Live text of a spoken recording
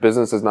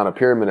Business is not a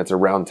pyramid, it's a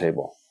round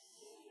table.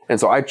 And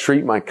so I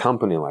treat my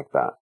company like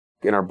that.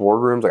 In our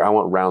boardrooms, like I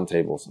want round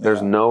tables.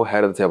 There's no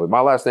head of the table.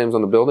 My last name's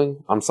on the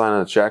building. I'm signing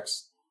the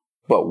checks,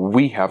 but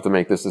we have to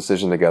make this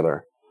decision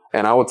together.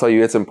 And I will tell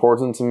you, it's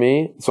important to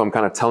me. So I'm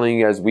kind of telling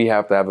you guys, we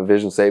have to have a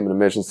vision statement, a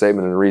mission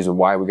statement, and a reason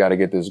why we got to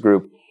get this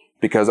group,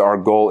 because our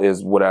goal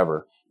is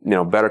whatever,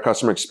 better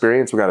customer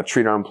experience. We got to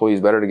treat our employees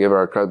better to give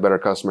our better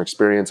customer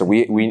experience. And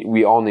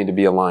we all need to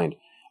be aligned.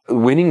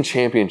 Winning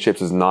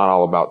championships is not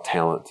all about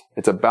talent.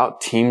 It's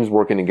about teams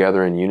working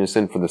together in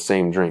unison for the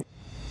same dream.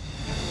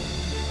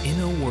 In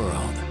a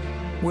world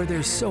where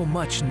there's so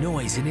much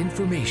noise and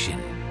information,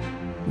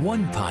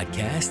 one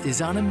podcast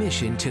is on a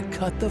mission to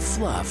cut the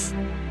fluff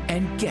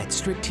and get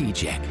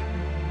strategic.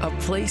 A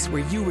place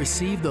where you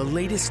receive the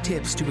latest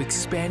tips to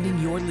expanding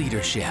your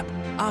leadership,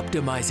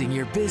 optimizing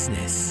your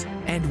business,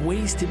 and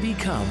ways to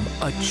become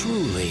a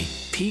truly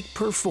peak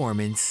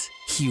performance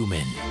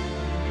human.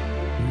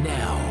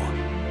 Now,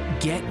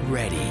 get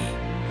ready,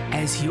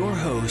 as your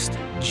host,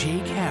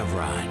 Jake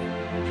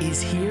Havron,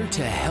 is here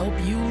to help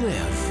you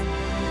live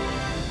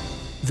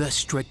the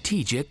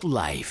strategic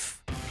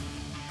life.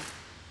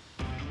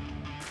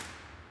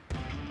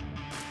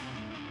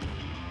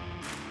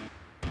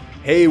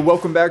 Hey,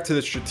 welcome back to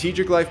the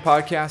Strategic Life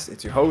Podcast.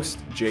 It's your host,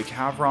 Jake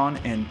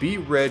Havron, and be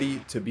ready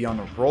to be on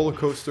a roller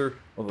coaster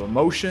of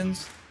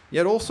emotions,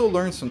 yet also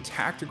learn some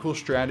tactical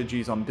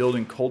strategies on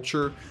building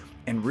culture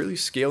and really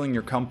scaling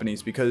your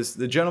companies, because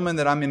the gentleman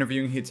that I'm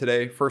interviewing here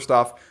today, first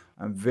off,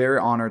 I'm very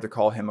honored to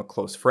call him a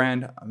close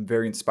friend. I'm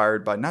very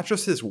inspired by not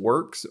just his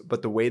works,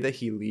 but the way that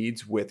he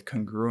leads with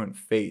congruent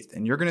faith.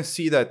 And you're going to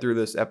see that through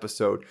this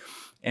episode.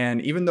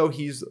 And even though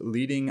he's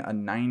leading a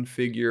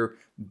 9-figure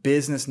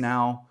business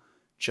now,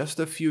 just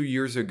a few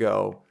years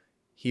ago,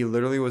 he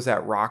literally was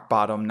at rock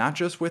bottom, not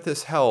just with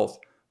his health,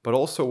 but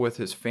also with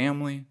his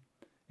family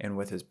and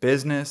with his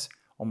business,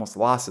 almost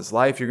lost his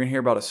life. You're going to hear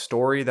about a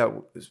story that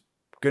is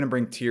going to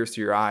bring tears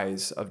to your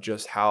eyes of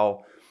just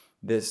how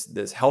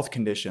this health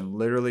condition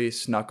literally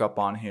snuck up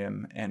on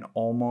him and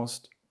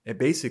it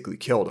basically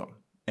killed him.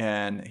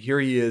 And here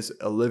he is,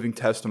 a living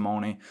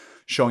testimony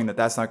showing that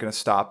that's not going to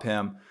stop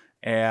him.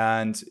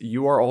 And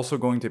you are also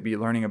going to be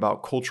learning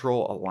about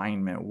cultural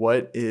alignment.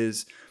 What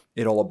is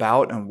it all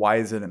about and why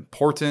is it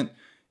important?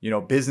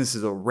 Business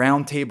is a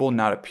round table,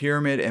 not a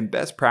pyramid, and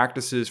best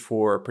practices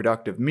for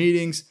productive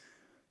meetings.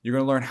 You're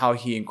going to learn how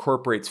he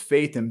incorporates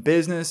faith in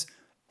business.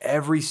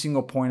 Every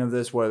single point of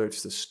this, whether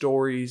it's the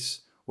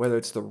stories, whether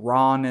it's the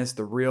rawness,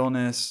 the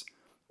realness,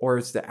 or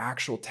it's the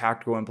actual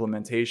tactical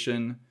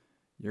implementation,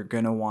 you're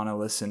going to want to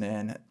listen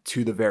in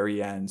to the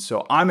very end.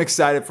 So I'm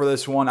excited for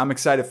this one. I'm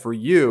excited for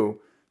you.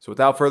 So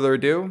without further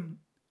ado,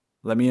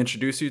 let me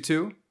introduce you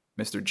to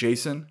Mr.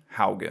 Jason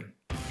Haugen.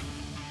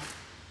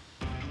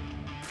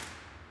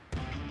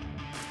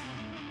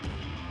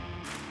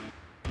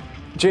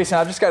 Jason,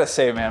 I've just got to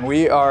say, man,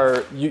 you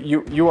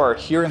are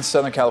here in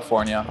Southern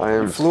California. I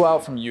am. You flew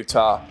out from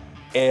Utah,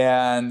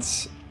 and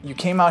you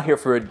came out here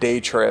for a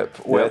day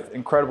trip with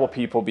incredible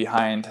people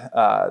behind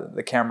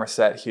the camera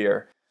set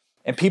here.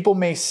 And people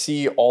may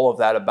see all of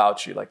that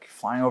about you, like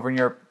flying over in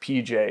your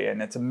PJ,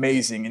 and it's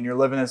amazing, and you're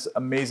living this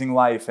amazing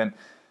life.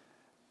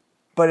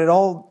 But it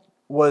all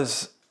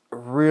was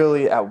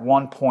really at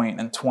one point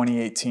in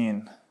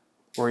 2018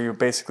 where you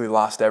basically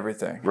lost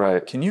everything.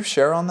 Right. Can you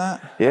share on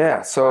that?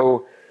 Yeah.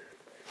 So,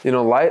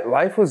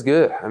 life was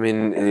good. I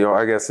mean,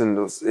 I guess in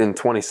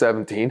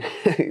 2017,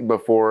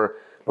 before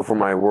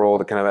my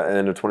world, kind of at the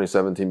end of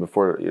 2017,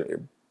 before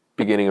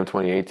beginning of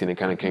 2018, it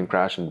kind of came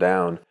crashing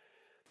down.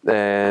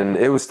 And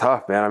it was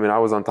tough, man. I mean, I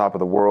was on top of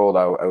the world.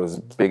 I was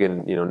big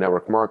in,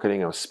 network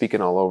marketing. I was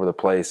speaking all over the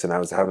place, and I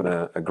was having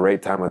a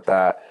great time with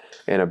that.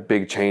 And a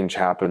big change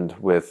happened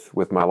with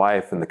my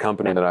life and the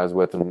company that I was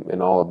with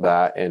and all of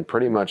that, and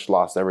pretty much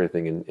lost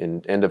everything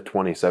in end of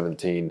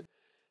 2017.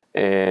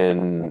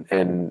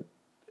 And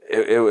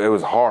it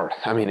was hard.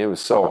 I mean, it was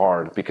so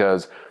hard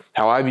because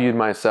how I viewed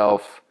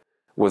myself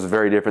was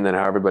very different than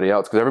how everybody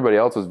else, because everybody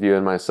else was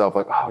viewing myself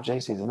like, oh,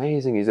 Jason's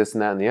amazing. He's this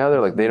and that and the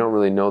other. Like, they don't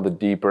really know the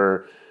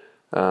deeper,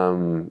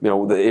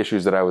 the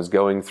issues that I was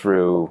going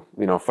through,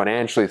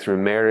 financially, through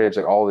marriage,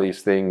 like all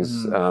these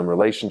things,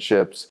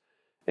 relationships.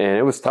 And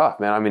it was tough,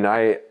 man. I mean,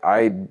 I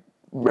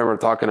remember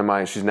talking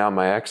to she's now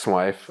my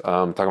ex-wife,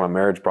 talking about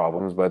marriage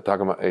problems, but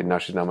now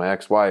she's now my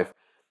ex-wife.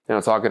 And I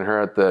was talking to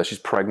her she's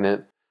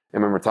pregnant. I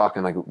remember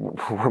talking like,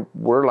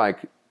 we're like,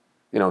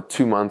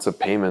 2 months of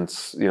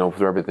payments,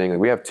 for everything. Like,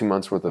 we have 2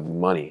 months worth of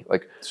money.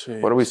 Like,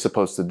 jeez. What are we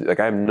supposed to do? Like,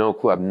 I have no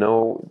clue. I have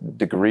no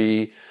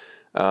degree.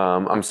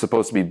 I'm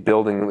supposed to be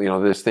building,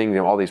 this thing,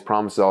 all these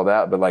promises, all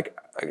that. But like,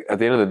 at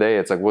the end of the day,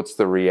 it's like, what's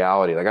the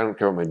reality? Like, I don't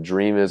care what my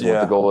dream is, what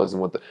the goal is,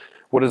 and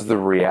what is the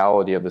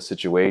reality of the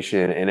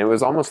situation. And it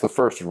was almost the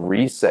first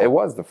reset. It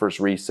was the first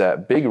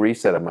reset, big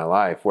reset of my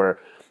life, where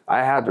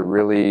I had to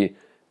really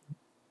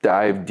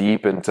dive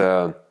deep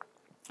into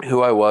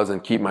who I was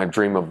and keep my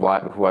dream of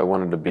life of who I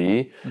wanted to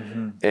be.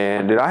 Mm-hmm.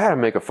 And dude, I had to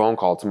make a phone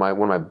call to one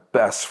of my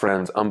best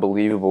friends,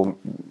 unbelievable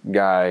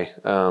guy,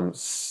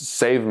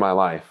 saved my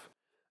life.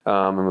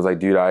 and was like,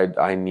 dude,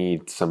 I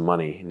need some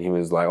money. And he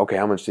was like, okay,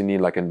 how much do you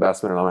need, like,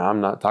 investment? And I'm like,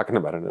 I'm not talking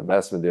about an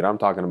investment, dude. I'm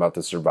talking about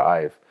to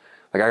survive.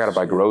 Like, I got to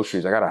buy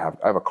groceries. I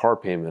have a car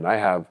payment. I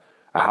have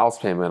a house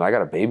payment. I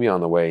got a baby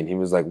on the way. And he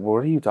was like, what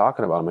are you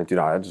talking about? I'm like, dude,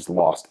 I just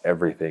lost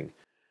everything.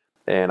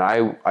 And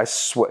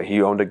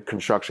he owned a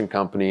construction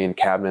company and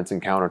cabinets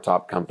and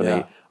countertop company.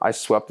 Yeah. I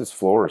swept his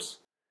floors.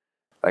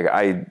 Like,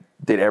 I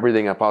did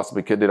everything I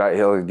possibly could. Dude,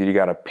 you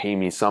got to pay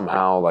me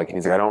somehow. Like, and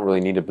he's like, I don't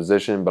really need a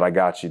position, but I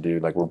got you,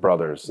 dude. Like, we're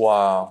brothers.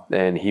 Wow.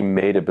 And he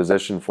made a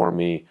position for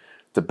me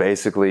to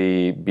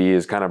basically be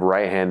his kind of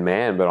right-hand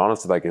man, but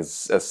honestly, like,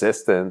 his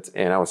assistant.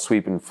 And I was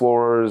sweeping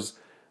floors,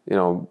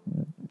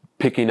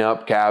 picking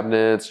up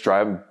cabinets,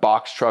 driving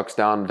box trucks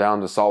down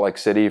to Salt Lake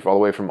City all the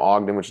way from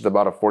Ogden, which is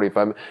about a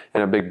 45,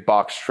 in a big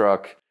box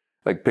truck,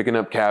 like picking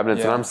up cabinets.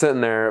 Yeah. And I'm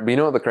sitting there, but you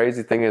know what the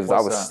crazy thing is? I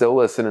was still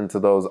listening to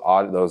those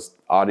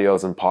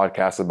audios and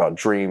podcasts about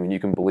Dream, and you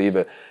can believe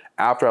it.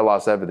 After I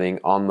lost everything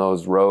on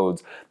those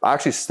roads, I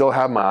actually still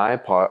have my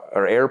iPod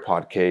or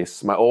AirPod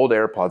case, my old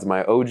AirPods,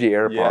 my OG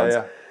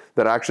AirPods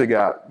that actually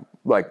got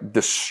like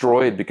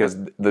destroyed because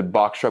the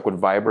box truck would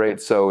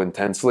vibrate so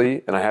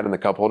intensely, and I had in the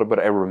cup holder. But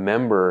I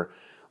remember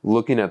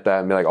looking at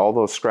that and be like, all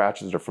those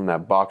scratches are from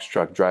that box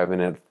truck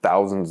driving at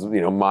thousands,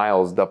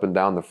 miles up and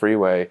down the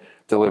freeway,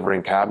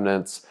 delivering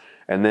cabinets.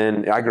 And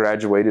then I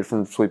graduated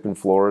from sweeping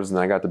floors, and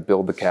I got to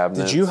build the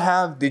cabinets.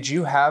 Did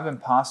you have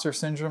imposter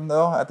syndrome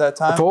though at that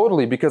time?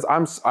 Totally, because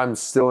I'm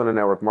still in a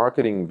network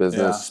marketing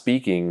business,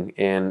 speaking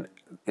and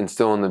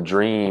instilling the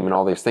dream and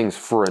all these things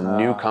for a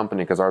new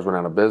company, because ours went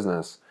out of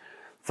business,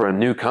 for a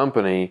new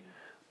company.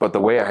 But the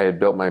way I had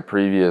built my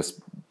previous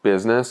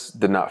business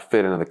did not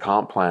fit into the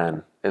comp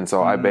plan. And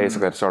so I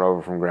basically had to start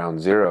over from ground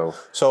zero.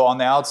 So on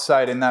the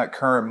outside, in that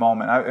current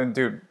moment,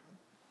 dude,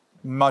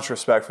 much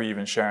respect for you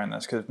even sharing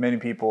this, because many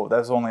people,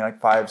 that's only like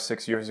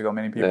 5-6 years ago,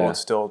 many people would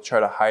still try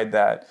to hide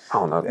that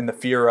in the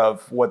fear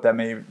of what that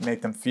may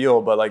make them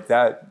feel. But like,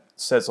 that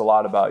says a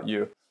lot about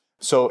you.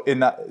 So in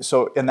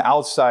the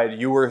outside,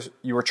 you were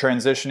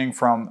transitioning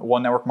from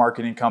one network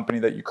marketing company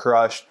that you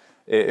crushed.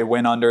 It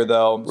went under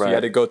though, so you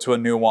had to go to a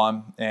new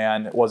one,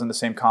 and it wasn't the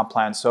same comp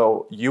plan.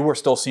 So you were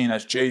still seen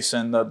as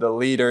Jason, the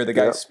leader, the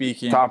guy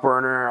speaking, top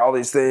earner, all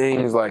these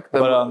things. But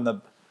on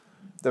the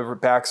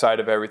backside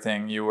of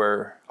everything, you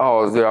were.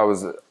 I'm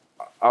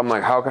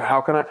like, how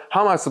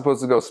am I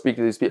supposed to go speak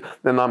to these people?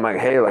 Then I'm like,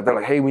 hey, they're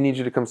like, hey, we need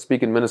you to come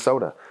speak in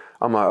Minnesota.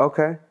 I'm like,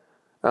 okay.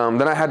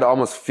 Then I had to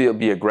almost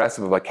be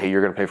aggressive of like, hey,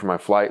 you're gonna pay for my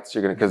flights.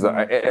 You're gonna, because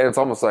it's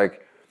almost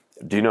like,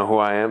 do you know who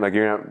I am? Like,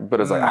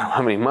 but it's like, I don't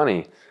have any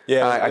money.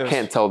 Yeah, I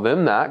can't tell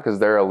them that, because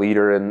they're a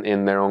leader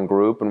in their own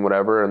group and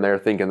whatever, and they're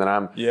thinking that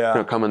I'm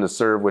coming to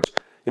serve, which,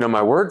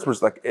 my words were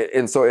like,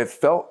 and so it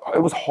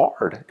was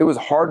hard. It was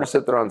hard to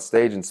sit there on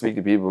stage and speak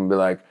to people and be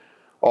like,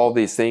 all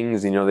these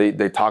things,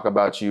 they talk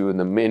about you and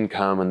the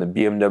income and the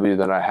BMW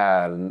that I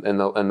had and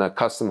the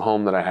custom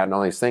home that I had and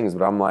all these things,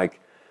 but I'm like,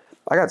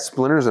 I got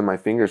splinters in my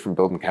fingers from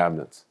building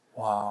cabinets.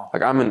 Wow.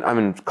 Like, I'm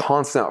in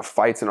constant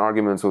fights and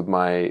arguments with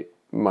my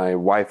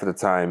wife at the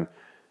time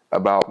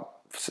about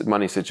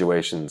money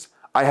situations.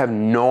 I have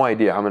no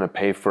idea how I'm going to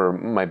pay for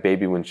my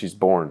baby when she's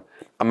born.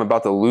 I'm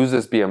about to lose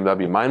this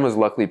BMW. Mine was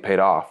luckily paid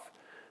off.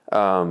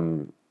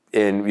 And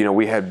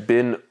we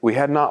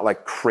had not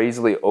like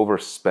crazily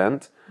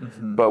overspent,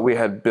 but we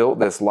had built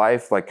this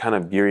life like kind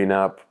of gearing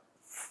up,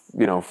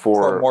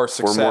 for more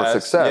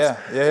success.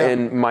 Yeah.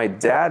 And my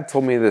dad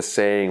told me this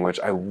saying, which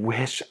I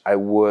wish I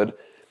would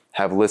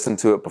have listened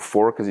to it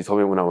before, because he told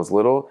me when I was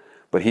little.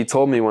 But he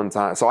told me one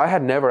time, so I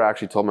had never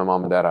actually told my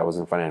mom and dad I was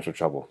in financial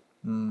trouble.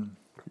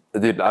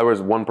 Dude, I was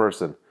one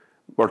person,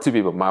 or two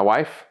people, my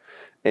wife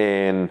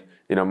and,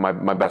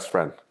 my best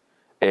friend.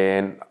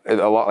 And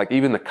a lot, like,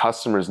 even the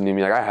customers knew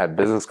me. Like, I had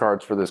business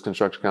cards for this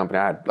construction company.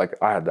 I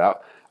had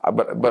that,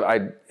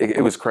 but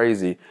it was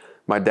crazy.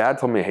 My dad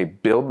told me, hey,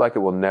 build like it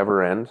will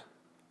never end,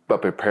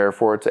 but prepare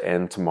for it to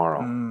end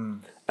tomorrow.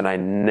 And I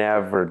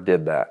never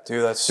did that.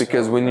 Dude, that's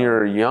because when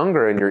you're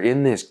younger and you're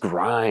in this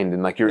grind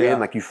and like you're in,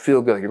 like you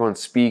feel good, like you're going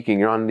speaking,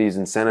 you're on these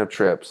incentive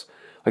trips,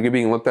 like you're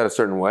being looked at a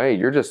certain way.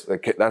 You're just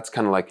like, that's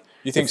kind of like,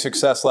 you think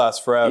success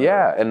lasts forever.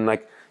 Yeah. And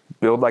like,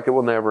 build like it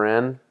will never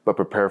end, but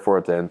prepare for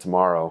it to end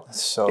tomorrow.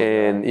 That's so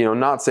and,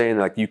 not saying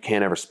like you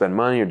can't ever spend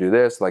money or do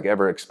this, like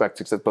ever expect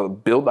success, but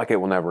build like it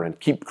will never end.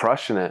 Keep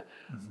crushing it,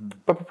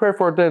 but prepare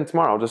for it to end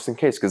tomorrow, just in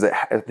case, because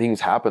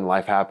things happen,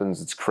 life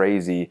happens, it's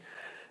crazy.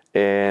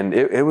 And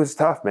it was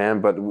tough,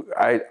 man. But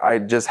I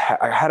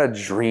had a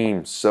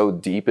dream so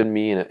deep in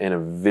me and a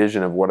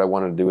vision of what I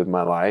wanted to do with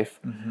my life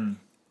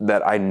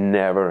that I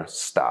never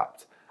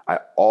stopped. My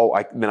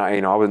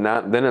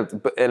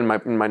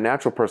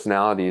natural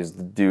personality is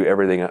to do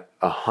everything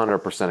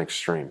 100%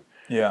 extreme.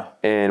 Yeah.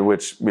 And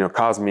which,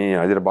 caused me,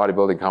 I did a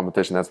bodybuilding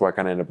competition. That's why I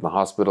kind of ended up in the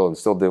hospital and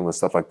still dealing with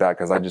stuff like that,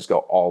 because I just go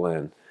all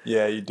in.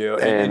 Yeah, you do.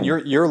 And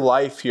your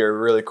life here,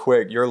 really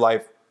quick, your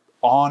life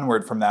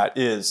onward from that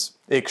is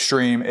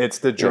extreme. It's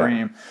the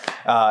dream.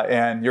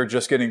 And you're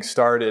just getting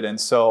started. And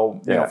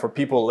so, for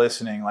people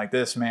listening, like,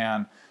 this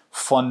man,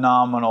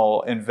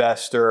 phenomenal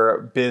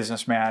investor,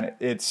 businessman,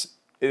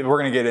 we're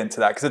going to get into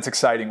that because it's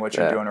exciting what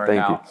you're doing right thank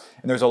now. you.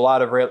 And there's a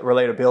lot of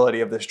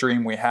relatability of this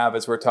dream we have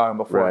as we're talking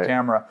before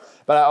camera.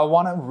 But I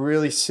want to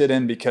really sit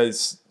in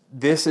because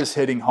this is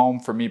hitting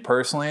home for me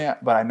personally,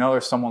 but I know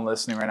there's someone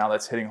listening right now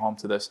that's hitting home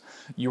to this.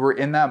 You were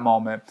in that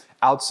moment.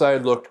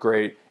 Outside looked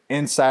great.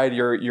 Inside,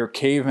 you're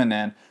caving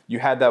in. You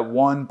had that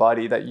one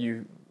buddy that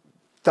you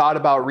thought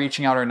about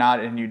reaching out or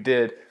not, and you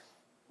did.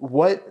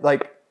 What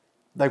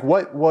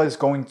what was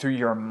going through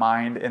your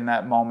mind in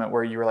that moment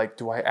where you were like,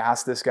 do I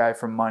ask this guy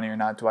for money or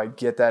not? Do I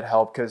get that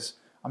help? Because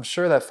I'm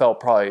sure that felt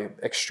probably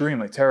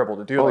extremely terrible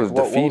to do. Oh, like,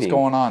 what was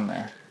going on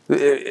there?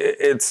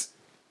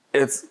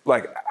 It's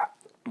like,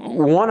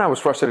 one, I was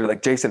frustrated.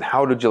 Like, Jason,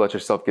 how did you let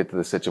yourself get to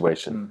this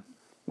situation?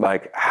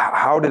 Like,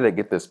 how did it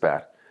get this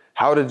bad?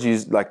 How did you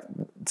like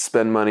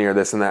spend money or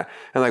this and that?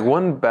 And like,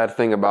 one bad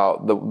thing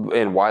about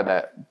and why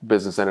that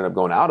business ended up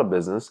going out of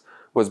business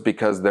was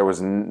because there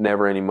was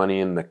never any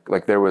money in the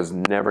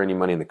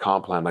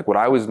comp plan. Like, what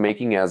I was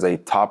making as a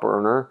top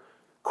earner,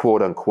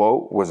 quote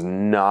unquote, was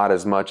not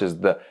as much as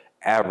the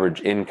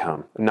average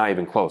income, not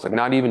even close, like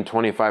not even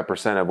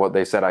 25% of what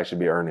they said I should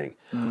be earning.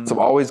 So I'm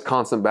always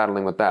constant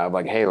battling with that.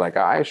 Like, hey, like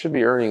I should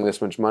be earning this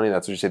much money.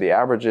 That's what you say the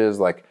average is.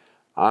 Like,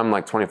 I'm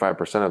like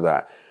 25% of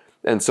that.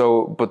 And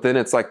so, but then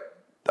it's like,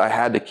 I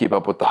had to keep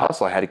up with the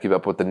hustle. I had to keep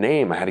up with the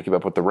name. I had to keep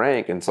up with the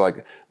rank. And so,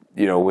 like,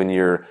 when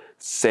you're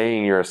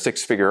saying you're a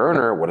 6-figure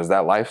earner, what does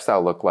that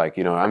lifestyle look like?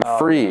 I'm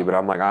free, but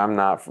I'm like, I'm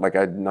not,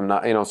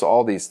 so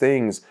all these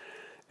things,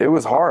 it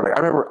was hard. Like,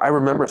 I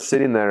remember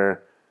sitting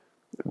there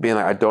being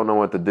like, I don't know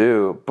what to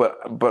do, but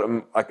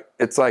like,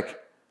 it's like,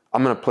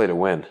 I'm going to play to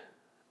win,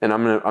 and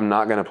I'm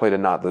not going to play to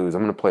not lose.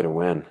 I'm going to play to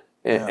win.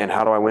 And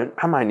how do I win?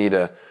 I might need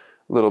a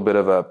little bit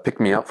of a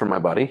pick me up from my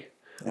buddy.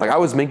 Like, I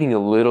was making a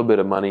little bit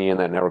of money in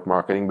that network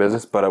marketing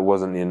business, but it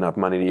wasn't enough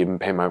money to even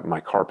pay my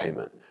car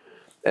payment.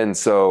 And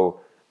so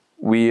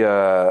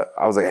I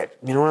was like, hey,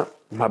 you know what?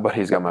 My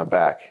buddy's got my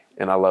back,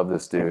 and I love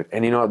this dude.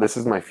 And you know what? This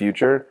is my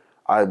future.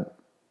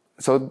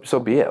 So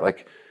be it.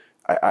 Like,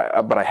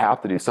 but I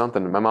have to do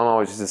something. My mom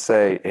always used to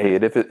say, hey,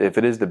 if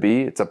it is to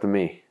be, it's up to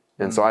me.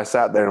 And so I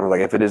sat there and was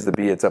like, if it is to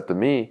be, it's up to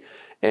me.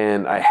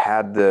 And I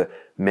had to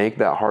make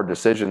that hard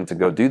decision to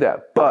go do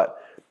that. But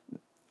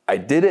I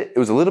did it. It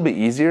was a little bit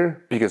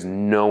easier because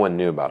no one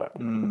knew about it.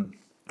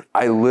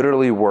 I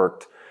literally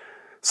worked.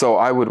 So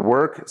I would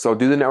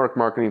do the network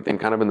marketing thing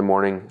kind of in the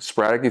morning,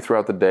 sporadically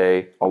throughout the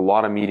day, a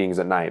lot of meetings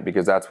at night,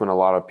 because that's when a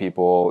lot of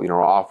people,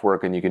 are off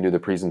work and you can do the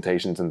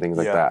presentations and things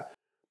like that.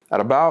 At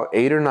about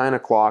 8 or 9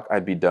 o'clock,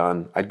 I'd be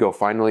done. I'd go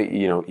finally,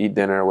 eat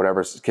dinner or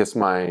whatever, kiss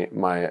my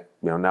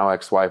now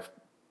ex-wife,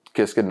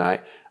 kiss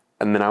goodnight.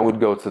 And then I would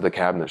go to the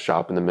cabinet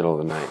shop in the middle of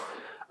the night.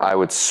 I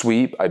would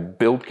sweep, I'd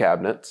build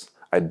cabinets.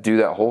 I'd do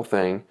that whole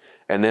thing,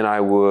 and then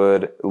I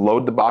would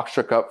load the box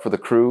truck up for the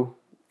crew,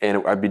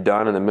 and I'd be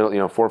done in the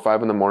middle, 4 or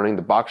 5 in the morning.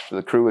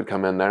 The crew would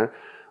come in there,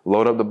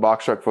 load up the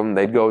box truck for them.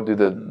 They'd go do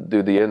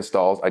the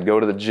installs. I'd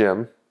go to the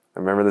gym. I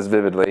remember this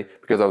vividly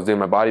because I was doing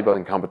my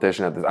bodybuilding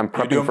competition at this. I'm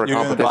prepping for a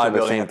competition at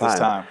the same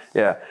time.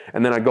 Yeah,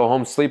 and then I'd go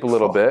home, sleep a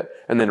little bit,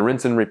 and then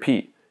rinse and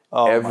repeat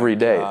every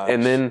day.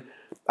 And then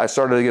I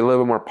started to get a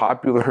little bit more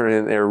popular,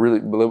 and they're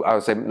really, I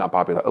would say not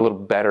popular, a little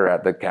better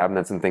at the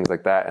cabinets and things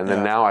like that. And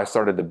then now I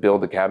started to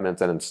build the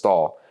cabinets and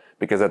install,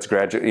 because that's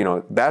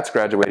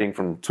graduating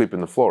from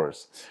sweeping the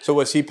floors. So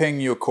was he paying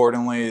you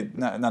accordingly,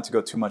 not to go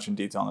too much in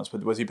detail on this,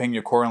 but was he paying you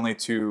accordingly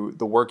to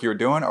the work you were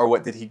doing, or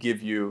what did he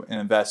give you an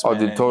investment? Oh,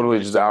 dude, totally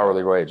just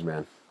hourly wage,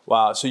 man.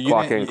 Wow. So you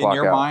in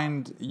your out.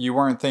 mind, you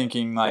weren't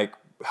thinking like,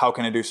 how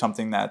can I do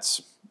something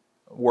that's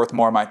worth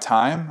more of my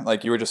time?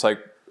 Like, you were just like,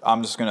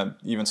 I'm just going to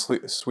even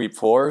sweep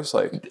floors?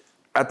 Like,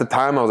 at the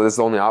time, this is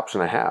the only option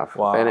I have.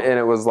 Wow. And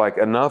it was like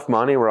enough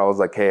money where I was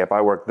like, hey, if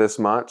I work this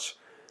much,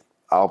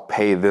 I'll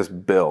pay this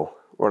bill,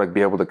 or like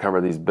be able to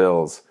cover these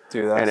bills.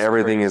 Dude, that's and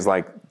everything crazy. Is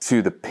like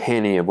to the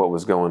penny of what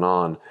was going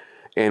on.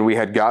 And we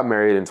had got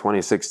married in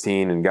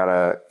 2016 and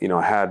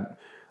had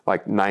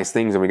like nice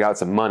things, and we got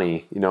some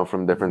money,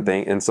 from different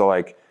things. And so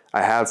like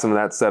I had some of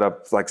that set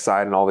up like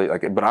side and all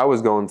the but I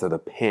was going to the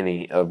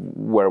penny of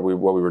what we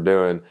were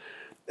doing.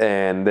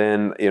 And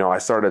then, I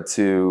started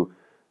to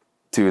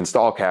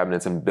install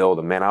cabinets and build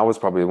them. Man, I was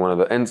probably one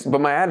of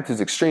but my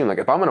attitude's extreme. Like,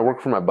 if I'm going to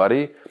work for my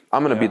buddy,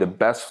 I'm going to be the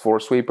best floor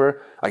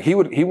sweeper. Like, he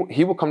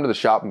will come to the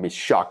shop and be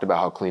shocked about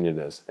how clean it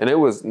is. And it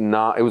was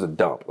a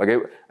dump.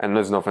 And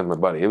there's no offense to my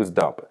buddy, it was a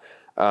dump.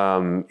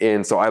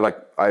 And so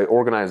I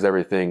organized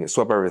everything,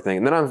 swept everything.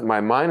 And then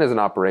my mind is an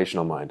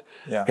operational mind.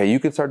 Yeah. Okay,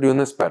 you can start doing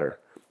this better.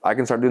 I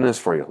can start doing this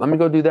for you. Let me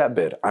go do that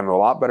bid. I'm a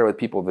lot better with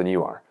people than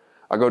you are.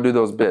 I go do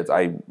those bids.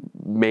 I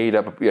made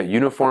up a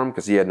uniform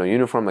because he had no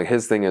uniform. Like,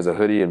 his thing is a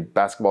hoodie and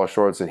basketball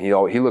shorts, and he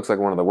looks like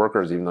one of the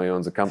workers even though he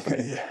owns a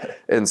company.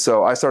 And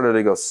so I started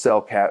to go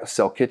sell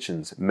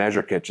kitchens,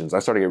 measure kitchens. I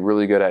started to get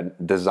really good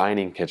at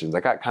designing kitchens.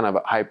 I got kind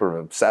of hyper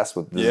obsessed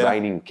with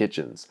designing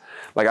kitchens.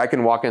 Like, I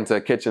can walk into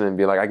a kitchen and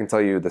be like, I can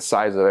tell you the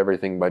size of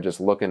everything by just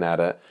looking at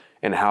it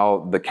and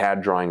how the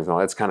CAD drawings and all.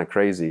 It's kind of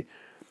crazy.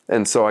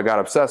 And so I got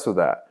obsessed with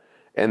that.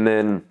 And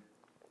then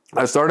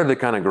I started to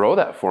kind of grow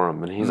that for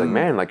him. And he's like,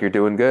 man, like, you're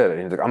doing good.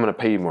 And he's like, I'm going to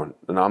pay you more.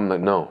 And I'm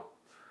like, no.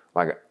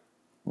 Like,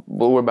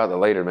 we'll worry about that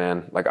later,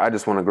 man. Like, I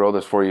just want to grow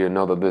this for you and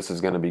know that this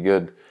is going to be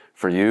good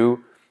for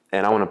you.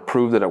 And I want to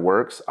prove that it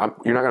works.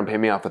 You're not going to pay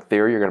me off of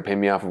theory. You're going to pay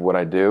me off of what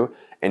I do.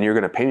 And you're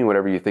going to pay me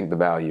whatever you think the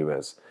value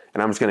is.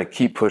 And I'm just going to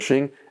keep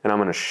pushing. And I'm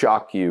going to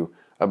shock you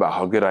about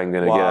how good I'm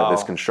going to get at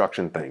this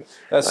construction thing.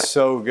 That's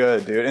so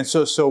good, dude. And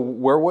so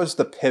where was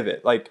the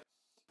pivot? Like,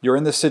 you're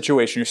in this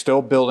situation, you're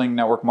still building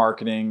network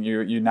marketing,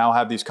 you now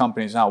have these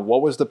companies now.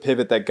 What was the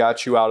pivot that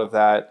got you out of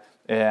that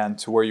and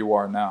to where you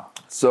are now?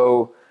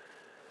 So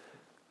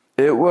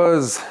it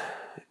was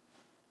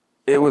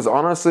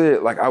honestly,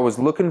 like, I was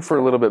looking for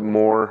a little bit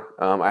more.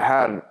 I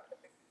had,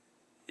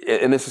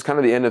 and this is kind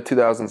of the end of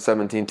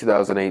 2017,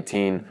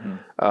 2018,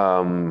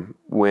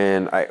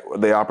 when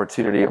the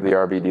opportunity of the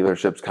RV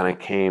dealerships kind of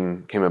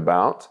came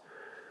about.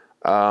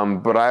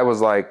 But I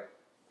was like,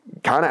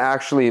 kind of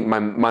actually, my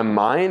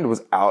mind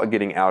was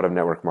getting out of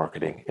network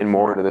marketing and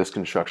more into this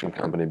construction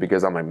company,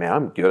 because I'm like, man,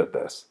 I'm good at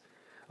this.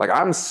 Like,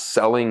 I'm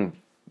selling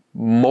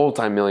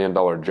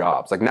multi-million-dollar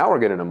jobs. Like, now we're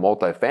getting a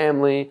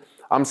multifamily.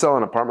 I'm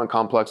selling apartment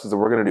complexes, and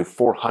we're going to do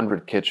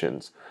 400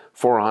 kitchens,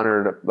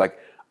 400, like,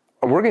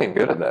 we're getting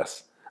good at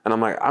this. And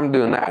I'm like, I'm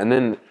doing that. And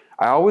then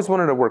I always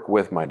wanted to work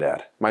with my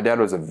dad. My dad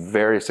was a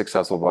very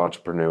successful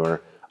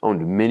entrepreneur,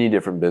 owned many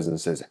different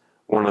businesses,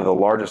 one of the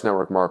largest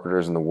network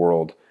marketers in the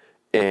world.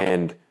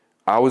 And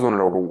I always wanted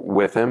to work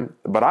with him,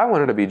 but I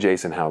wanted to be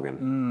Jason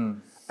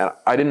Haugen. And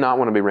I did not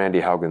want to be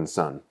Randy Haugen's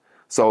son.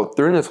 So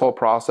during this whole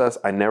process,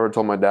 I never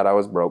told my dad I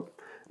was broke,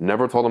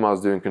 never told him I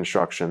was doing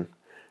construction,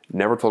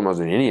 never told him I was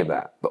doing any of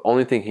that. The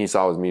only thing he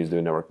saw was me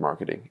doing network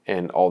marketing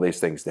and all these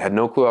things. They had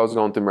no clue I was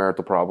going through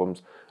marital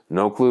problems,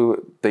 no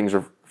clue things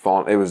were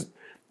falling.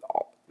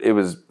 It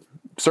was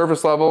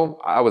surface level.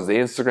 I was the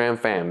Instagram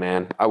fan,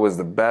 man. I was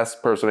the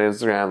best person on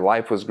Instagram.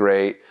 Life was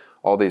great,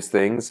 all these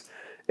things.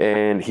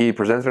 And he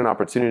presented an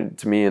opportunity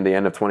to me in the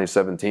end of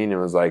 2017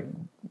 and was like,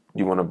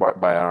 you want to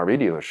buy an RV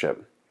dealership?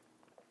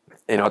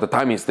 You know, at the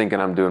time he's thinking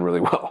I'm doing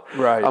really well.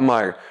 Right. I'm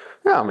like,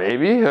 yeah,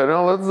 maybe. You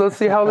know, let's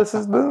see how this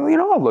is. You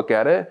know, I'll look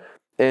at it.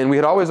 And we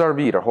had always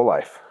RV'd our whole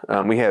life.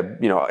 We had,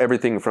 you know,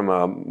 everything from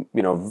a,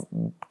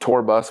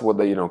 tour bus,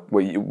 what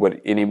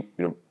any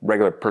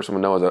regular person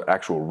would know as an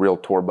actual real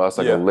tour bus,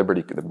 like a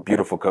Liberty, the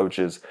beautiful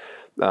coaches,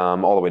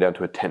 all the way down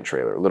to a tent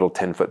trailer, a little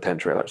 10-foot tent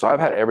trailer. So I've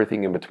had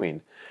everything in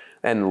between.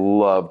 And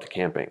loved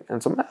camping.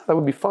 And so, man, that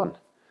would be fun.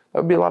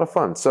 That would be a lot of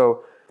fun.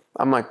 So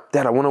I'm like,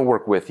 Dad, I want to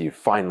work with you.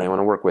 Finally, I want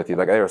to work with you.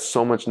 Like, there's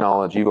so much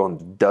knowledge. You've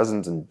owned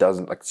dozens and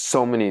dozens, like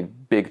so many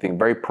big things,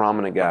 very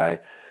prominent guy.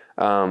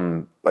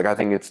 Like, I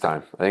think it's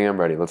time. I think I'm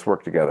ready. Let's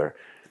work together.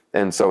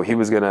 And so he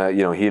was going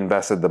to, he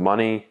invested the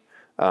money.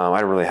 I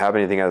didn't really have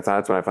anything at the time.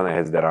 That's when I finally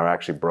had his dad. I'm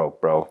actually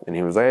broke, bro. And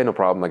he was like, hey, no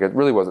problem. Like, it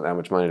really wasn't that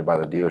much money to buy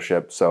the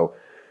dealership. So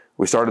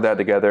we started that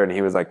together, and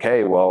he was like,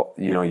 hey, well,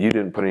 you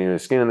didn't put any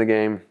skin in the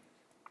game.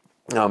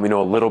 A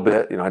little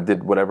bit, I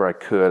did whatever I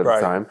could at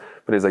the time,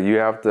 but he's like, you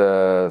have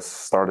to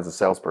start as a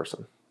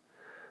salesperson.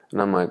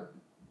 And I'm like,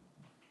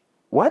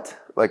 what?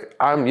 Like,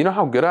 you know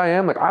how good I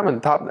am? Like, I'm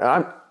in top,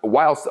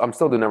 while I'm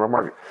still doing network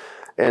marketing.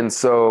 And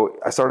so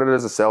I started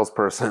as a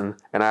salesperson,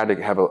 and I had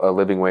to have a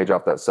living wage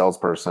off that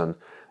salesperson.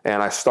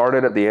 And I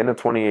started at the end of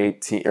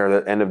 2018,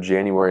 or the end of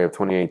January of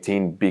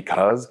 2018,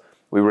 because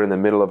we were in the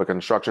middle of a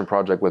construction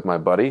project with my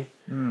buddy,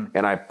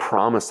 and I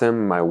promised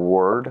him my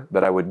word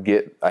that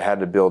I had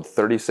to build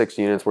 36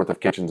 units worth of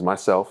kitchens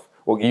myself.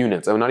 Well,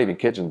 units, not even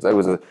kitchens. It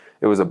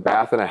was a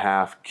bath and a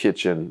half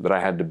kitchen that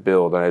I had to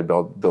build. I had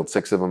to build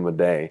 6 of them a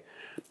day.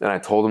 And I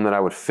told him that I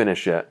would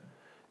finish it.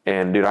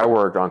 And dude, I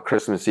worked on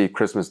Christmas Eve,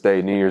 Christmas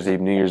Day, New Year's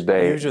Eve, New Year's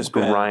Day, just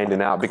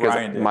grinding out,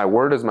 because my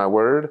word is my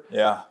word.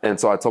 Yeah. And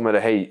so I told him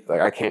that, hey,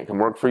 like, I can't come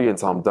work for you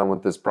until I'm done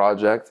with this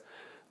project.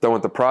 Done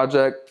with the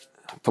project.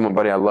 I told my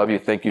buddy, I love you.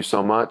 Thank you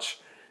so much.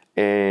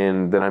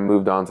 And then I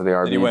moved on to the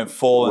RV. And you went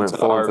full into the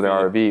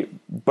RV.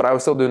 But I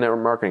was still doing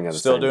network marketing at the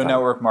same time. Still doing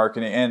network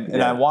marketing.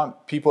 And I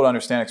want people to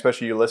understand,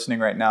 especially you listening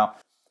right now,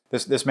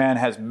 this man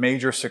has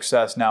major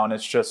success now, and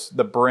it's just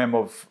the brim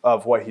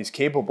of what he's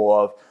capable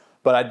of.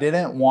 But I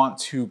didn't want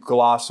to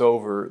gloss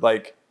over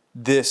like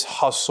this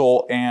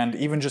hustle, and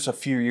even just a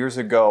few years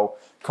ago,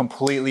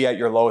 completely at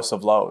your lowest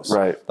of lows.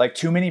 Right. Like,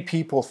 too many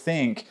people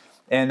think,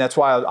 and that's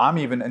why I'm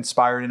even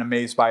inspired and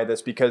amazed by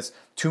this, because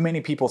too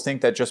many people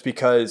think that just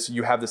because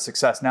you have the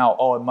success now,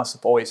 it must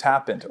have always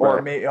happened.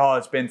 Right. Or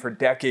it's been for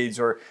decades,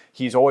 or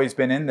he's always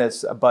been in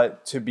this.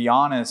 But to be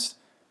honest,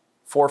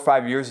 4 or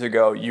 5 years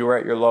ago, you were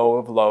at your low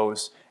of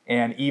lows.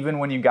 And even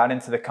when you got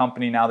into the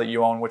company now that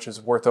you own, which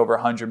is worth over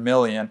 $100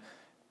 million,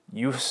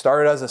 you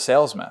started as a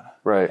salesman.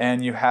 Right.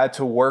 And you had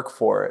to work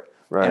for it.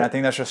 Right. And I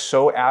think that's just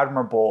so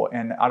admirable.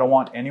 And I don't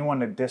want anyone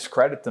to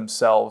discredit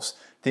themselves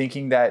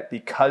thinking that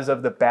because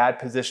of the bad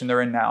position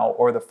they're in now,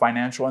 or the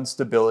financial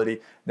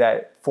instability,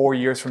 that 4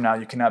 years from now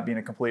you cannot be in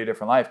a completely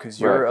different life, because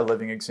you're a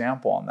living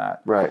example on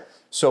that. Right.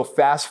 So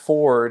fast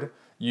forward,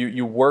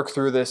 you work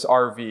through this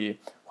RV.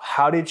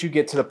 How did you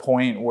get to the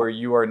point where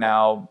you are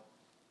now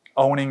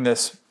owning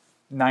this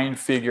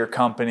 9-figure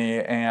company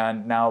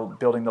and now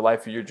building the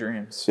life of your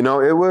dreams? You know,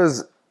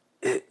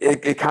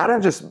 it kind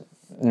of just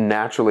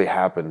naturally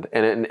happened.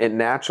 And it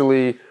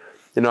naturally,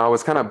 you know, I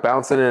was kind of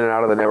bouncing in and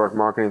out of the network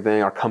marketing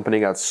thing. Our company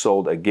got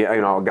sold again.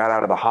 You know, I got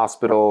out of the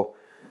hospital,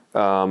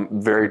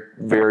 very,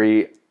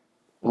 very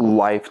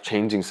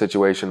life-changing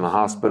situation in the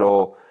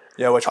hospital.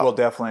 Yeah, which we'll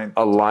definitely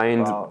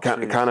aligned, about.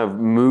 kind of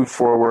moved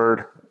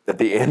forward. At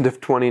the end of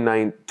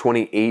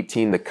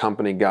 2018, the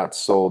company got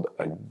sold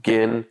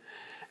again.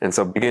 And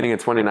so beginning of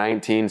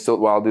 2019, still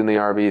while doing the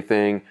RV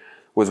thing,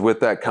 was with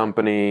that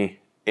company,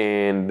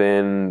 and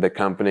then the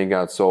company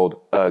got sold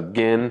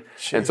again.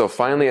 Jeez. And so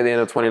finally at the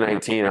end of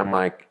 2019, I'm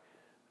like,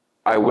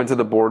 I went to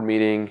the board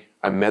meeting,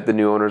 I met the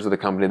new owners of the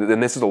company,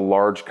 and this is a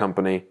large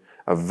company,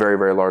 a very,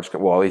 very large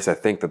company. Well, at least I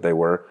think that they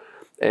were.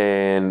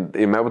 And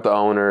he met with the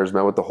owners,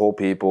 met with the whole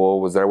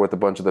people, was there with a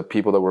bunch of the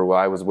people that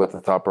I was with,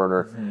 the top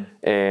earner. Mm-hmm.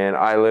 And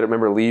I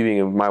remember leaving,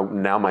 and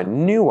my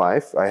new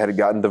wife, I had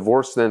gotten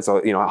divorced then,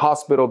 so, you know,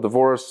 hospital,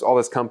 divorce, all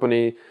this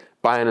company,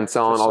 buying and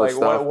selling, just all this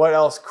stuff. What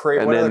else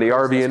crazy? And then the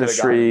RV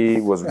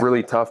industry was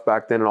really tough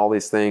back then and all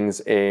these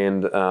things.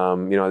 And, you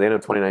know, at the end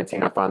of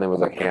 2019, I finally was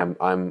like, hey,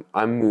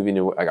 I'm moving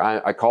to,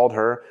 I called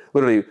her,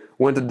 literally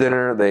went to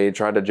dinner. They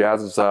tried to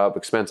jazz us up,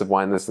 expensive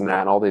wine, this and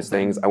that, and all these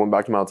things. I went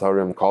back to my hotel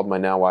room, called my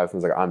now wife, and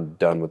was like, I'm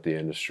done with the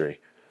industry.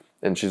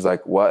 And she's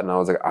like, what? And I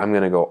was like, I'm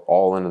going to go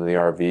all into the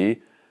RV.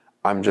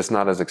 I'm just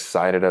not as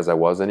excited as I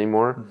was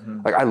anymore.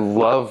 Mm-hmm. Like I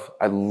love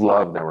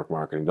network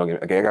marketing. Don't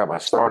get me, I got my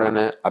start in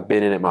it. I've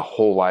been in it my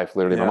whole life,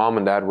 literally. Yeah. My mom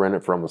and dad were in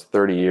it for almost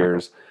 30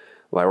 years.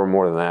 Like we're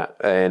more than that.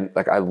 And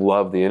like I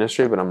love the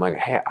industry, but I'm like,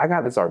 hey, I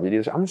got this RV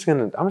dealership. I'm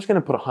just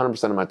gonna put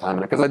 100% of my time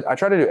in it, because I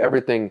try to do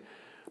everything,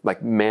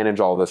 like manage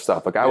all this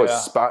stuff. Like I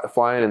was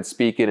flying and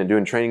speaking and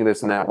doing training,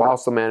 this and that, while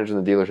still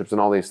managing the dealerships and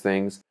all these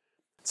things.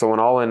 So when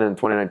all in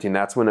 2019,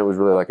 that's when it was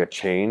really like a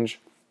change.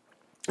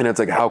 And it's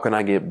like, how can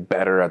I get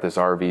better at this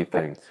RV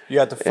thing? You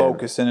have to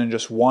focus in on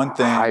just one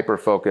thing. Hyper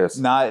focus.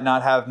 Not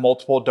have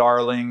multiple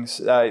darlings.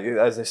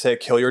 As they say,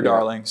 kill your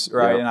darlings,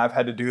 right? And I've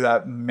had to do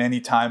that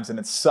many times, and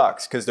it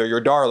sucks because they're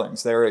your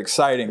darlings. They're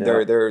exciting.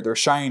 They're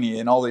shiny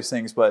and all these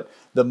things. But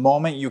the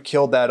moment you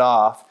killed that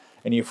off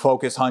and you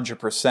focus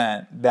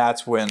 100%,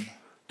 that's when.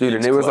 Dude,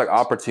 and it was like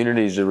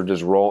opportunities that would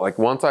just roll. Like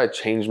once I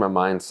changed my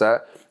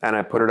mindset and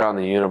I put it out in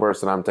the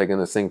universe, and I'm taking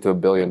this thing to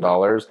 $1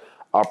 billion.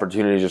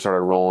 Opportunities just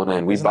started rolling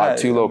in. We bought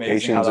 2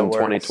 locations in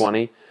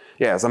 2020.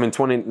 Yes, I mean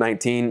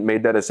 2019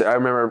 made that decision. I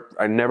remember,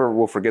 I never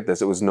will forget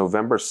this. It was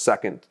November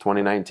 2nd,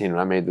 2019, when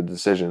I made the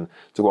decision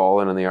to go all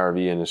in the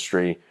RV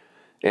industry.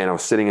 And I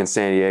was sitting in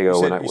San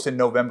Diego. You said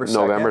November 2nd?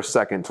 November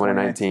 2nd,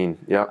 2019.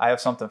 Yep. I have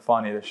something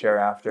funny to share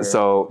after.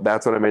 So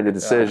that's when I made the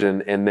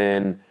decision. And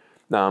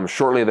then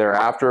shortly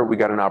thereafter, we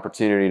got an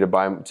opportunity to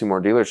buy 2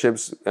 more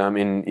dealerships.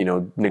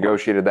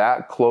 Negotiated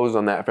that, closed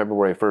on that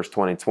February 1st,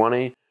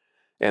 2020.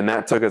 And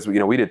that took us,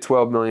 we did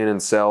 12 million in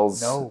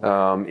sales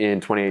in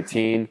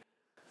 2018,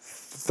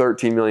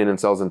 13 million in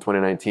sales in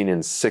 2019,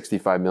 and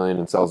 65 million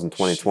in sales in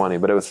 2020.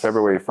 But it was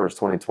February 1st,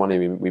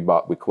 2020,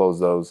 we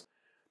closed those.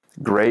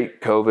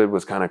 Great. COVID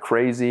was kind of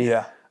crazy.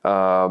 Yeah.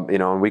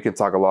 And we can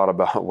talk a lot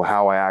about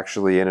how I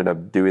actually ended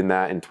up doing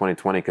that in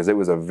 2020, because it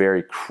was a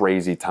very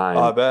crazy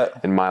time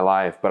in my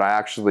life. But I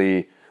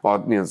actually,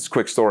 it's a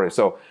quick story.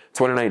 So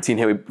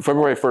 2019,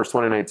 February 1st,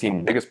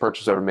 2019, biggest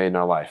purchase ever made in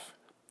our life.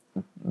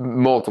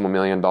 Multiple $1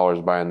 million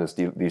buying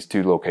these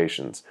 2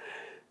 locations,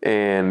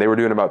 and they were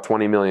doing about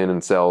 20 million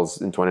in sales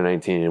in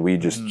 2019, and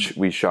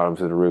we shot them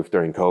through the roof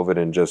during COVID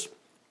and just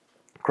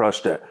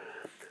crushed it.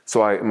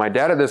 So my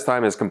dad at this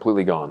time is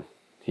completely gone.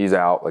 He's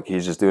out, like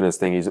he's just doing his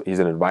thing. He's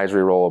an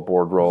advisory role, a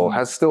board role,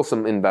 has still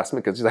some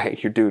investment, because he's like, hey,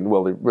 you're doing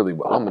really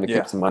well. I'm going to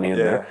keep some money in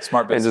there,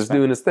 smart business, and just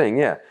doing his thing.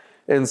 Yeah.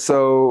 And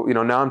so,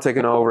 now I'm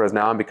taking over as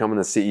now I'm becoming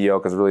the CEO,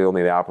 because really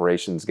only the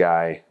operations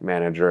guy,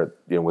 manager,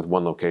 with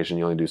 1 location,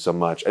 you only do so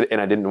much.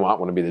 And I didn't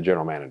want to be the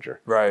general manager.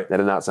 Right. That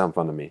did not sound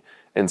fun to me.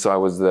 And so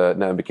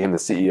I became the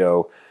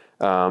CEO.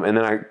 And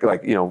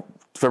then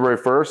February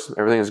 1st,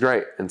 everything is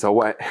great until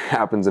what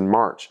happens in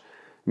March.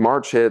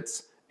 March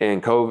hits,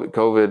 and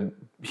COVID,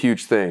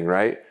 huge thing,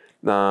 right?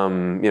 At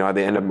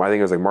the end of, I think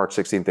it was like March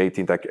 16th,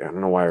 18th. I don't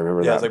know why I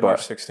remember that. Yeah, it was like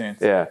March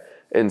 16th. Yeah.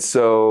 And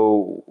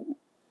so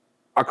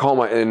I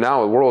call and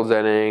now the world's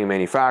ending,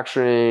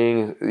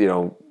 manufacturing,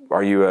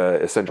 are you a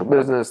essential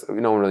business?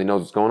 No one really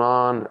knows what's going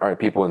on. All right,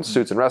 people in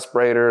suits and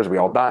respirators, we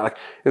all die. Like,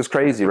 it was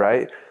crazy,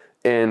 right?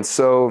 And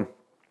so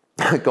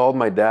I called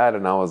my dad,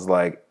 and I was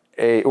like,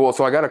 hey,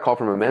 so I got a call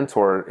from a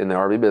mentor in the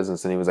RV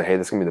business, and he was like, hey,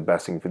 this is going to be the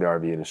best thing for the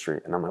RV industry.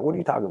 And I'm like, what are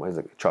you talking about? He's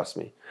like, trust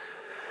me.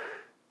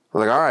 I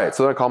was like, all right.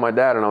 So then I called my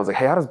dad, and I was like,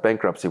 hey, how does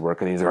bankruptcy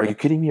work? And he's like, are you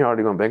kidding me? You're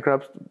already going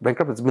bankrupt?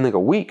 It's been like a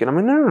week. And I'm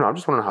like, no. I'm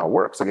just wondering how it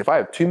works. Like, if I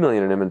have 2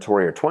 million in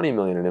inventory or 20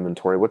 million in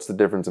inventory, what's the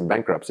difference in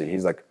bankruptcy?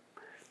 He's like,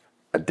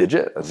 a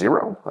digit, a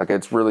 0. Like,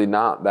 it's really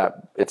not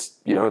that. It's,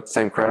 it's the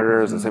same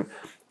creditors, the same.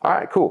 All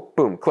right, cool.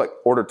 Boom, click.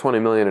 Ordered 20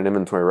 million in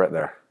inventory right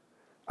there.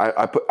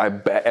 I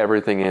bet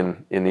everything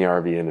in the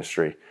RV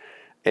industry.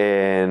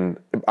 And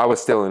I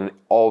was still in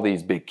all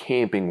these big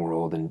Camping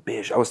World and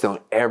Bish. I was still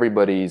in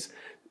everybody's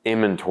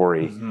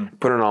inventory,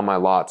 putting it on my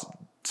lots,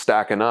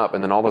 stacking up.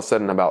 And then all of a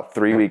sudden, about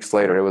 3 weeks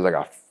later, it was like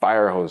a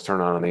fire hose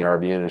turned on in the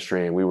RV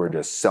industry, and we were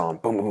just selling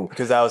boom, boom.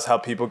 Because that was how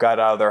people got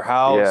out of their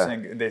house, Yeah.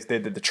 and they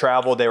did the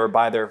travel. They were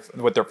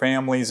with their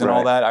families and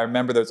all that. I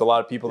remember there's a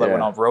lot of people that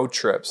went on road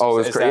trips. Oh,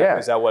 it's crazy.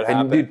 Is that what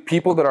happened? And dude,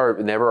 people that are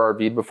never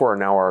RV'd before are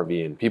now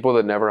RVing. People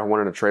that never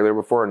went in a trailer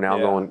before are now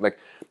going, like,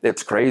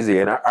 it's crazy.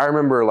 And I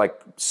remember like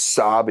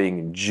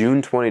sobbing.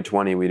 June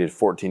 2020, we did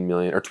 14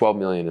 million or 12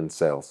 million in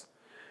sales.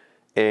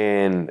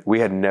 And we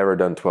had never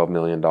done $12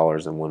 million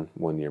in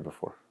one year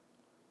before.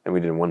 And we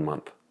did in 1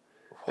 month.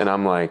 And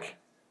I'm like,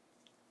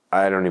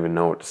 I don't even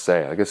know what to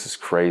say. Like, this is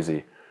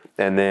crazy.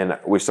 And then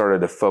we started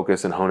to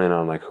focus and hone in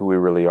on like who we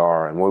really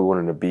are and what we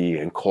wanted to be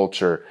and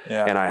culture.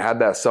 Yeah. And I had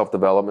that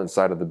self-development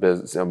side of the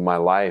business of my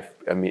life.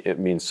 I mean, it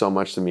means so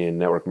much to me in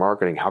network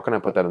marketing. How can I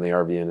put that in the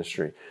RV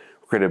industry?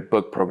 Created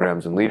book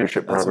programs and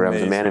leadership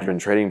programs and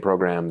management training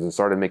programs, and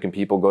started making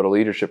people go to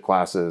leadership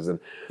classes.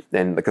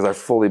 And because I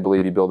fully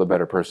believe you build a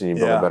better person, you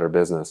build a better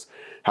business.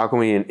 How can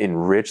we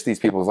enrich these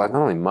people's life?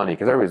 Not only money,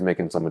 because everybody's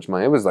making so much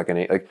money. It was like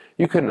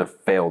you couldn't have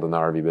failed in the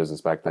RV business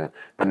back then.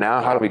 But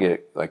now, how do we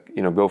get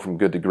go from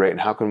good to great?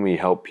 And how can we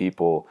help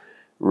people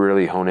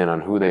really hone in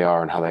on who they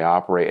are and how they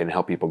operate, and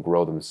help people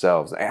grow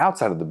themselves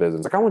outside of the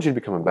business? Like, I want you to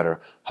become a better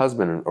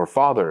husband or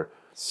father,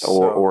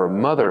 or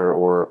mother,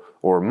 or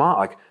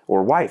mom,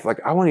 or wife. Like,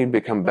 I want you to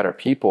become better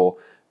people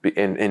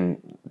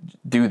and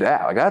do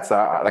that.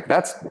 Like,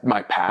 that's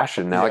my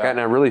passion now. And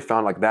I really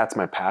found like that's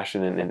my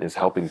passion, and is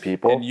helping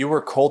people. And you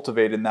were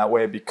cultivated in that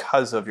way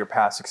because of your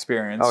past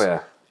experience. Oh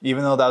yeah.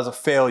 Even though that was a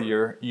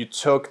failure, you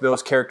took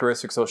those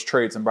characteristics, those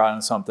traits, and brought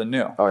in something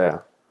new. Oh yeah.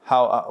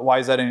 Why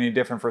is that any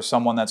different for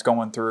someone that's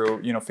going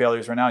through,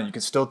 failures right now? You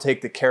can still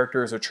take the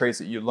characters or traits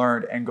that you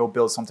learned and go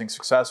build something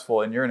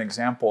successful. And you're an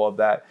example of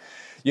that.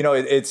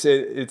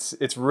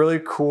 It's really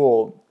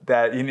cool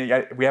that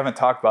we haven't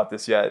talked about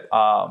this yet.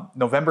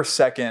 November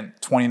 2nd,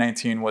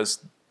 2019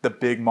 was the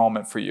big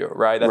moment for you,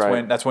 right?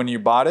 That's when you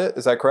bought it.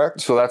 Is that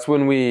correct? So that's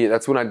when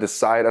I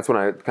decided. That's when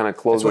I kind of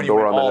closed the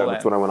door on that.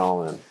 That's when I went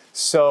all in.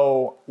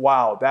 So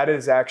wow, that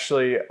is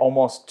actually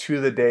almost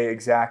to the day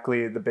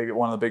exactly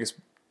one of the biggest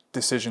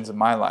decisions in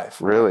my life.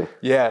 Really?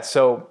 Yeah.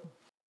 So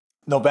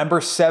November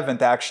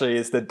 7th actually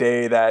is the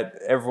day that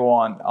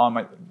everyone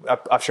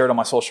I've shared on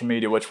my social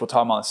media, which we'll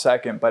talk about in a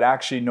second, but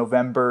actually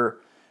November,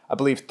 I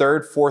believe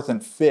 3rd, 4th,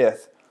 and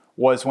 5th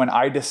was when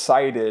I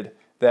decided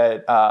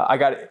that I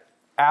got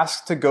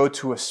asked to go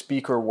to a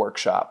speaker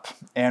workshop,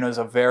 and it was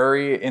a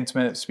very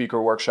intimate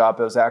speaker workshop.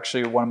 It was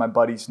actually one of my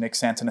buddies, Nick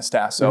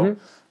Santanastasso,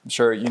 I'm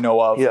sure you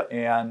know of. Yeah.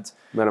 And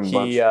met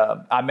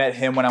him I met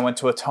him when I went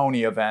to a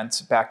Tony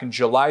event back in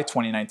July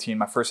 2019,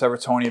 my first ever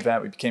Tony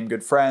event. We became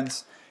good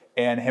friends.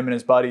 And him and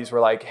his buddies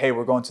were like, hey,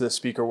 we're going to the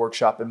speaker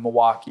workshop in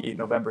Milwaukee,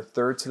 November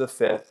 3rd to the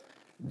 5th.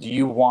 Do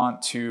you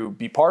want to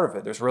be part of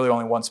it? There's really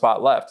only one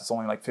spot left. It's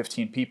only like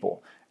 15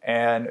 people.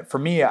 And for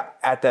me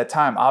at that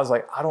time, I was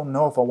like, I don't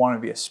know if I want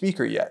to be a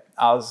speaker yet.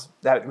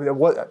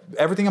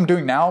 Everything I'm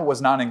doing now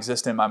was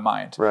non-existent in my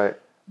mind. Right.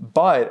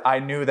 But I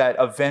knew that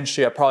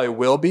eventually I probably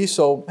will be.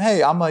 So,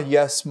 hey, I'm a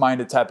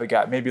yes-minded type of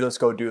guy. Maybe let's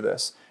go do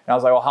this. And I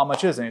was like, well, how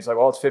much is it? And he's like,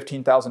 well, it's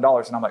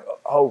 $15,000. And I'm like,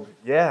 oh,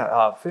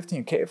 yeah,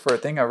 $15K for a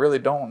thing I really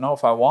don't know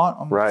if I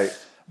want. Right.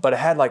 But it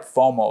had like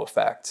FOMO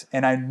effect.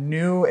 And I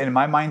knew, and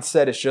my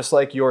mindset is just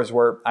like yours,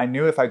 where I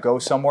knew if I go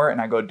somewhere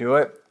and I go do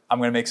it, I'm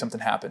going to make something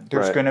happen.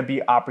 There's going to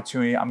be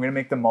opportunity. I'm going to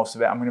make the most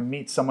of it. I'm going to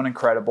meet someone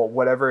incredible,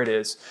 whatever it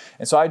is.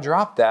 And so I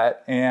dropped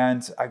that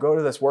and I go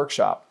to this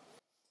workshop.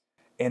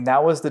 And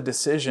that was the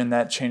decision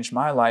that changed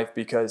my life,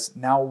 because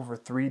now over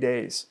 3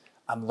 days,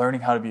 I'm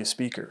learning how to be a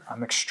speaker.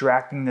 I'm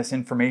extracting this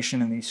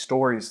information and these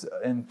stories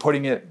and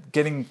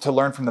getting to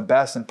learn from the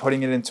best and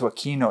putting it into a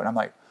keynote. And I'm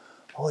like,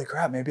 holy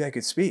crap, maybe I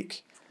could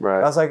speak.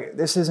 Right. I was like,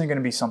 this isn't going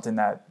to be something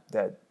that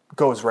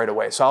goes right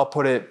away. So I'll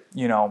put it,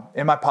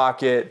 in my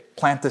pocket,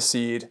 plant the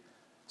seed,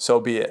 so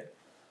be it.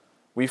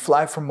 We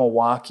fly from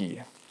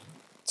Milwaukee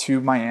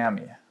to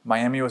Miami.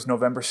 Miami was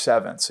November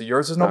 7th. So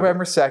yours was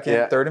November 2nd.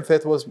 Yeah. 3rd and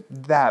 5th was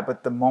that.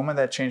 But the moment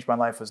that changed my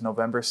life was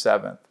November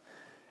 7th.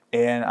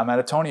 And I'm at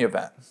a Tony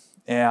event.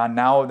 And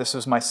now this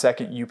was my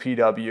second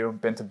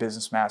UPW, been to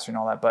Business Master and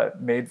all that,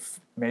 but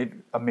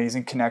made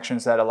amazing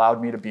connections that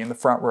allowed me to be in the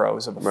front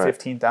rows of a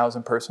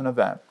 15,000 person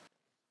event.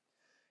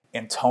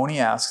 And Tony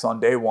asks on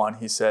day one,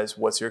 he says,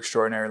 what's your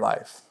extraordinary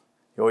life?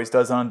 He always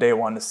does it on day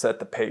one to set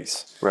the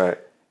pace. Right.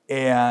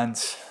 And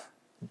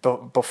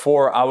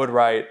before I would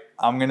write,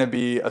 I'm going to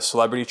be a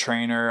celebrity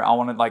trainer. I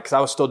want to because I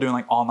was still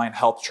doing online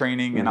health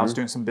training and I was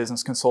doing some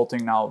business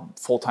consulting, now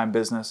full-time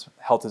business.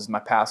 Health is my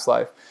past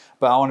life.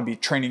 But I want to be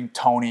training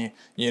Tony,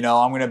 I'm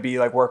going to be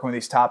working with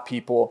these top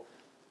people.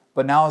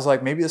 But now I was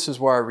like, maybe this is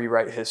where I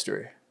rewrite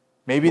history.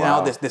 Maybe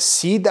now the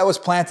seed that was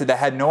planted that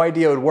had no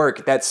idea it would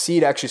work, that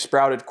seed actually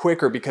sprouted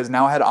quicker because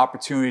now I had an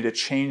opportunity to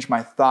change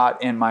my thought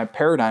and my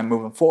paradigm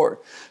moving forward.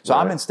 So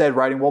I'm instead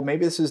writing, well,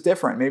 maybe this is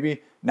different.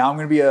 Maybe now I'm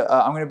going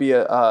to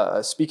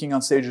be speaking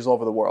on stages all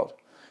over the world.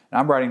 And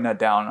I'm writing that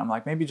down. And I'm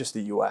like, maybe just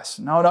the U.S.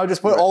 No,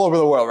 just put it all over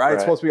the world, right?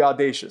 It's supposed to be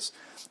audacious.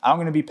 I'm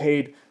going to be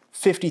paid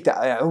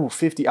 50,000. Oh,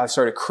 50. I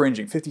started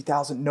cringing.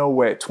 50,000. No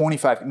way.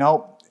 25.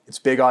 Nope. It's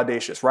big,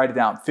 audacious. Write it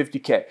down.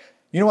 50K.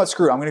 You know what?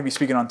 Screw it. I'm going to be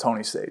speaking on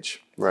Tony's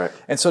stage. Right.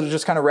 And so to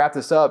just kind of wrap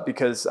this up,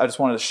 because I just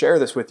wanted to share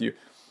this with you.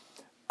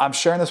 I'm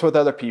sharing this with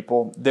other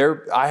people.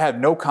 I had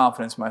no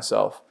confidence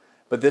myself,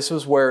 but this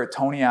was where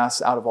Tony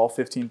asked, out of all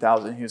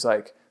 15,000, he was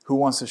like, who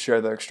wants to share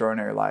their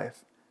extraordinary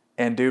life?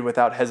 And dude,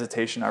 without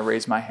hesitation, I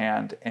raised my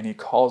hand and he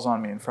calls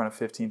on me in front of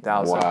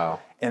 15,000. Wow.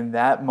 In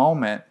that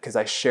moment, because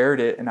I shared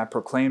it and I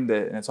proclaimed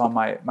it, and it's on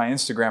my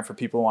Instagram for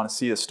people who want to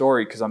see the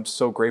story, because I'm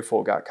so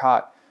grateful it got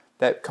caught,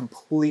 that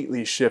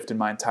completely shifted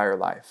my entire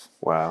life.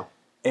 Wow.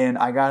 And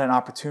I got an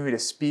opportunity to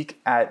speak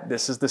at,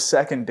 this is the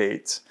second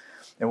date,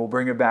 and we'll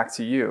bring it back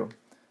to you.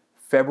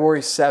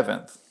 February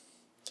 7th,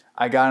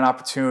 I got an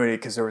opportunity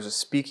because there was a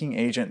speaking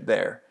agent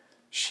there.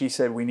 She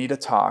said, we need to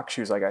talk.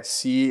 She was like, I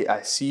see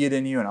it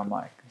in you. And I'm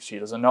like, she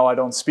doesn't know I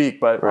don't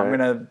speak, but right. I'm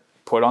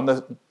going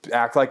to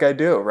act like I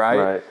do,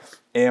 right?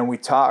 And we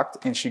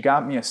talked, and she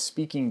got me a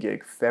speaking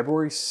gig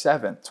February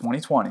 7th,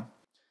 2020,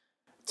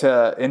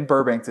 in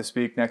Burbank to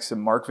speak next to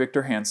Mark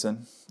Victor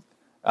Hansen,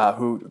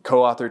 who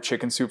co-authored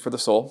Chicken Soup for the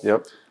Soul.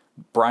 Yep.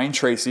 Brian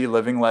Tracy,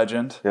 living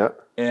legend.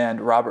 Yep.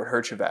 And Robert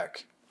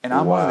Herjavec. And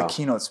I'm one of the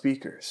keynote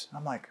speakers.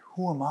 I'm like,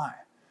 who am I?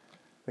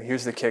 But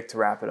here's the kick to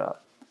wrap it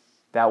up.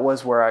 That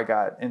was where I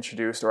got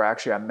introduced, or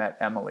actually I met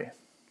Emily.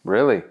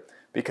 Really?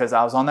 Because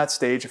I was on that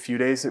stage a few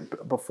days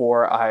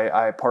before.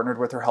 I partnered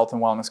with her health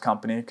and wellness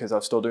company because I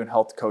was still doing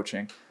health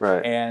coaching.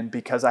 Right. And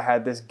because I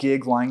had this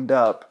gig lined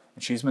up,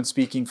 and she's been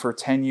speaking for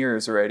 10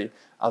 years already,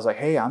 I was like,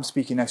 hey, I'm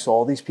speaking next to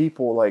all these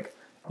people. Like,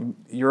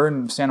 you're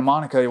in Santa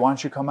Monica. Why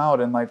don't you come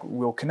out and like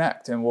we'll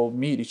connect and we'll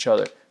meet each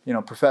other,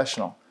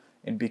 professional.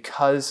 And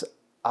because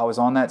I was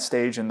on that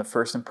stage and the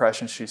first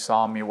impression she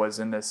saw me was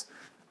in this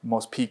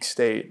most peak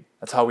state,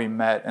 that's how we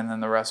met, and then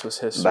the rest was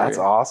history. That's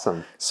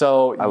awesome.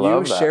 So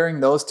you sharing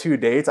those two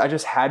dates, I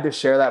just had to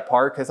share that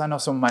part because I know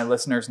some of my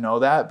listeners know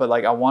that, but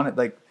like I wanted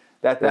like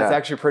that's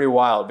actually pretty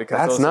wild because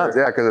that's nuts.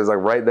 Because it's like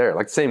right there,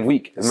 like same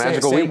week. It's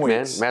magical week,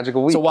 man.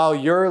 Magical week. So while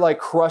you're like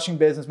crushing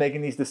business,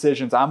 making these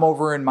decisions, I'm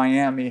over in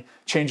Miami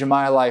changing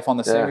my life on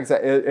the same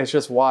exact. It's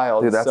just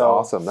wild. Dude, that's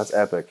awesome. That's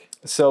epic.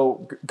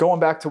 So going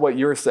back to what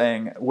you were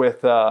saying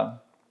with the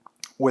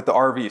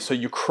RV, so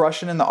you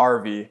crush it in the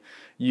RV.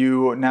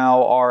 You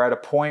now are at a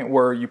point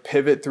where you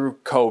pivot through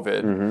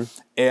COVID. Mm-hmm.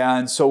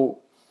 And so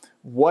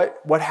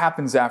what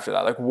happens after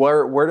that? Like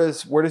where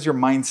does your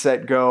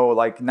mindset go?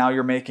 Like now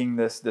you're making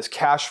this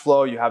cash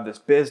flow, you have this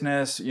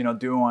business,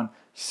 doing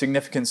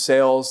significant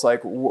sales.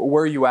 Like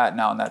where are you at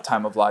now in that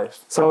time of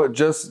life? So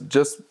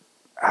just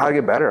how to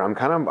get better. I'm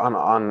kind of on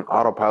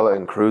autopilot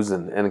and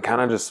cruising and kind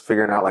of just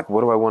figuring out like,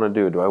 what do I want to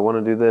do? Do I want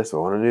to do this? Do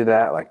I want to do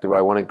that? Like, do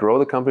I want to grow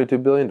the company to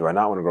 $2 billion? Do I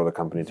not want to grow the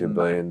company to $2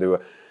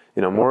 billion?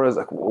 More as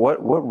like, what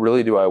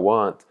really do I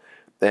want?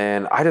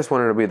 And I just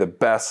wanted to be the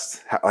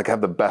best, like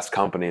have the best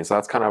company. So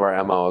that's kind of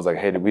our MO. Is like,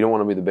 hey, we don't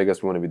want to be the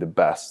biggest, we want to be the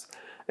best.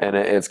 And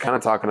it's kind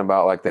of talking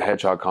about like the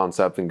hedgehog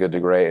concept and good to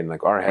great, and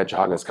like our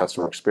hedgehog is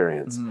customer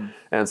experience. Mm-hmm.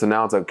 And so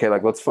now it's like, okay,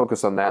 like let's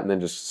focus on that and then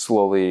just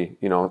slowly,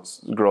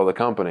 grow the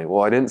company.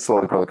 Well, I didn't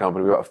slowly grow the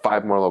company. We got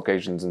 5 more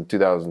locations in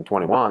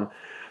 2021,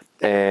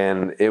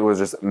 and it was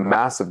just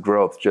massive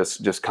growth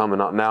just coming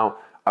up. Now,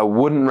 I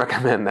wouldn't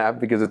recommend that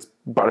because it's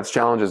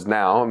challenges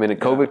now. I mean,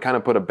 COVID kind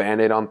of put a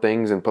Band-Aid on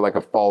things and put like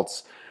a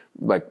false,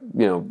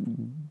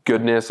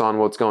 goodness on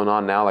what's going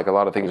on now. Like a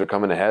lot of things are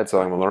coming ahead,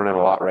 so I'm learning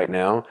a lot right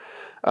now.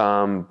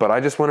 But I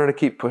just wanted to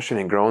keep pushing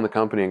and growing the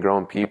company and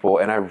growing people.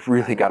 And I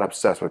really got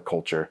obsessed with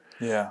culture.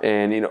 Yeah.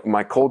 And,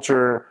 my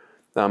culture,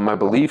 my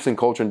beliefs in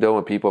culture and dealing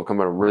with people have come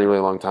a really, really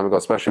long time ago,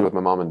 especially with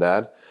my mom and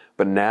dad.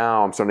 But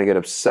now I'm starting to get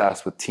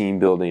obsessed with team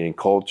building and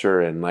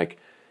culture and like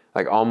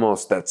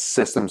almost that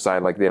system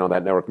side, like,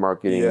 that network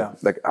marketing. Yeah.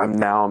 Like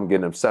I'm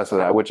getting obsessed with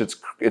that, which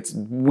it's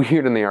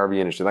weird in the RV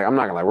industry. Like I'm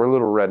not gonna lie, we're a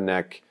little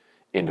redneck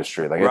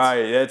industry. Like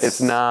it's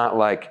not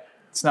like,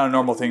 it's not a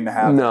normal thing to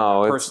have.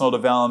 No. Personal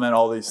development,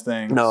 all these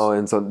things. No.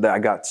 And so I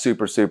got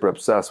super, super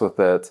obsessed with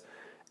it.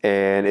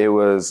 And it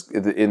was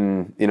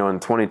in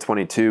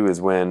 2022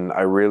 is when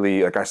I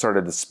really, I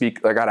started to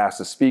speak. I got asked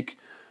to speak.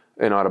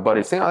 I had a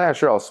buddy saying, oh yeah,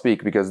 sure, I'll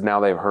speak, because now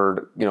they've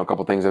heard, a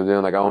couple things I'm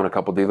doing. Like I own a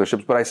couple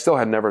dealerships, but I still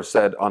had never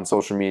said on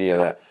social media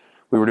that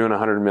we were doing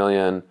 100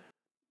 million.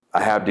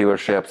 I have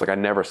dealerships. Like I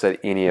never said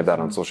any of that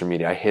on social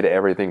media. I hid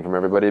everything from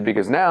everybody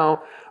because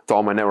now it's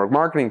all my network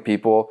marketing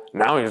people.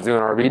 Now he's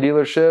doing RV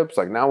dealerships.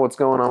 Like now what's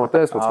going on with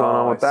this? What's going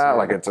on with that?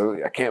 Like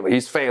I can't,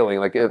 he's failing.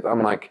 Like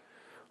I'm like,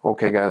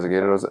 okay guys, I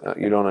get it.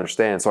 You don't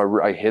understand.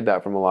 So I hid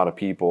that from a lot of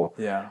people.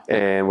 Yeah.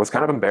 And was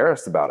kind of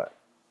embarrassed about it.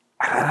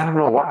 I don't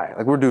know why.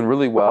 Like we're doing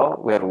really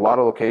well. We had a lot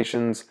of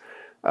locations.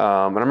 And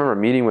I remember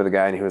meeting with a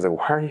guy and he was like,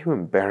 why are you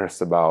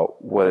embarrassed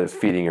about what is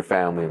feeding your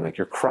family? And like,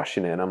 you're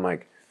crushing it. And I'm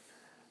like,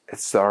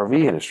 it's the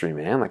RV industry,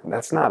 man. Like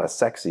that's not a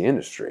sexy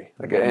industry.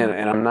 Like,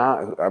 and I'm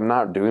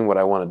not doing what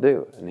I want to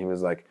do. And he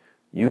was like,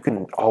 you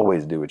can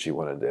always do what you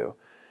want to do.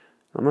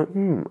 I'm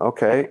like,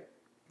 okay,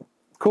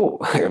 cool.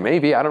 Like,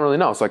 maybe, I don't really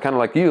know. So I kind of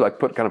like you,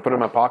 put it in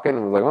my pocket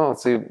and was like, well,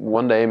 let's see,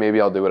 one day maybe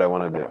I'll do what I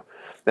want to do.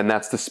 And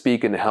that's to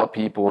speak and to help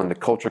people and to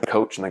culture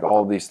coach and like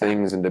all of these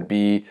things and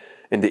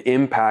to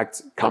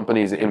impact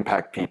companies and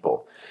impact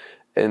people.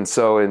 And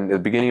so in the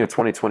beginning of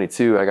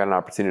 2022, I got an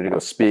opportunity to go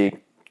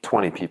speak,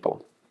 20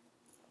 people,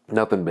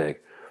 nothing big.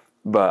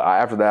 But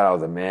after that, I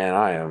was like, man,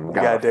 I am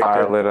got a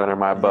fire lit under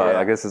my butt.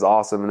 Like, this is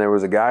awesome. And there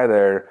was a guy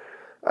there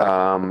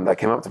that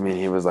came up to me and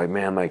he was like,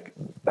 man, like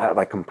that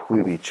like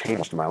completely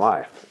changed my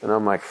life. And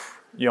I'm like,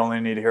 you only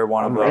need to hear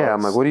one of those. Yeah,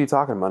 I'm like, what are you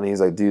talking about? And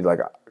he's like, dude, like,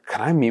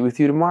 can I meet with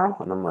you tomorrow?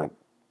 And I'm like,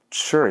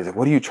 sure. He's like,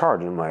 what do you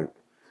charge? And I'm like,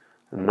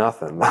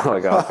 nothing.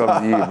 Like, I'll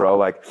come to you, bro.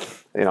 Like,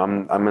 you know,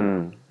 I'm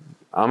in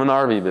the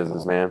RV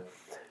business, man.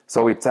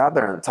 So we sat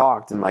there and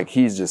talked, and like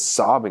he's just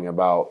sobbing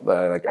about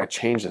like I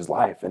changed his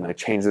life and I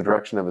changed the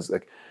direction of his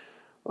like.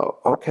 Oh,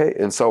 okay.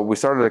 And so we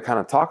started to kind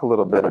of talk a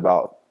little bit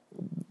about,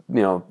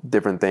 you know,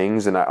 different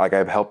things, and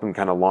I've helped him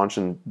kind of launch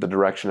in the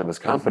direction of his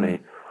company.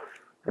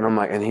 And I'm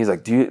like, and he's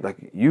like,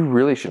 you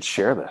really should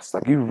share this.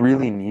 Like, you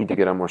really need to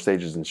get on more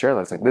stages and share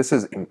this. Like, this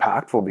is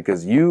impactful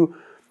because you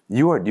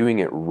are doing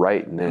it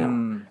right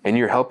now and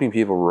you're helping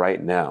people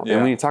right now. Yeah.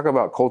 And when you talk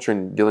about culture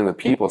and dealing with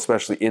people,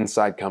 especially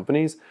inside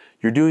companies,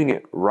 you're doing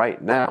it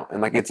right now.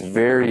 And like, it's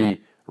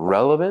very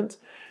relevant.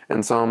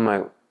 And so I'm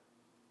like,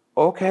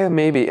 okay,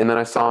 maybe. And then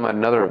I saw him at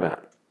another event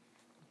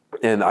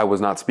and I was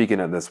not speaking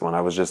at this one.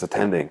 I was just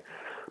attending.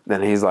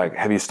 Then he's like,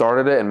 have you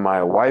started it? And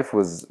my wife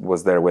was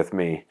there with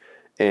me.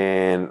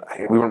 And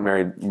we weren't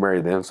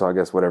married then, so I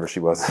guess whatever she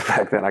was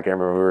back then, I can't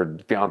remember, we were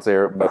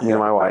fiance, but you know,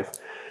 my wife.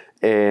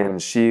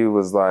 And she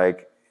was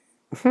like,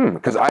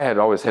 because I had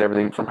always had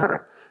everything from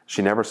her.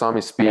 She never saw me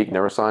speak,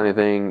 never saw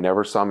anything,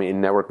 never saw me in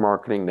network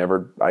marketing,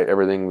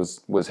 everything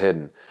was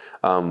hidden.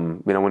 You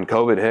know, when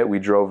COVID hit, we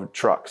drove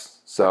trucks.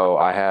 So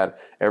I had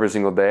every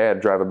single day,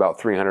 I'd drive about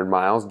 300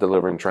 miles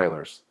delivering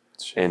trailers.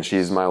 Jeez. And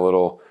she's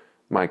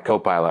my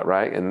co-pilot,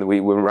 right? And it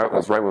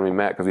was right when we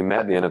met, because we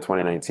met at the end of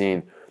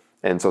 2019.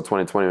 And so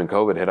 2020, when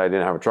COVID hit, I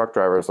didn't have a truck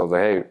driver. So I was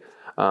like, hey,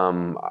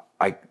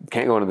 I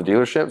can't go into the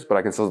dealerships, but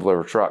I can still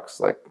deliver trucks.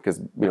 Like, because,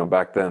 you know,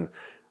 back then,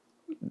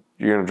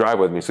 you're going to drive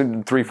with me. So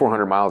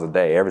 300-400 miles a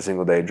day, every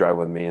single day, drive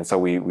with me. And so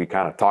we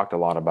kind of talked a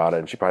lot about it.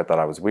 And she probably thought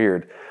I was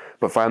weird.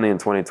 But finally in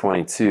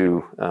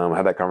 2022, I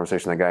had that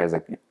conversation. That guy is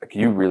like,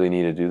 you really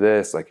need to do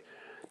this. Like,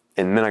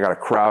 and then I got a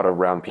crowd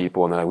around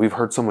people, and they're like, we've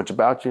heard so much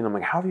about you. And I'm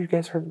like, how have you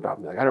guys heard about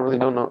me? Like, I really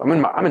don't know.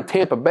 I'm in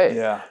Tampa Bay.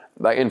 Yeah.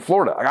 Like in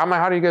Florida. Like, I'm like,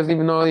 how do you guys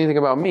even know anything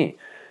about me?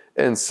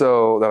 And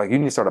so they're like, you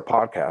need to start a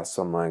podcast.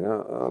 So I'm like,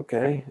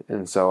 okay.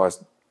 And so I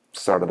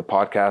started the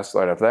podcast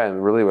right after that.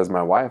 And really was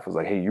my wife was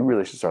like, hey, you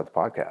really should start the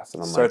podcast.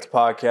 And I'm start the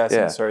podcast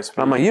and start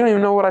speaking. And I'm like, you don't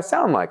even know what I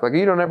sound like. Like,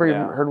 you don't ever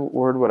even heard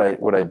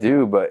what I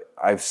do, but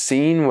I've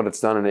seen what it's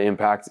done and the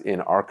impact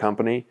in our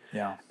company.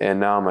 Yeah. And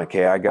now I'm like,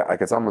 hey,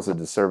 it's almost a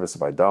disservice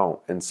if I don't.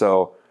 And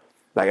so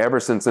like ever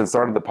since then,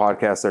 started the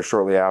podcast there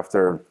shortly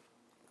after.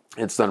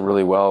 It's done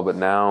really well, but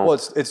now...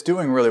 Well, it's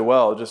doing really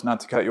well, just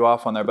not to cut you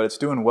off on there, but it's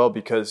doing well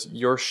because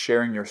you're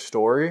sharing your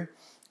story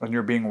and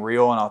you're being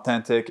real and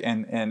authentic,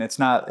 and it's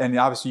not... And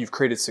obviously you've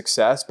created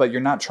success, but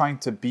you're not trying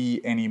to be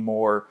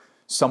anymore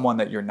someone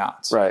that you're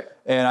not. Right.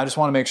 And I just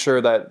want to make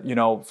sure that, you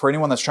know, for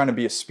anyone that's trying to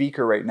be a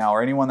speaker right now,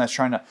 or anyone that's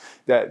trying to...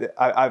 that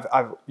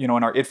I've you know,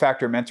 in our It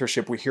Factor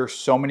mentorship, we hear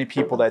so many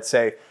people that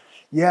say,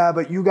 yeah,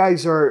 but you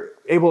guys are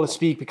able to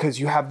speak because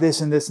you have this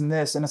and this and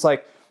this. And it's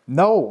like...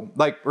 No,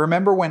 like,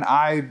 remember when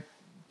I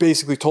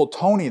basically told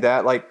Tony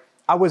that, like,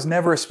 I was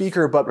never a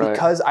speaker, but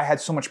because I had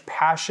so much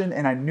passion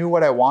and I knew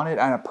what I wanted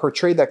and I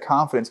portrayed that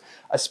confidence,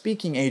 a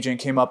speaking agent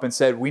came up and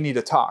said, we need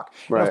to talk.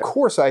 Right. And of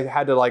course I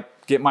had to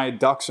like get my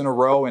ducks in a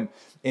row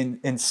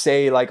and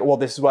say like, well,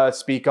 this is what I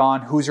speak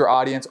on. Who's your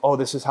audience? Oh,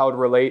 this is how it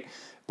relate.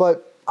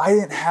 But I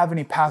didn't have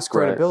any past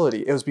credibility.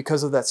 Right. It was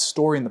because of that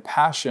story and the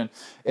passion.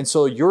 And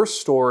so your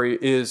story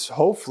is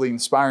hopefully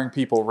inspiring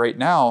people right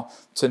now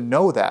to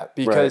know that,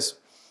 because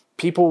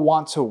people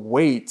want to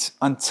wait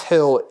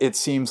until it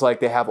seems like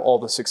they have all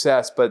the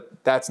success, but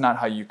that's not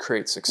how you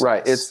create success.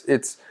 Right.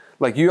 It's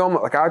like you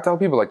almost, like I tell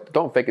people, like,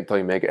 don't fake it till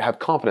you make it. Have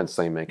confidence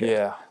till you make it.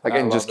 Yeah. Like,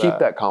 and just keep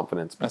that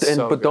confidence.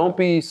 But don't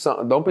be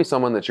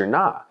someone that you're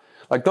not.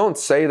 Like, don't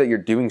say that you're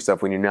doing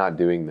stuff when you're not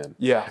doing them.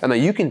 Yeah. And that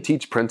you can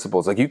teach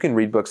principles. Like, you can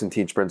read books and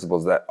teach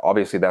principles. That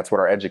obviously that's what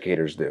our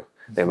educators do.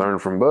 They learn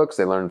from books,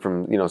 they learn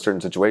from, you know,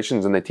 certain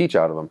situations, and they teach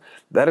out of them.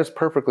 That is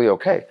perfectly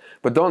okay.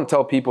 But don't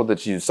tell people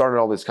that you started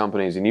all these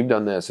companies and you've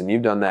done this and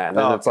you've done that. And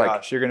then it's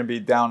like, you're going to be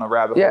down a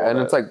rabbit hole. Yeah, and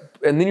it's like,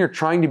 and then you're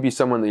trying to be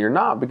someone that you're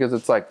not, because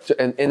it's like,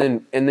 and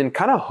then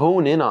kind of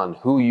hone in on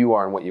who you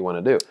are and what you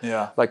want to do.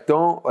 Yeah. Like,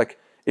 don't, like,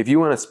 if you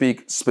want to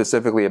speak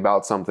specifically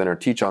about something or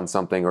teach on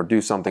something or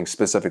do something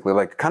specifically,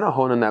 like, kind of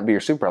hone in that, be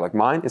your superpower. Like,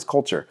 mine is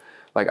culture.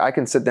 Like, I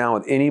can sit down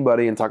with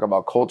anybody and talk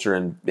about culture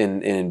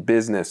in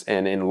business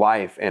and in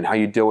life and how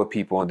you deal with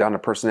people and down to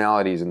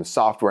personalities and the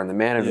software and the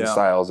management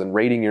styles and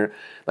rating your,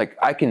 like,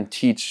 I can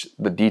teach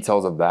the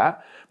details of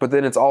that. But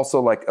then it's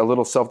also like a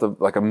little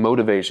like a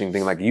motivation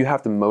thing. Like, you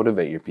have to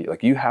motivate your people.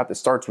 Like, it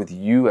starts with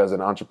you as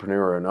an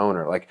entrepreneur or an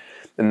owner. Like,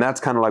 and that's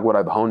kind of like what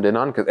I've honed in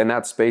on. And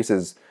that space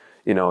is,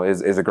 you know,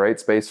 is a great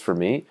space for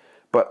me.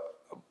 But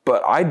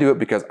But I do it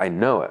because I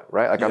know it,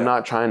 right? Like I'm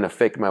not trying to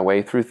fake my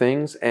way through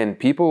things, and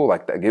people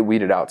like that get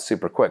weeded out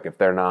super quick if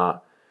they're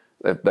not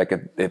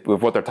if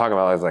what they're talking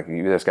about is like,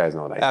 this guy's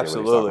not what I do.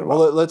 Absolutely.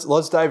 Well,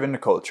 let's dive into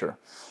culture.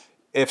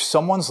 If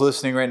someone's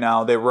listening right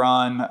now, they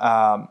run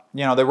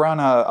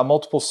a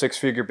multiple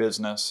six-figure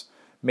business.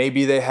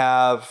 Maybe they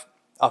have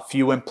a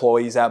few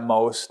employees at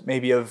most,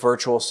 maybe a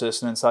virtual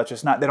assistant and such.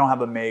 They don't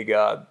have a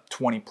mega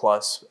 20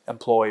 plus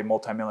employee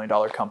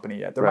multi-million-dollar company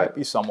yet. There might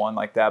be someone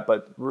like that,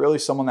 but really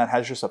someone that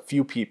has just a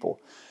few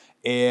people.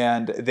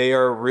 And they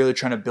are really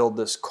trying to build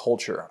this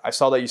culture. I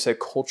saw that you said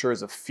culture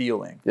is a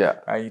feeling. Yeah.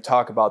 You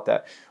talk about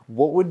that.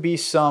 What would be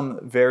some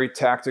very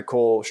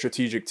tactical,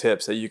 strategic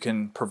tips that you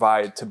can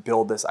provide to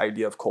build this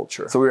idea of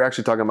culture? So we were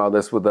actually talking about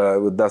this with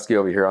Dusky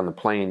over here on the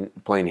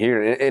plane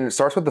here, and it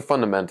starts with the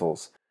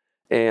fundamentals.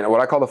 And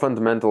what I call the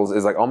fundamentals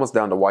is like almost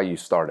down to why you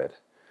started.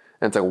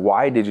 And it's like,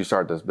 why did you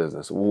start this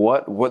business?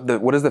 What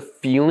is the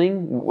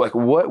feeling? Like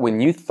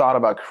when you thought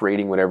about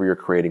creating whatever you're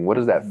creating, what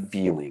is that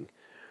feeling?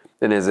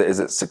 And is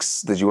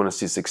it did you want to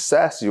see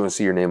success? Do you want to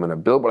see your name on a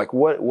billboard? Like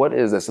what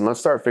is this? And let's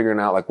start figuring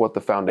out like what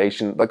the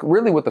foundation, like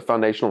really what the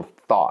foundational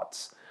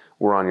thoughts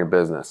were on your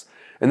business.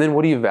 And then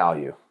what do you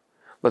value?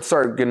 Let's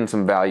start getting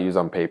some values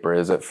on paper.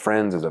 Is it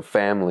friends? Is it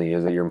family?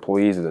 Is it your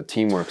employees? Is it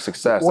teamwork,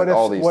 success? What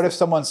if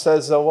someone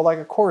says, well, like,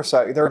 of course,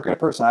 they're a good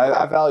person.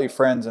 I value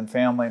friends and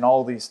family and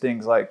all these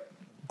things. Like,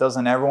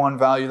 doesn't everyone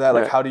value that?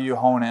 Like, how do you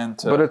hone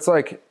into? But it's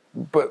like,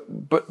 but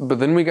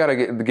then we got to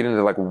get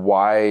into like,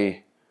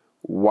 why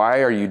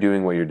are you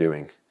doing what you're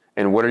doing?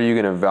 And what are you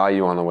going to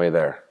value on the way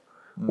there?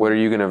 What are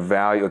you going to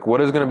value? Like, what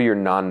is going to be your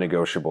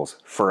non-negotiables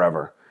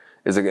forever?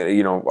 Is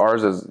it,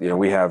 ours is,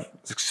 we have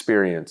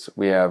experience.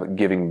 We have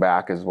giving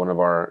back as one of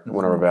our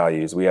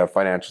values. We have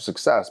financial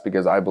success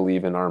because I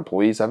believe in our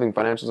employees having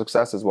financial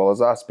success as well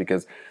as us,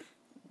 because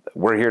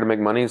we're here to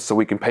make money so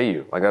we can pay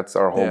you. Like that's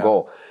our whole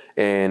goal,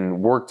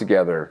 and work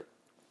together.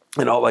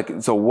 And all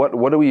so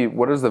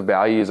what is the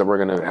values that we're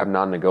going to have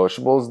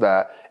non-negotiables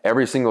that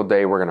every single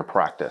day we're going to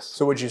practice?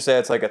 So would you say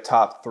it's like a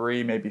top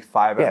 3, maybe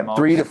 5 at most?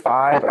 3 to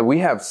 5. We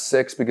have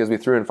 6 because we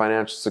threw in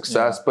financial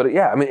success. But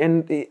I mean,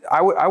 and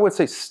I would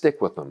say stick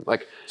with them.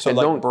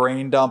 Don't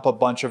brain dump a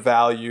bunch of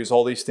values,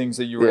 all these things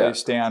that you really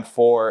stand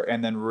for,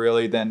 and then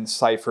really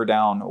cipher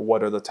down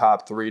what are the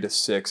top 3 to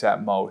 6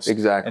 at most.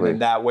 Exactly. And then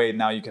that way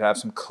now you can have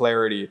some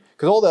clarity,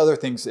 because all the other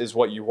things is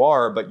what you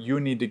are, but you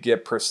need to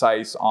get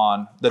precise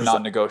on the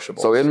non-negotiables.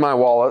 So in my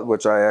wallet,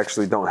 which I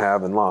actually don't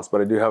have and lost, but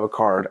I do have a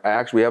card.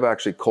 We have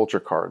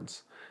culture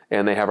cards,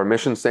 and they have our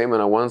mission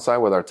statement on one side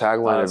with our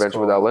tagline, Adventure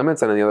Without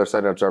Limits, and on the other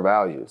side it's our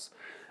values.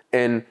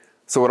 And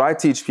so what I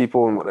teach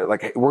people,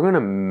 like, we're going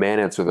to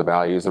manage through the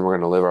values, and we're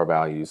going to live our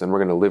values, and we're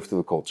going to live through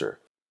the culture.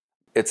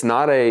 It's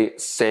not a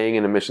saying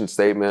in a mission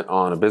statement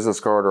on a business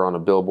card or on a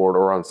billboard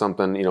or on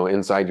something,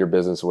 inside your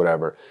business or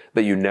whatever,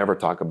 that you never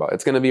talk about.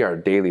 It's going to be our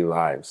daily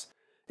lives.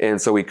 And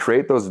so we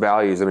create those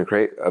values, and we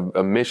create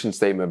a mission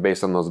statement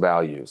based on those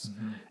values.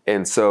 Mm-hmm.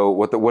 And so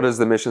what is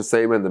the mission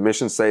statement? The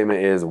mission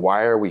statement is,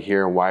 why are we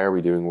here and why are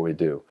we doing what we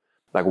do?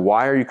 Like,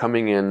 why are you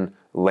coming in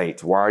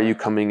late? Why are you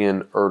coming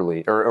in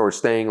early or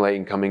staying late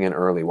and coming in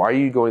early? Why are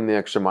you going the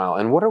extra mile?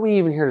 And what are we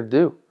even here to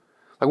do?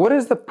 Like, what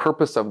is the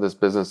purpose of this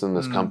business and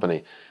this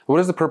company? What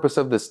is the purpose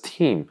of this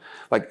team?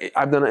 Like,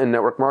 I've done it in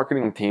network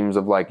marketing teams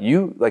of I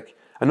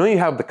know you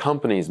have the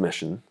company's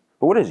mission,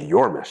 but what is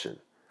your mission?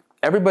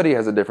 Everybody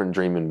has a different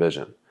dream and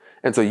vision.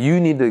 And so you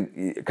need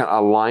to kind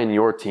of align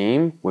your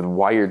team with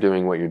why you're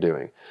doing what you're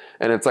doing.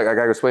 And it's like I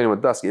was explaining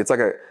with Dusky, it's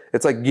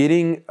like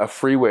getting a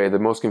freeway. The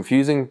most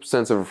confusing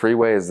sense of a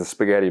freeway is the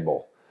spaghetti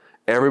bowl.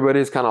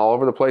 Everybody's kind of all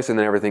over the place, and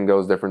then everything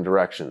goes different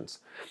directions.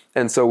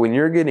 And so when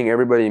you're getting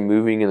everybody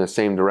moving in the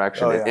same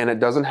direction, and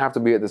it doesn't have to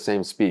be at the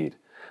same speed,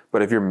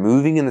 but if you're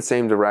moving in the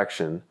same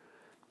direction,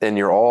 and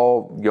you're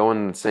all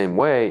going the same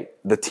way,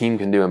 the team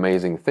can do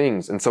amazing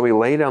things. And so we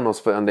lay down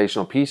those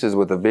foundational pieces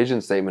with a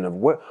vision statement of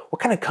what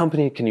kind of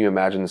company can you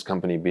imagine this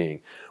company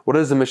being? What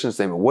is the mission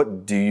statement?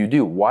 What do you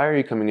do? Why are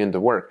you coming into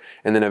work?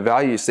 And then a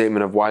value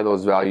statement of why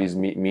those values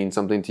mean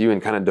something to you,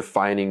 and kind of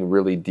defining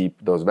really deep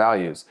those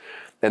values.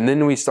 And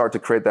then we start to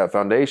create that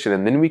foundation,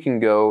 and then we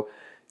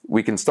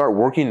can start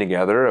working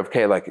together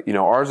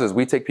ours is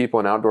we take people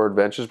on outdoor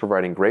adventures,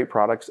 providing great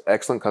products,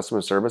 excellent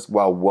customer service,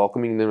 while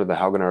welcoming them to the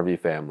Haugen RV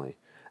family.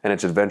 And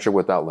it's Adventure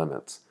Without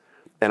Limits.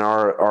 And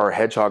our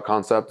hedgehog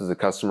concept is a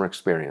customer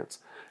experience.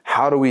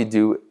 How do we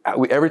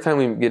every time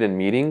we get in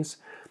meetings,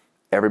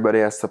 everybody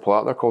has to pull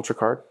out their culture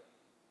card.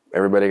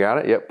 Everybody got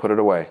it? Yep, put it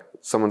away.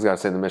 Someone's got to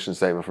say the mission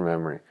statement from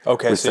memory.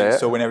 Okay,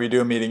 so whenever you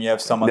do a meeting, you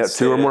have someone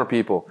say 2 or more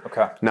people.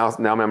 Okay. Now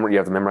you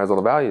have to memorize all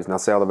the values. Now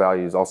say all the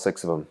values, all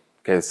 6 of them.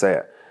 Okay, say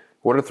it.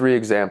 What are 3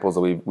 examples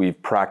that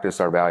we've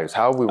practiced our values?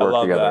 How have we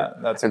worked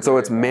together? And so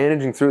it's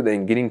managing through that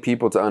and getting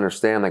people to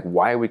understand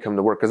why we come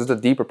to work, because it's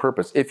a deeper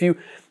purpose. If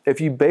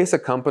you base a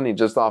company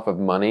just off of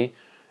money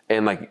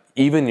and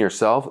even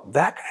yourself,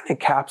 that kind of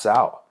caps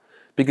out,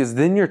 because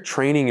then you're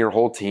training your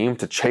whole team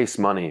to chase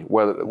money.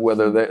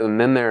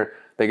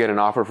 They get an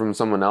offer from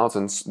someone else,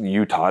 and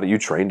you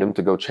trained them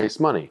to go chase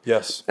money.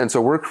 Yes. And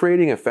so we're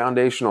creating a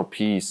foundational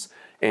piece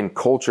and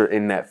culture,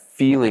 in that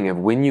feeling of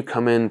when you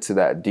come into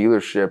that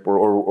dealership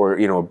or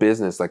you know, a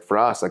business, like for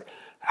us, like,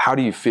 how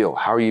do you feel?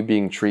 How are you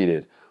being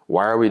treated?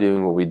 Why are we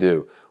doing what we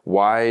do?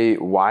 Why,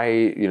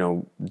 you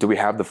know, do we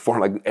have the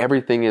form? Like,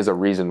 everything is a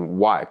reason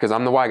why. Because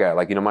I'm the why guy.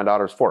 Like, you know, my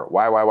daughter's 4.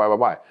 Why?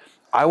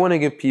 I want to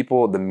give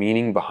people the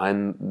meaning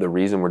behind the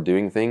reason we're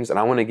doing things, and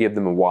I want to give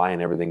them a why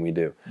in everything we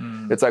do.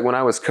 It's like when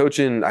I was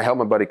coaching, I helped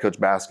my buddy coach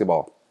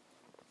basketball,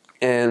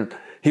 and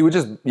he would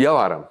just yell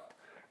at him.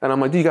 And I'm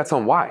like, dude, you got to tell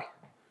him why.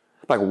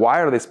 Like,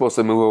 why are they supposed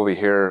to move over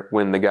here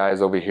when the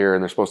guy's over here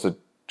and they're supposed to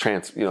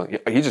you know,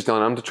 he's just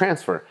telling them to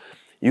transfer.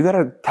 You got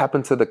to tap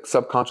into the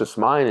subconscious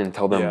mind and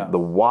tell them the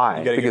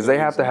why, because they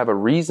have to have a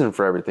reason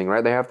for everything,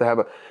 right? They have to have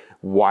a,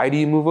 why do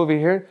you move over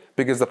here?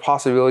 Because the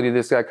possibility of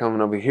this guy coming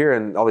over here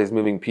and all these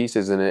moving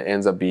pieces, and it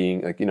ends up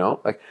being like, you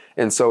know, like,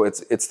 and so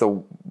it's the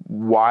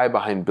why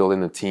behind building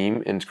the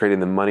team and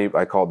creating the money.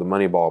 I call it the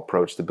money ball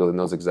approach to building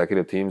those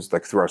executive teams,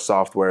 like through our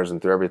softwares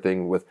and through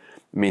everything with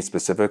me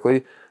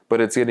specifically.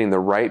 But it's getting the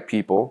right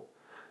people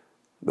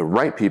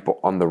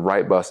on the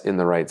right bus in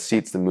the right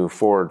seats to move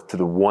forward to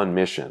the one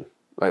mission.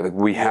 Like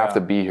we have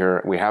to be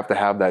here. We have to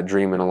have that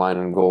dream and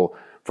alignment and goal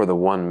for the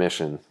one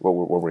mission, what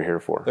we're here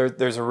for.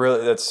 There's a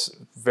really, that's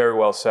very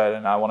well said,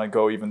 and I want to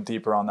go even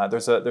deeper on that.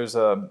 There's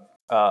a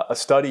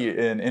study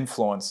in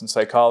influence and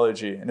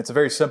psychology, and it's a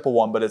very simple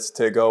one, but it's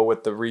to go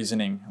with the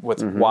reasoning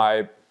with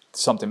why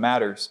something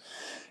matters.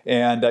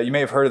 And you may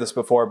have heard of this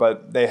before,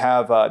 but they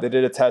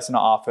did a test in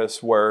an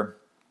office where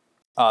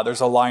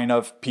there's a line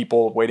of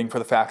people waiting for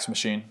the fax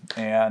machine,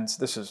 and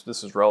this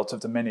is relative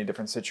to many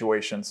different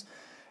situations.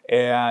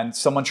 And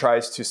someone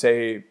tries to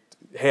say,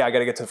 hey, I got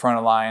to get to the front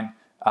of the line.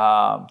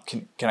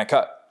 Can I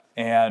cut?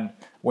 And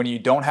when you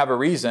don't have a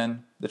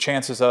reason, the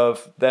chances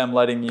of them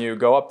letting you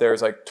go up there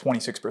is like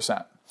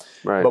 26%.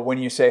 Right. But when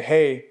you say,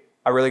 hey,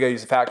 I really got to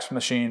use the fax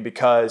machine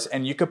because,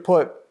 and you could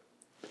put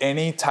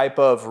any type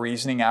of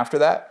reasoning after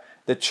that,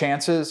 the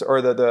chances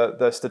or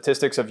the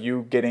statistics of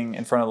you getting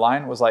in front of the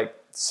line was like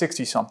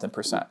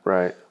 60-something%.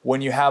 Right.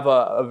 When you have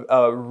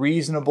a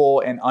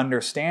reasonable and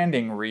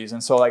understanding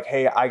reason, so like,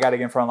 hey, I got to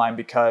get in front of the line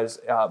because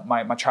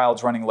my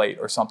child's running late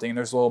or something, and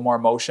there's a little more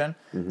emotion,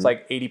 it's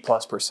like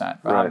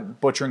 80+%. Right. I'm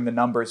butchering the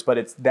numbers, but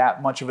it's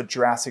that much of a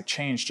drastic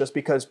change just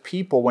because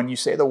people, when you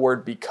say the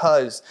word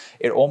because,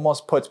 it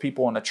almost puts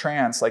people in a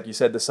trance, like you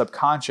said, the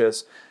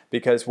subconscious,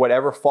 because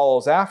whatever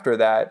follows after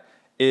that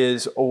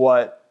is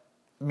what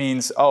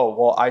means, oh,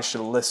 well, I should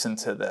listen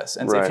to this.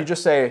 And so if you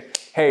just say,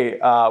 hey,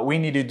 we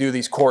need to do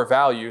these core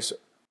values,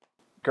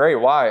 great,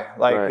 why?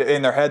 Like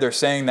in their head, they're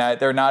saying that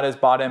they're not as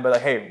bought in, but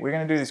like, hey, we're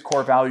going to do these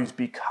core values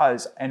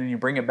because, and then you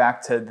bring it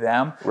back to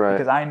them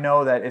because I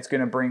know that it's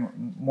going to bring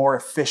more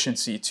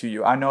efficiency to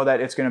you. I know that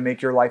it's going to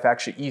make your life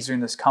actually easier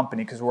in this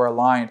company because we're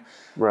aligned.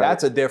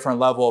 That's a different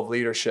level of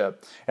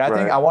leadership. And I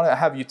think I want to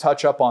have you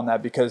touch up on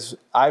that because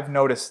I've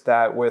noticed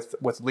that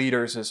with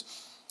leaders is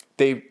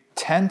they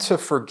tend to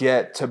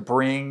forget to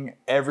bring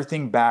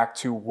everything back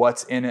to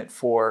what's in it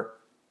for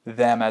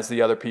them as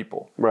the other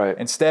people. Right.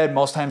 Instead,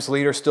 most times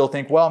leaders still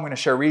think, well, I'm going to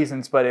share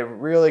reasons, but it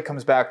really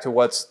comes back to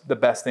what's the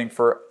best thing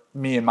for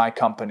me and my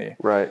company.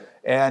 Right.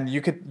 And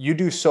you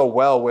do so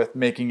well with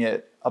making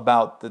it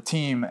about the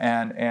team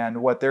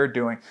and what they're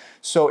doing.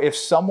 So if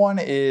someone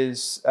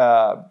is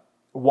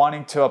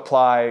wanting to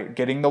apply,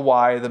 getting the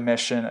why, the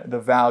mission, the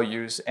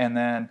values, and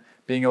then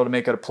being able to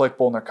make it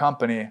applicable in their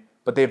company,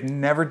 but they've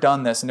never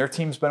done this, and their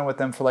team's been with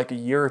them for like a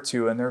year or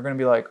two, and they're going to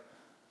be like,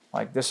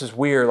 this is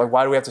weird. Like,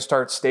 why do we have to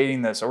start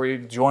stating this? Are we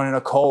joining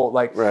a cult?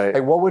 Like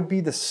what would be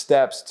the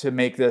steps to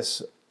make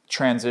this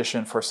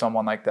transition for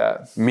someone like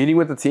that? Meeting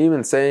with the team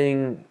and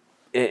saying,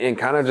 and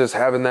kind of just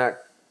having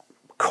that,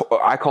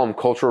 I call them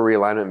cultural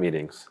realignment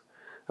meetings.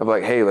 Of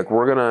like, hey, like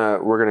we're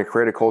gonna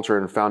create a culture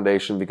and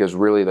foundation because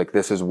really, like,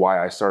 this is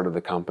why I started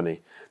the company.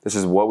 This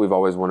is what we've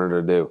always wanted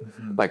to do.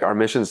 Like our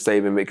mission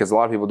statement, because a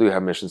lot of people do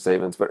have mission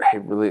statements, but hey,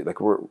 really, like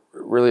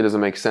really doesn't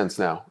make sense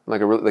now.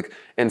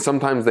 And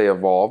sometimes they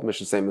evolve.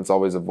 Mission statements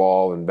always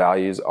evolve, and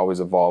values always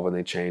evolve, and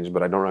they change.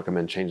 But I don't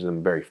recommend changing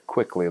them very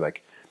quickly.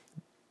 Like,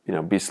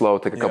 be slow,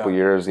 take a couple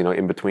years,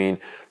 in between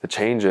the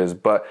changes.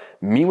 But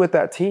meet with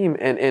that team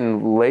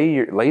and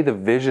lay the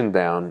vision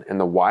down and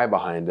the why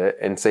behind it,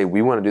 and say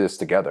we want to do this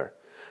together.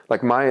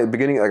 Like I have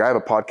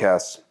a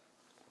podcast.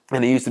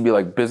 And it used to be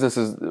like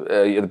businesses,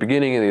 at the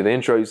beginning of the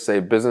intro, you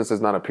say business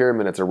is not a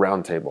pyramid, it's a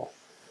round table.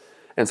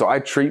 And so I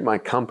treat my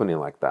company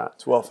like that.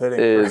 It's well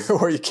fitting for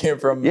where you came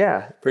from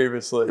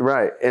previously.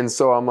 Right. And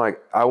so I'm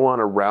like, I want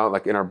a round,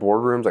 like in our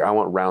boardrooms, like I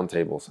want round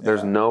tables.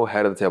 There's no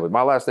head of the table.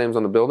 My last name's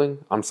on the building,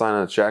 I'm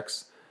signing the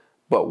checks,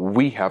 but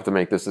we have to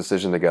make this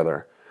decision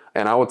together.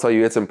 And I will tell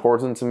you, it's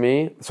important to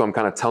me. So I'm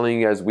kind of telling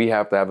you guys, we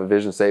have to have a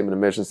vision statement, a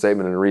mission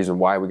statement, and a reason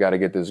why we got to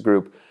get this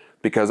group,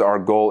 because our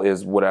goal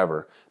is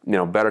whatever.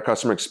 Better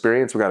customer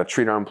experience. We got to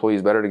treat our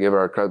employees better to give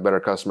our better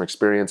customer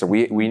experience. And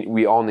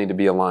we all need to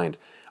be aligned.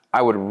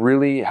 I would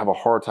really have a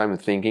hard time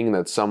thinking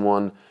that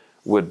someone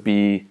would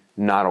be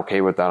not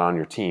okay with that on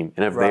your team.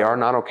 And if they are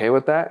not okay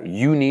with that,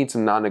 you need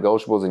some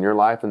non-negotiables in your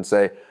life and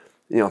say,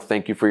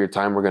 thank you for your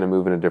time. We're going to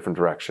move in a different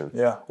direction.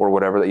 Yeah. Or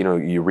whatever,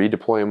 you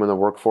redeploy them in the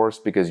workforce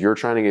because you're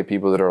trying to get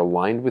people that are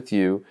aligned with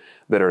you,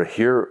 that are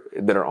here,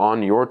 that are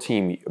on your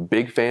team,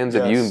 big fans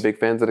of you and big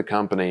fans of the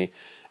company,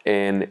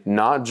 and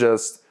not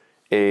just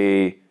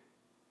a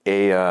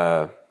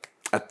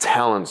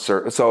talent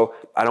search. So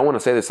I don't want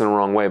to say this in the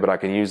wrong way, but I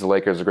can use the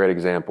Lakers as a great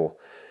example.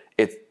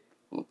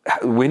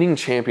 Winning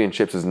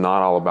championships is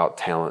not all about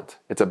talent.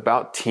 It's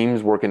about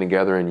teams working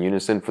together in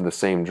unison for the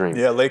same dream.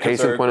 Yeah, Lakers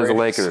Case in point is the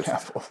Lakers.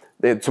 Example.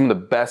 They had some of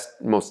the best,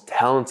 most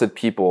talented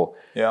people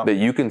Yeah. that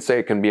you can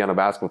say can be on a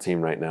basketball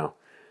team right now.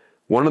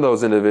 One of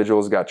those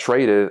individuals got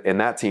traded, and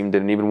that team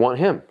didn't even want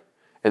him.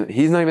 And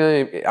he's not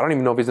even, I don't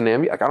even know if he's in the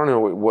NBA. Like, I don't know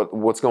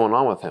what's going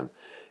on with him.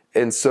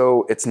 And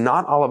so it's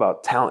not all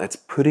about talent. It's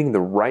putting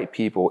the right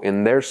people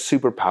in their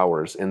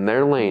superpowers, in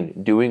their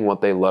lane, doing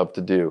what they love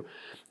to do.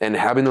 And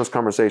having those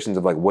conversations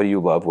of like, what do you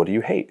love? What do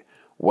you hate?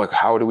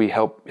 How do we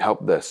help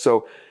this?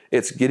 So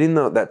it's getting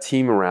that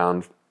team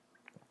around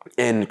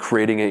and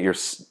creating it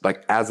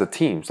as a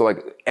team. So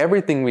like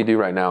everything we do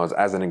right now is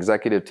as an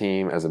executive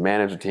team, as a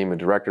manager team, a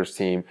director's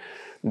team.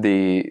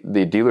 The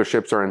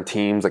dealerships are in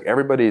teams. Like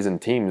everybody's in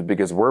teams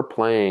because we're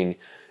playing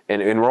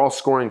and we're all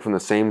scoring from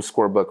the same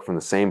scorebook, from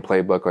the same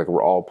playbook. Like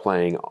we're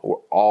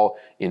all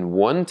in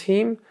one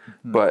team,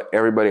 but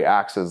everybody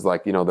acts as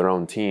like, their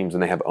own teams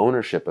and they have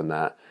ownership in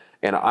that.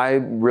 And I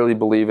really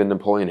believe in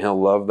Napoleon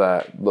Hill, love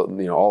that,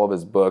 all of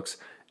his books,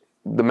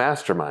 the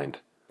mastermind.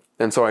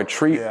 And so I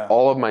treat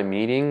all of my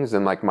meetings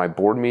and like my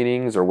board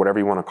meetings or whatever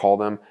you want to call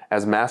them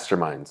as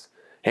masterminds.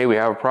 Hey, we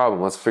have a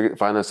problem. Let's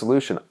find a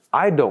solution.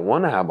 I don't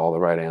want to have all the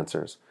right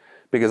answers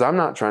because I'm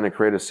not trying to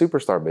create a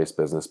superstar-based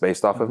business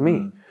based off of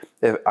me.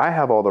 If I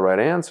have all the right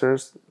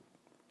answers,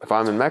 if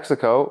I'm in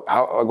Mexico,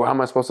 how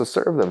am I supposed to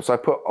serve them? So I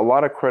put a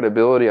lot of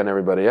credibility on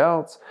everybody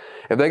else.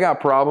 If they got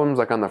problems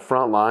like on the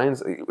front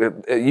lines,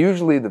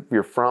 usually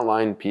your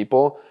frontline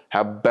people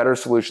have better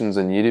solutions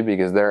than you do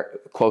because they're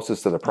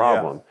closest to the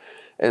problem.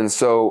 Yeah. And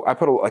so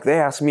they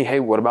ask me, hey,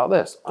 what about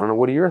this? I don't know,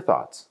 what are your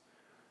thoughts?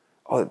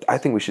 Oh, I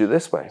think we should do it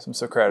this way. Some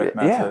Socratic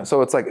method. Yeah,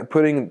 so it's like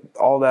putting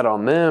all that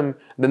on them,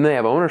 then they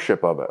have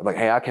ownership of it. Like,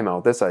 hey, I came out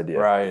with this idea.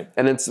 Right.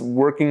 And it's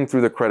working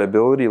through the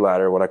credibility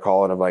ladder, what I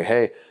call it, of like,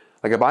 hey,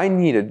 like if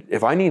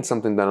I need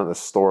something done at the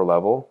store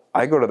level,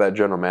 I go to that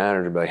general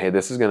manager and be like, hey,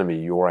 this is going to be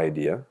your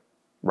idea,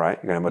 right?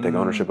 You're going to take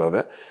ownership of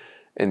it.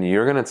 And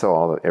you're going to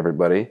tell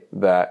everybody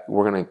that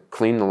we're going to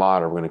clean the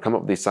lot or we're going to come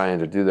up with these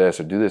signs or do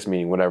this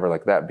meeting, whatever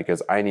like that,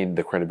 because I need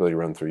the credibility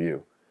run through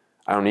you.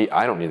 I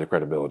don't need the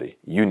credibility.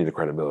 You need the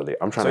credibility.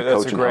 I'm trying to coach and help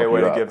you That's a great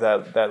way up. to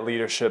give that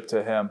leadership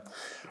to him.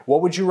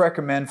 What would you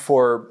recommend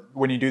for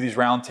when you do these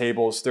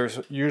roundtables? There's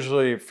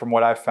usually, from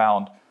what I've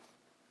found,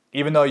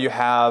 even though you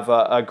have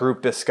a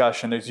group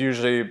discussion, there's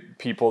usually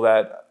people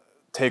that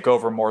take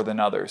over more than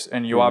others.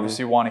 And you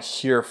obviously want to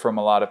hear from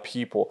a lot of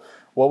people.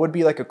 What would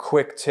be like a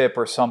quick tip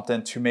or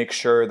something to make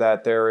sure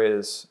that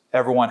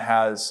everyone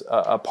has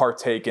a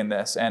partake in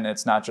this and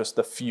it's not just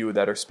the few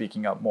that are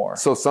speaking up more?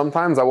 So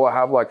sometimes I will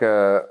have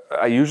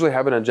I usually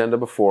have an agenda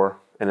before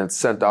and it's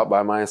sent out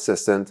by my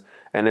assistant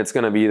and it's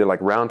going to be either like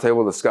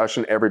roundtable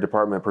discussion, every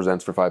department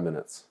presents for 5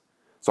 minutes.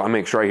 So I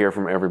make sure I hear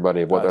from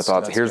everybody what their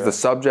thoughts. Here's the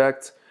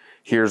subject.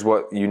 Here's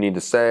what you need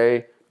to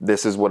say.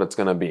 This is what it's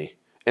going to be.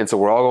 And so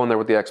we're all going there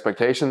with the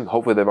expectation.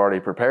 Hopefully they've already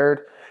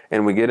prepared.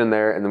 And we get in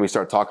there and then we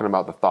start talking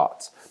about the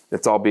thoughts.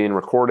 It's all being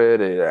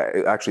recorded,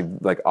 actually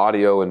like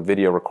audio and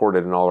video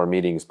recorded in all our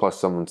meetings, plus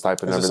someone's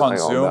typing everything. Is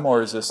this on Zoom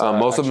or is this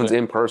most of them's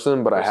in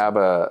person, but I have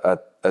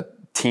a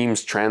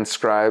Teams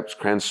transcribes,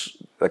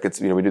 like it's,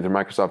 we do through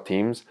Microsoft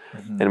Teams,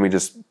 and we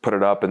just put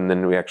it up and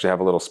then we actually have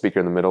a little speaker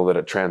in the middle that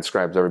it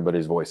transcribes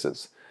everybody's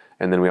voices.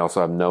 And then we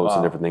also have notes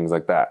and different things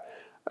like that.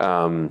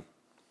 And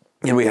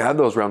we had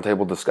those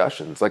roundtable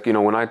discussions. Like, when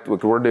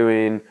we're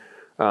doing,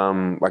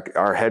 like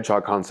our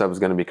hedgehog concept is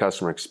going to be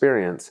customer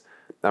experience.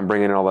 I'm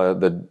bringing in all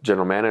the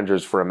general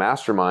managers for a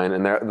mastermind,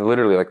 and they're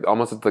literally like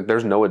almost like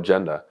there's no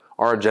agenda.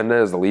 Our agenda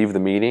is to leave the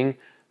meeting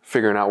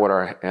figuring out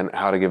and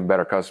how to give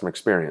better customer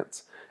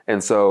experience.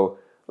 And so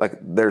like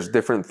there's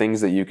different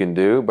things that you can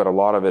do, but a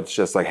lot of it's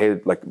just like, hey,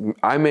 like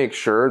I make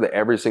sure that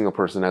every single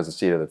person has a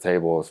seat at the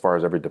table as far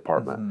as every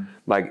department.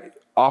 Like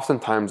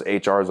oftentimes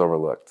HR is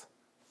overlooked.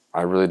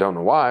 I really don't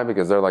know why,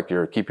 because they're like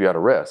keep you out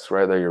of risk,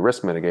 right? They're your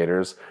risk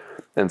mitigators.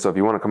 And so if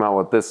you want to come out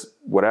with this,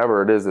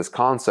 whatever it is, this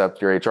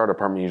concept, your HR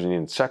department usually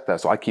needs to check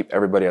that. So I keep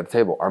everybody at the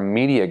table. Our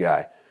media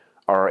guy,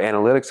 our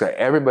analytics guy,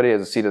 everybody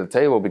has a seat at the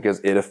table because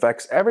it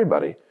affects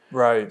everybody.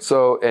 Right.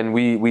 So, and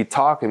we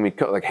talk and we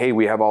like, hey,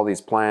 we have all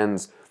these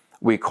plans.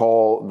 We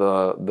call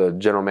the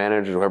general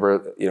manager,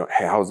 whoever,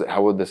 hey,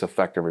 how would this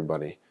affect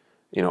everybody?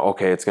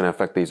 Okay, it's going to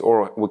affect these.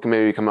 Or we can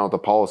maybe come out with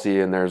a policy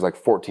and there's like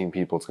 14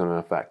 people it's going to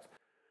affect.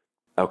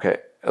 Okay,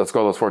 let's go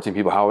to those 14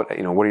 people. What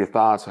are your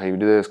thoughts? How do you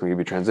do this? Can we give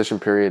you a transition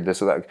period?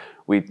 This or that.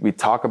 We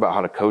talk about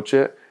how to coach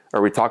it,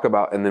 or we talk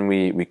about, and then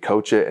we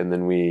coach it, and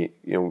then we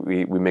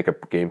make a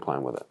game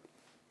plan with it.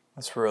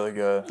 That's really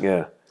good.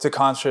 Yeah. It's a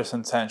conscious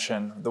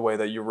intention, the way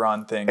that you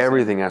run things.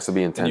 Everything has to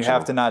be intentional. And you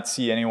have to not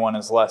see anyone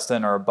as less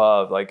than or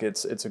above. Like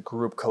it's a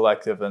group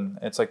collective, and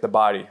it's like the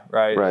body,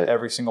 right? Right.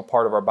 Every single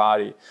part of our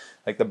body,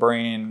 like the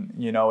brain,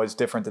 is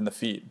different than the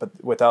feet. But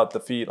without the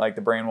feet, like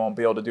the brain won't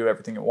be able to do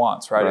everything it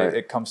wants, right? Right.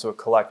 It comes to a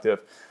collective.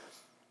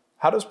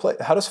 How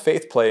does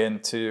faith play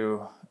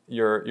into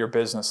your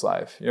business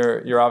life?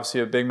 You're obviously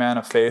a big man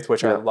of faith,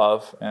 which I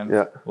love,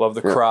 and love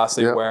the cross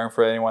that you're wearing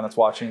for anyone that's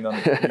watching on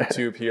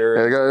YouTube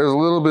here. There's a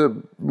little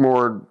bit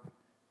more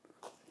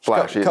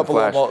flashy, a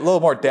little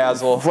more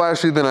dazzle,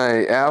 flashy than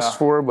I asked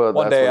for, but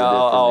one that's day what it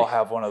did for I'll me.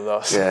 have one of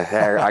those.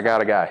 Yeah, I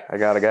got a guy.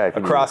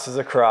 A cross is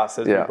a cross,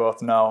 as we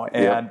both know,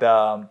 and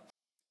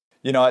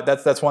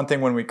that's one thing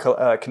when we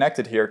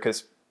connected here,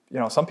 because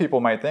some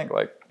people might think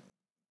like,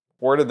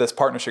 where did this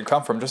partnership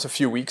come from? Just a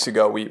few weeks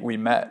ago, we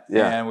met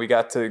and we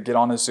got to get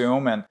on a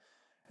Zoom, and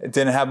it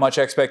didn't have much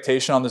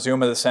expectation on the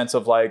Zoom in the sense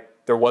of like,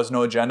 there was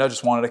no agenda,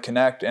 just wanted to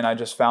connect. And I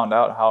just found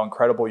out how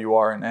incredible you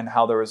are, and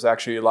how there was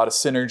actually a lot of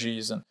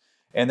synergies.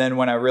 And then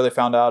when I really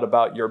found out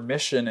about your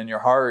mission and your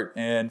heart,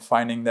 and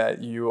finding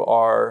that you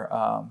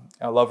are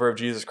a lover of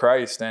Jesus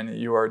Christ and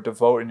you are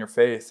devout in your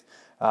faith,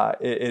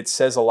 it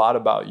says a lot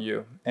about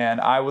you. And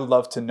I would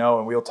love to know,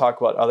 and we'll talk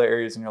about other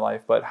areas in your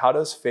life, but how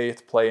does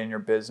faith play in your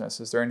business?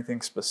 Is there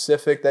anything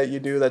specific that you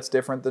do that's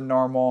different than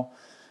normal?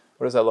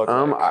 What does that look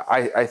like?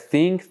 I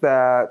think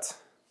that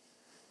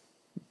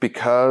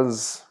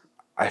because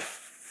I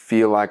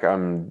feel like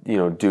I'm,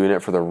 doing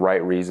it for the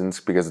right reasons,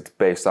 because it's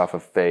based off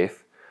of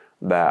faith,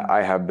 that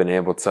I have been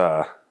able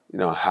to,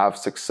 have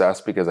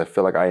success because I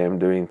feel like I am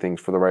doing things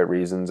for the right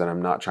reasons, and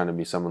I'm not trying to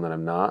be someone that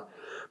I'm not.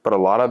 But a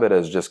lot of it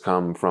has just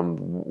come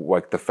from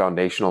like the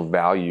foundational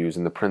values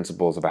and the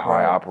principles of how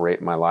I operate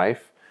in my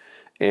life.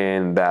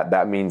 And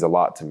that means a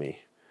lot to me.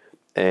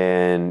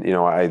 And,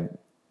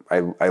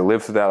 I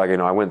lived through that. Like,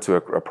 I went to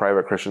a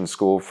private Christian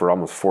school for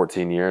almost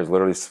 14 years,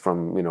 literally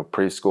from,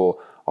 preschool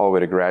all the way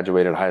to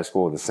graduated high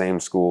school, the same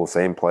school,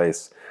 same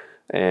place.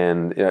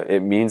 And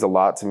it means a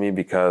lot to me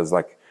because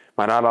like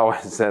my dad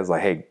always says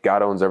like, hey,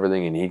 God owns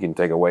everything and he can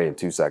take away in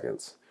 2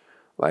 seconds.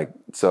 Like,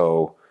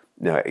 so,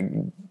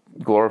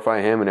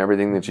 glorify him in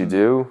everything that you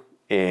do,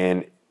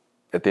 and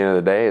at the end of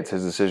the day, it's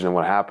his decision on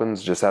what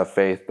happens. Just have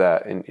faith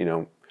that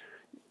you're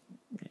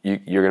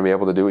going to be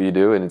able to do what you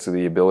do, and it's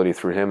the ability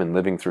through him and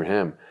living through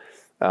him.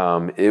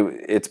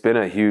 It's been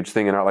a huge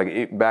thing in our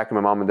back when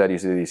my mom and dad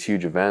used to do these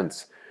huge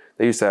events.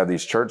 They used to have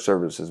these church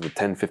services with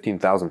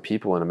 15,000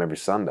 people in them every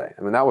Sunday.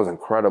 I mean, that was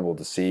incredible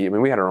to see. I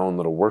mean, we had our own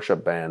little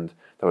worship band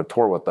that would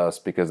tour with us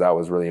because that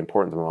was really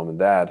important to my mom and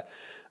dad.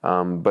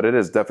 But it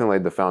has definitely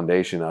laid the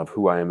foundation of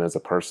who I am as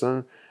a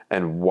person,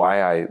 and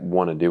why I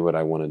want to do what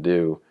I want to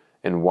do,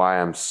 and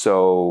why I'm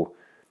so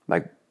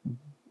like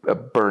a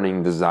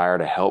burning desire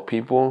to help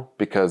people,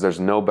 because there's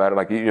no better,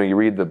 like, you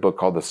read the book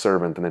called The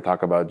Servant, and they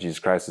talk about Jesus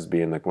Christ as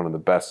being like one of the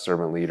best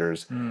servant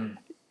leaders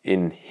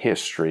in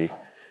history.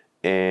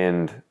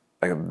 And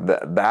like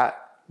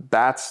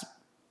that's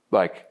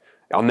like,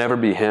 I'll never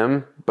be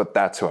him, but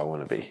that's who I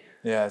want to be.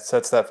 Yeah. It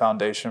sets that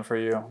foundation for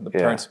you, the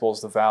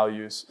principles, the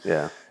values.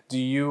 Yeah. Do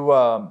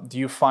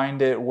you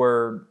find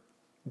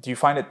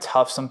it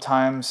tough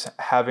sometimes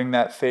having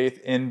that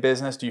faith in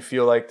business? Do you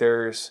feel like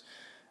do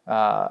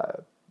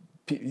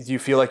you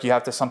feel like you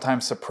have to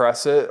sometimes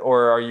suppress it,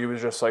 or are you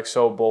just like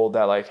so bold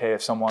that like, hey,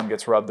 if someone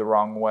gets rubbed the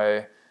wrong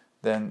way,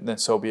 then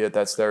so be it.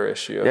 That's their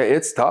issue. Yeah,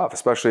 it's tough,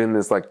 especially in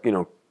this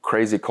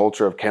crazy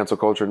culture of cancel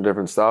culture and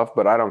different stuff.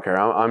 But I don't care.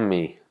 I'm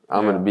me.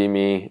 I'm going to be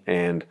me,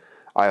 and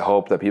I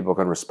hope that people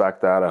can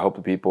respect that. I hope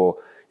that people,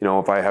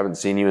 if I haven't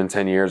seen you in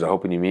 10 years, I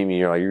hope when you meet me,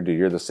 you're like,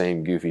 you're the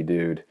same goofy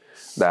dude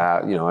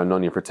that, I've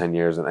known you for 10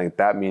 years. And I think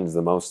that means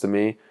the most to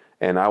me.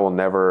 And I will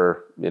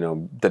never,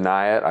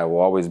 deny it. I will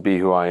always be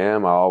who I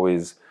am. I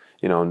always,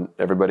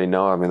 everybody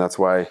know. I mean, that's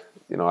why,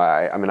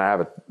 I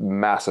have a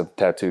massive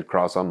tattooed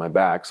cross on my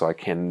back, so I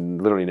can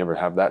literally never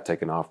have that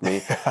taken off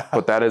me.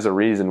 But that is a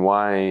reason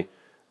why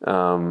I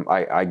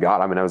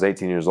was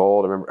 18 years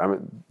old. I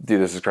remember,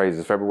 dude, this is crazy.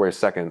 It's February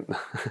 2nd.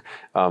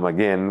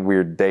 Again,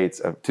 weird dates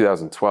of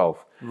 2012.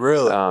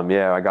 Really?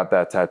 Yeah, I got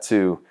that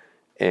tattoo,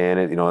 and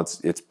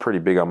it's pretty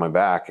big on my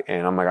back.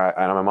 And I'm like,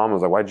 and my mom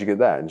was like, "Why'd you get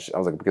that?" And I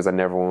was like, "Because I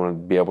never want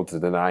to be able to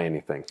deny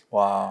anything."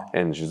 Wow.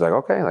 And she's like,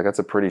 "Okay, like that's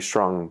a pretty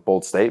strong,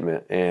 bold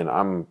statement, and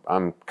I'm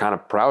kind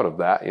of proud of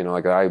that.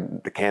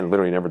 I can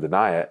literally never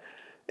deny it,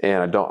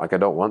 and I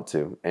don't want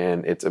to.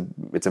 And it's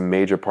a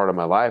major part of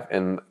my life,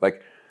 and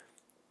like,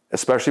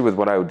 especially with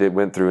what I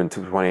went through in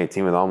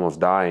 2018 with almost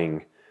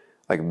dying,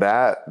 like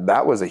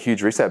that was a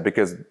huge reset,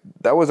 because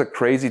that was a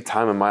crazy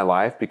time in my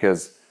life,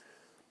 because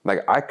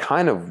like I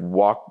kind of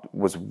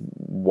was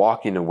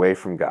walking away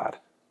from God.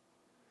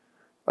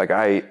 Like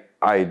I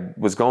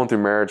was going through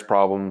marriage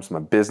problems, my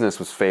business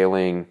was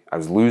failing, I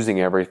was losing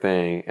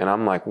everything, and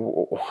I'm like,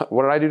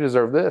 what did I do to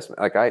deserve this?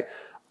 Like I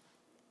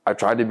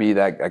tried to be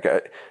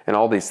that, and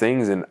all these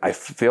things, and I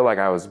feel like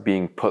I was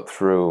being put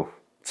through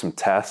some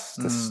tests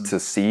to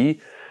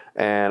see.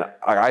 And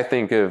I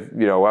think if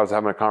I was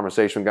having a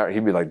conversation with God,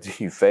 he'd be like,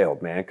 "You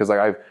failed, man," because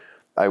like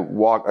I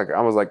walked, like,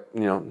 I was like,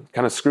 kind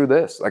of screw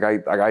this. Like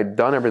I'd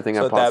done everything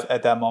I possibly.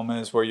 At that moment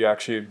is where you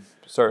actually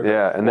started.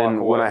 Yeah. And then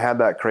away. when I had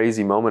that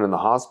crazy moment in the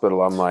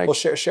hospital, I'm like, well,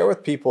 share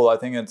with people. I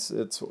think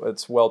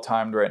it's well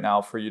timed right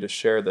now for you to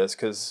share this,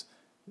 because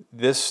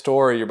this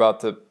story you're about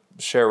to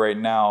share right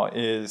now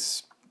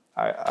is,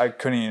 I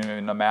couldn't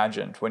even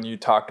imagine when you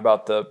talked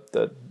about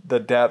the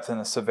depth and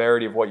the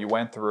severity of what you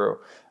went through.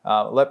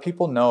 Let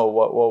people know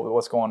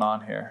what's going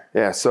on here.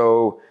 Yeah.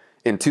 So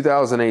in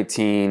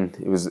 2018,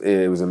 it was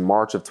in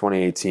March of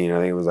 2018. I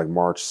think it was like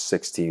March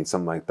 16th,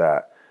 something like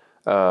that,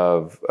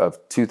 of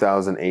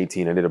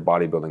 2018. I did a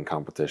bodybuilding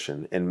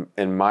competition,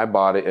 and my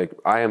body, like,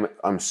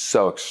 I'm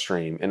so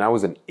extreme, and I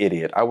was an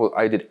idiot.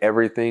 I did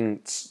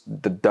everything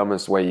the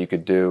dumbest way you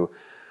could do.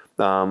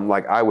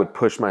 Like I would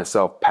push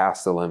myself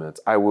past the limits.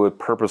 I would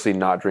purposely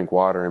not drink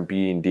water and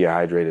be in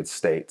dehydrated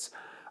states.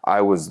 I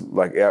don't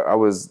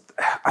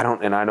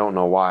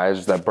know why. It's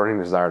just that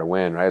burning desire to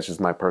win, right? It's just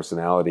my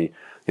personality.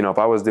 If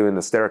I was doing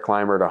the stair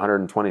climber at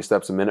 120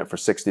 steps a minute for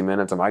 60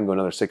 minutes, I can go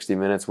another 60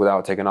 minutes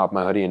without taking off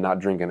my hoodie and not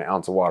drinking an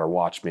ounce of water.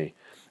 Watch me.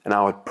 And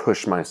I would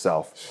push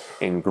myself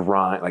and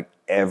grind like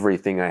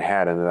everything I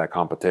had into that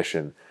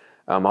competition.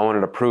 I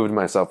wanted to prove to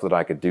myself that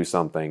I could do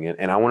something,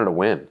 and I wanted to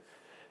win.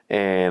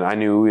 And I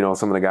knew,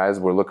 some of the guys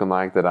were looking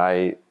like that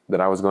I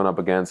was going up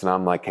against, and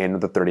I'm like, hey,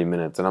 another 30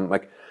 minutes. And I'm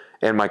like,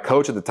 and my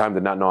coach at the time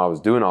did not know I was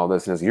doing all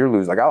this. And he's like, you're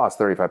losing. Like, I lost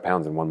 35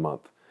 pounds in 1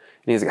 month.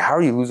 And he's like, how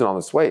are you losing all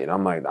this weight? And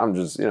I'm like, I'm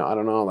just, I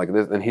don't know, like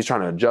this. And he's trying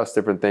to adjust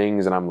different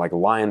things. And I'm like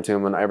lying to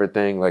him and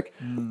everything. Like,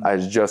 I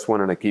just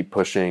wanted to keep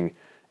pushing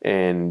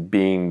and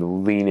being the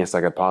leanest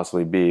I could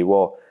possibly be.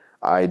 Well,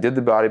 I did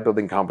the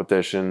bodybuilding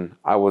competition.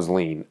 I was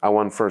lean. I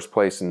won first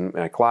place in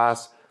my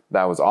class.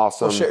 That was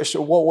awesome.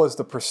 Well, what was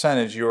the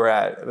percentage you were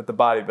at with the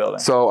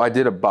bodybuilding? So I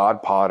did a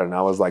bod pod, and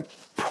I was like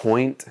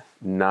 0.95%.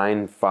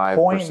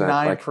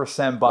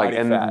 0.9% body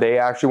and fat. They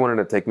actually wanted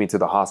to take me to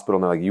the hospital,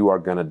 and they're like, "You are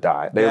gonna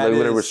die." They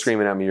literally were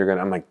screaming at me, "You're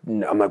gonna." I'm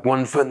like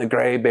 1 foot in the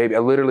grave, baby. I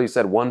literally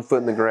said 1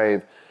 foot in the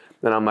grave.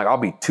 Then I'm like, I'll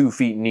be 2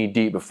 feet knee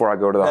deep before I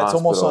go to the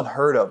hospital. That's almost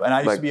unheard of. And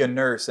I used to be a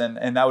nurse,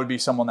 and that would be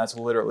someone that's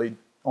literally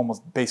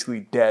almost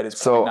basically dead. Is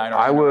 0.9 or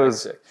I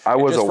was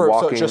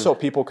walking. Just so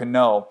people can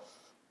know,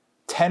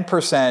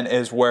 10%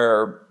 is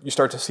where you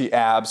start to see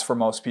abs for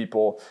most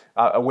people.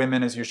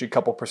 Women is usually a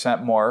couple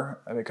percent more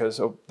because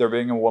of they're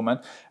being a woman.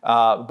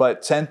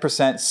 But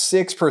 10%,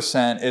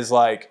 6% is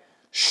like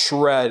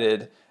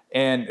shredded,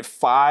 and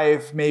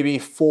 5, maybe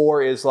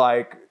 4 is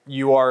like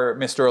you are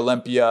Mr.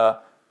 Olympia,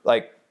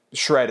 like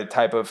shredded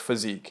type of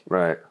physique.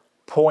 Right.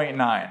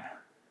 0.9.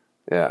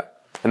 Yeah.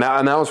 And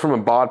that was from a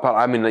bod pod.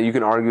 I mean, you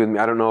can argue with me.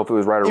 I don't know if it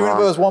was right or wrong. Even if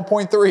it was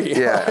 1.3.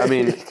 Yeah, I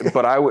mean,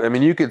 but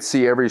you could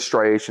see every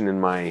striation in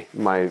my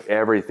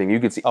everything. You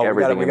could see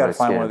everything we in gotta my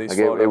find skin. one of these like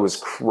photos. it was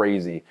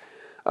crazy.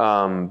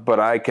 But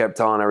I kept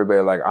telling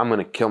everybody, like, I'm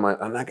gonna kill my.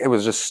 I'm like, it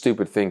was just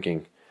stupid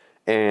thinking,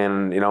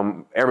 and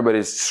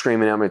everybody's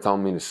screaming at me,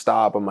 telling me to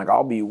stop. I'm like,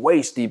 I'll be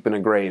waist deep in a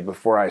grave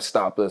before I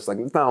stop this. Like,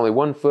 it's not only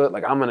 1 foot.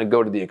 Like, I'm gonna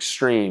go to the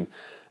extreme.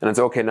 And it's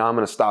okay, now I'm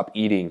going to stop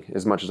eating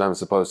as much as I'm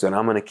supposed to. And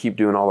I'm going to keep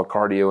doing all the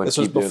cardio. And This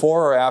was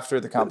before or after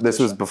the competition? This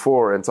was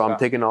before. And so I'm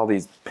taking all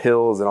these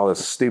pills and all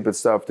this stupid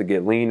stuff to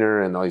get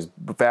leaner and all these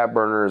fat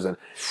burners and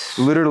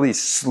literally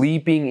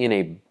sleeping in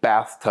a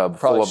bathtub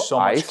full of so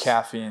ice. Much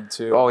caffeine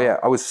too. Oh yeah,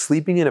 I was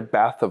sleeping in a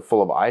bathtub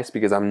full of ice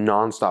because I'm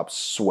nonstop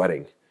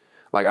sweating.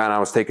 Like, and I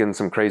was taking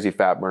some crazy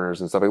fat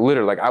burners and stuff. Like,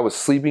 literally, like, I was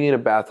sleeping in a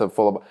bathtub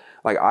full of,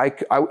 like, I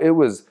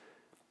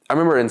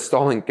remember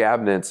installing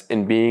cabinets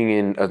and being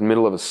in the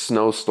middle of a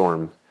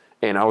snowstorm,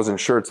 and I was in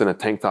shirts and a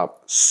tank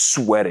top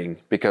sweating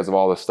because of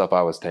all the stuff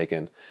I was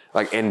taking,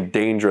 like, and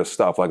dangerous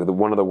stuff, like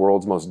one of the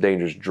world's most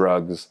dangerous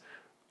drugs.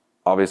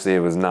 Obviously, it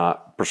was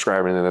not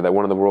prescribed anything like that.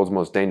 One of the world's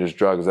most dangerous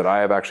drugs that I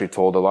have actually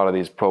told a lot of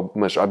these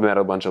I've met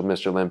a bunch of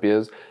Mr.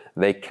 Olympias,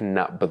 they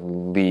cannot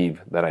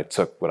believe that I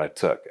took what I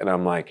took. And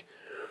I'm like,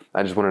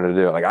 I just wanted to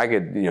do it. Like, I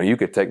could, you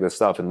could take this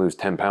stuff and lose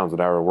 10 pounds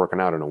without ever working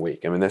out in a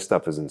week. I mean, this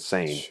stuff is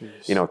insane.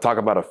 Jeez. Talk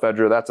about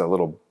ephedra, that's a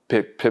little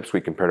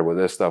pipsqueak compared to what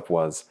this stuff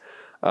was.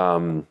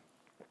 And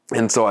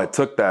so I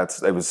took that.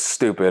 It was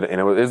stupid.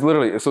 And it was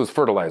literally, so it was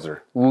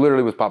fertilizer.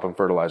 Literally was popping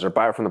fertilizer.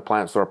 Buy it from the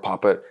plant store,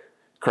 pop it.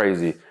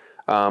 Crazy.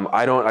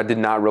 I did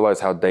not realize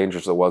how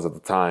dangerous it was at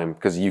the time,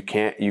 because you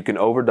can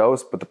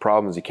overdose, but the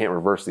problem is you can't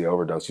reverse the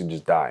overdose. You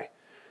just die.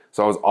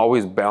 So I was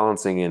always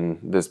balancing in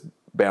this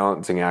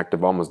balancing act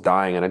of almost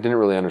dying, and I didn't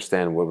really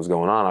understand what was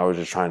going on. I was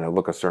just trying to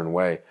look a certain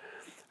way.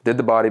 Did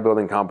the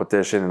bodybuilding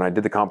competition, and I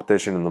did the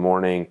competition in the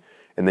morning,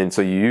 and then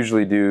so you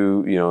usually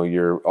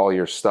do all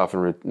your stuff,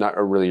 and not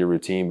really your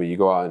routine, but you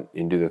go out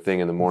and do the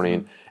thing in the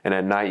morning, and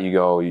at night you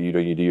go you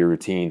do your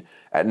routine.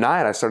 At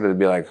night I started to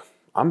be like,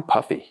 I'm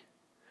puffy,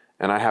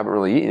 and I haven't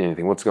really eaten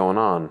anything. What's going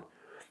on?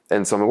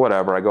 And so I'm like,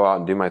 whatever. I go out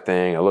and do my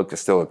thing. It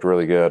still looked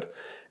really good.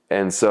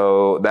 And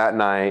so that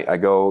night I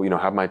go,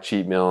 have my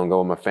cheat meal and go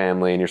with my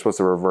family, and you're supposed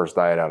to reverse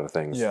diet out of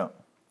things. Yeah.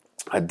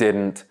 I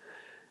didn't.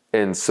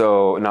 And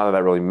so not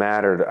that really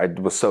mattered. I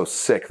was so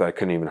sick that I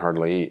couldn't even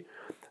hardly eat.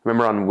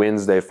 remember on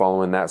Wednesday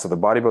following that, so the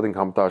bodybuilding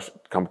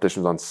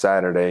competition was on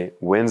Saturday.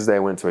 Wednesday I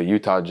went to a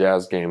Utah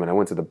Jazz game and I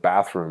went to the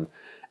bathroom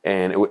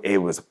and it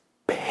was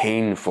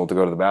painful to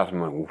go to the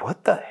bathroom. I'm like,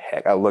 what the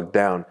heck? I looked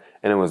down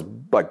and it was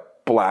like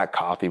black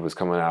coffee was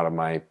coming out of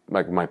my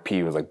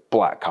pee was like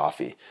black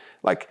coffee.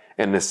 Like,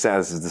 and this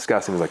is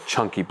disgusting. It was like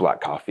chunky black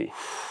coffee.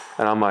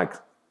 And I'm like,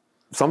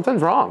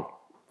 something's wrong.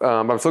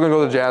 But I'm still gonna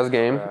go to the Jazz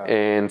game.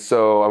 And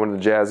so I went to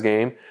the Jazz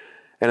game.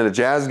 And at the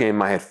Jazz game,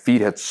 my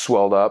feet had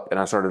swelled up and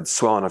I started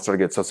swelling. I started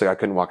getting so sick I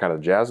couldn't walk out of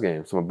the Jazz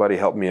game. So my buddy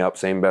helped me up,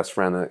 same best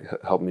friend that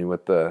helped me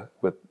with the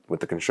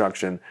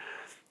construction.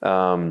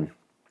 Went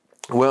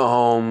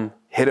home,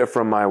 hid it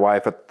from my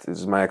wife. This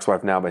is my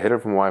ex-wife now, but hid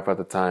it from my wife at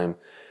the time,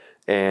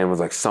 and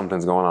was like,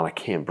 something's going on. I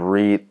can't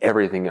breathe.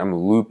 Everything. I'm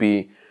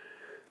loopy.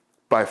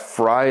 By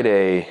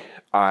Friday,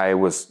 I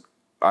was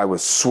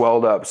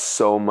swelled up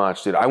so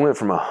much, dude. I went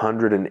from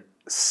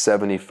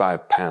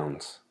 175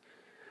 pounds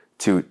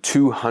to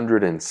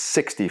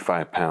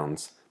 265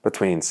 pounds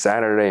between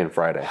Saturday and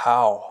Friday.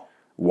 How?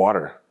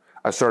 Water.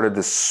 I started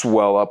to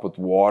swell up with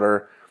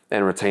water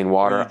and retain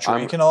water. Were you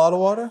drinking a lot of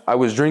water? I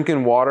was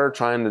drinking water,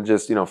 trying to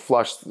just,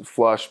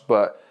 flush,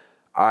 but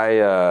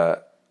I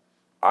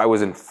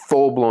was in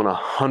full-blown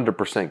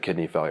 100%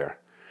 kidney failure.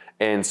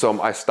 And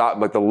so I stopped,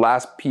 like the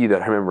last pee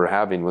that I remember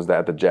having was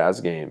at the Jazz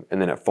game, and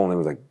then it finally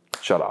was like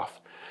shut off.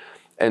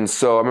 And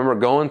so I remember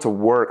going to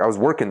work. I was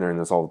working during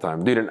this all the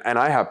time, dude. And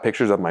I have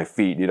pictures of my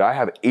feet, dude. I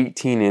have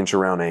 18-inch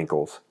around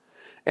ankles,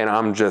 and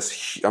I'm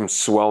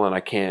swelling. I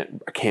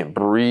can't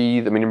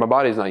breathe. I mean, my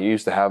body's not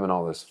used to having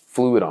all this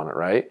fluid on it,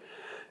 right?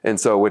 And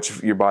so,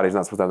 which your body's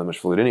not supposed to have that much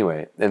fluid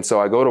anyway. And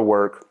so I go to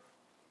work.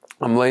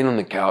 I'm laying on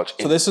the couch.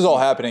 So this is all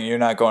happening. You're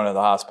not going to the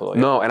hospital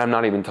yet? No, and I'm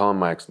not even telling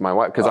my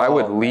wife, because I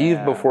would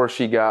leave before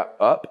she got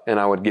up, and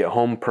I would get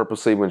home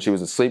purposely when she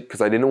was asleep,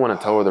 because I didn't want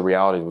to tell her the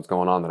reality of what's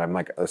going on, that I'm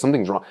like,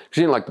 something's wrong.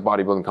 She didn't like the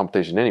bodybuilding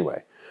competition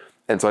anyway.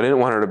 And so I didn't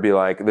want her to be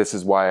like, this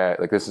is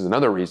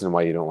another reason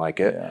why you don't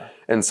like it. Yeah.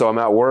 And so I'm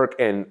at work,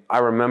 and I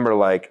remember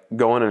like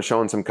going and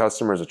showing some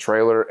customers a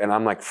trailer, and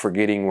I'm like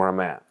forgetting where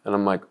I'm at. And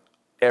I'm like,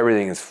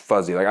 everything is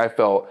fuzzy. Like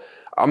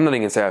I'm not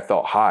even gonna say I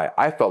felt high.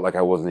 I felt like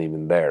I wasn't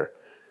even there.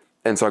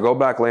 And so I go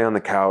back, lay on the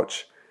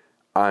couch.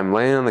 I'm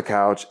laying on the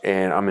couch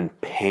and I'm in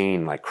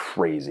pain like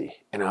crazy.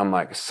 And I'm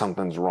like,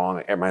 something's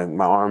wrong.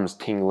 My arm's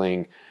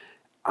tingling.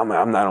 I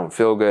don't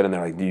feel good. And they're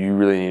like, do you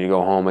really need to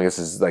go home? Like, this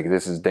is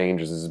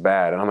dangerous. This is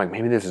bad. And I'm like,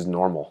 maybe this is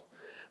normal.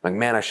 I'm like,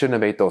 man, I shouldn't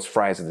have ate those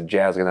fries at the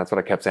Jazz. And that's what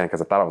I kept saying,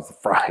 because I thought it was the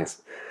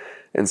fries.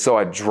 And so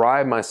I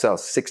drive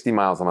myself 60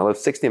 miles. I live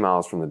 60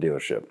 miles from the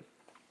dealership.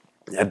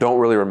 I don't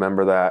really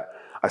remember that.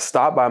 I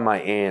stopped by my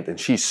aunt, and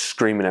she's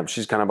screaming at me.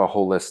 She's kind of a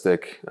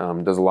holistic,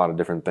 does a lot of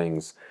different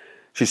things.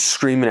 She's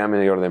screaming at me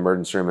to go to the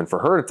emergency room. And for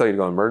her to tell you to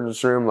go to the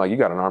emergency room, like, you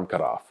got an arm cut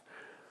off.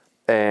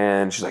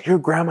 And she's like, your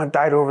grandma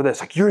died over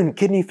this. Like, you're in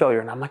kidney failure.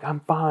 And I'm like,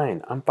 I'm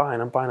fine.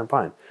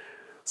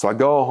 So I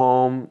go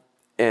home,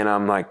 and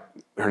I'm like,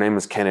 her name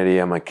is Kennedy.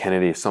 I'm like,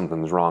 Kennedy,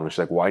 something's wrong. And she's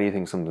like, why do you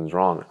think something's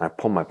wrong? And I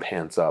pull my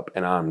pants up,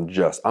 and I'm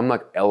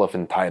like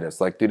elephantitis.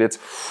 Like, dude, it's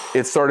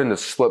starting to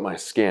split my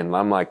skin.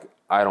 I'm like,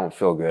 I don't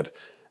feel good.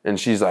 And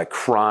she's like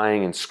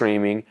crying and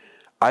screaming.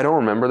 I don't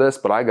remember this,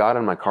 but I got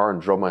in my car and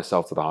drove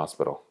myself to the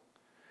hospital.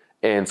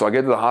 And so I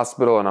get to the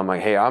hospital, and I'm like,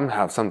 hey, I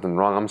have something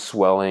wrong. I'm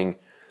swelling.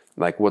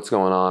 Like, what's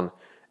going on?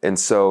 And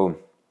so,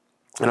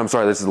 and I'm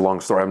sorry, this is a long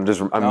story.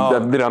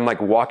 I'm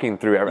like walking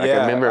through everything. I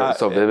can remember it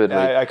so vividly.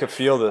 I could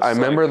feel this. I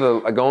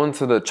remember going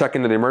to check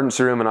into the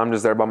emergency room, and I'm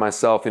just there by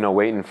myself,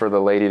 waiting for the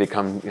lady to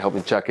come help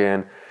me check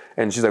in.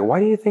 And she's like, why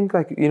do you think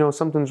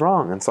something's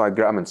wrong? And so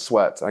I'm in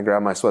sweats. I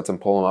grab my sweats and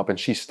pull them up, and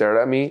she stared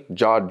at me,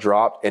 jaw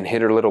dropped, and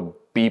hit her little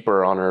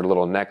beeper on her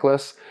little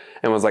necklace,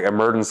 and was like,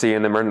 emergency,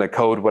 and then the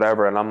code,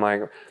 whatever. And I'm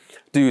like,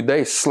 dude,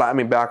 they slapped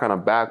me back on a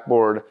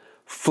backboard,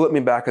 flipped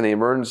me back in the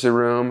emergency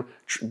room,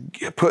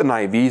 putting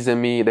IVs in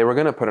me. They were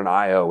going to put an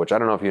IO, which I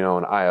don't know if you know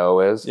what an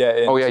IO is.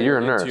 Yeah. You're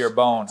a nurse. Into your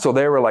bone. So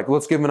they were like,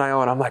 let's give him an IO.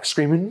 And I'm like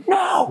screaming,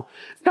 no,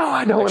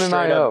 I don't want an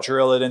straight IO. Up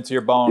drill it into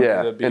your bone.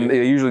 Yeah. And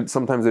they usually,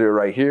 sometimes they do it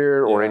right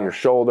here or in your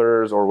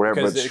shoulders or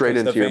whatever, but straight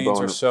into your bone. The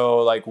veins are so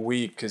like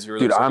weak because you're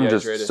Dude, so I'm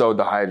dehydrated. just so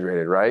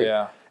dehydrated, right?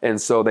 Yeah. And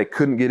so they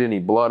couldn't get any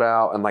blood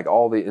out, and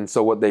and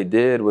so what they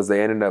did was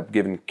they ended up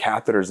giving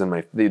catheters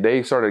in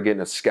they started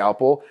getting a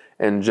scalpel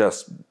and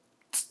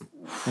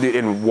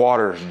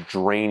water's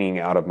draining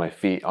out of my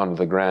feet onto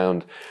the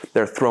ground.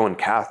 They're throwing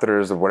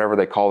catheters or whatever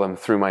they call them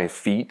through my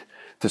feet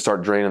to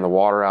start draining the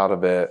water out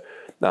of it.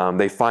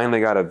 They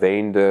finally got a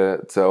vein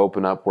to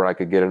open up where I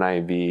could get an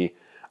IV.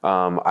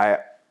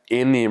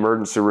 In the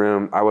emergency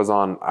room, I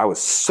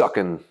was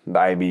sucking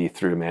the IV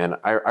through, man.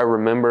 I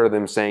remember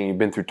them saying, you've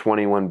been through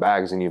 21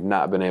 bags and you've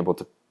not been able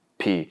to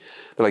pee.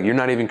 They're like, you're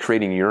not even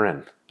creating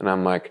urine. And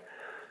I'm like,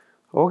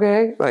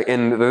 okay. Like,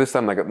 and this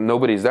time, like,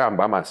 nobody's there. I'm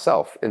by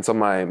myself. And so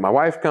my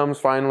wife comes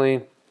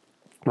finally,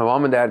 my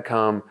mom and dad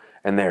come,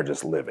 and they're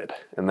just livid.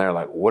 And they're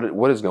like,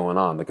 what is going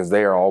on? Because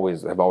they have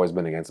always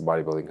been against the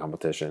bodybuilding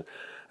competition.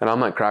 And I'm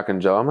like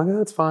cracking Joe. I'm like,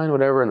 that's fine,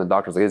 whatever. And the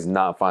doctor's like, it's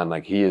not fine.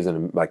 Like, he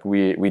isn't, like,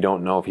 we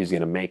don't know if he's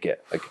going to make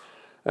it. Like,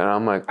 And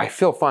I'm like, I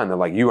feel fine. They're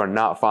like, you are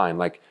not fine.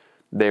 Like,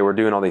 they were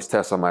doing all these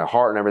tests on my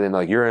heart and everything.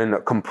 Like, you're in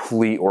a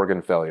complete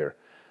organ failure.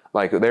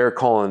 Like, they're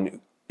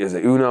calling, is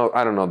it UNO?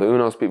 I don't know, the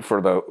UNO's people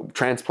for the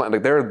transplant.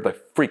 Like, they're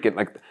like freaking,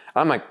 like,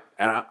 I'm like,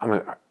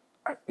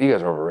 you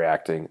guys are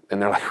overreacting.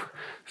 And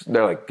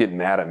they're like getting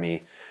mad at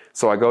me.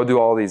 So I go do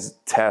all these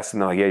tests,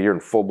 and they're like, yeah, you're in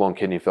full-blown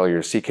kidney failure.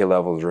 Your CK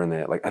levels are in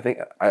there. Like, I think,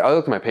 I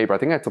looked at my paper. I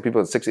think I told people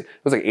it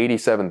was like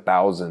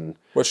 87,000.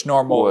 Which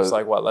normal is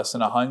like what, less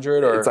than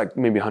 100? Or it's like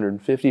maybe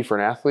 150 for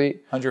an athlete.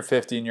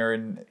 150 and you're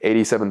in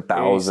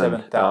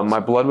 87,000.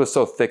 My blood was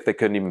so thick they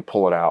couldn't even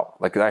pull it out.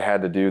 Like, I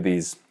had to do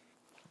these,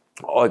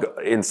 like,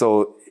 and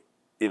so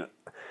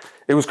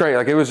it was great.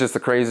 Like, it was just the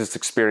craziest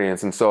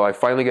experience. And so I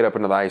finally get up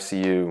into the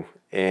ICU,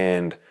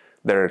 and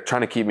they're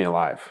trying to keep me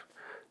alive.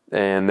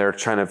 And they're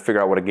trying to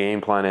figure out what a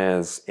game plan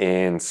is.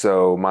 And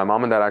so my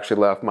mom and dad actually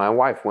left. My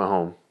wife went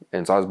home.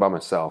 And so I was by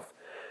myself.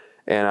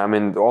 And I'm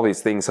in all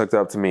these things hooked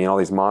up to me and all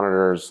these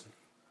monitors.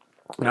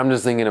 And I'm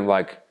just thinking of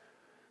like,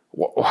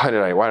 why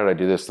did I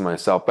do this to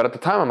myself? But at the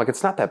time, I'm like,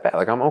 it's not that bad.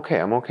 Like, I'm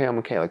okay.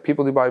 Like,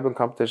 people do bodybuilding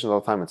competitions all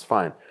the time. It's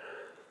fine.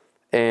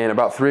 And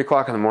about 3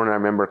 o'clock in the morning, I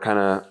remember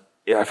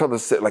I felt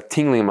this like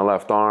tingling in my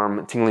left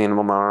arm, tingling in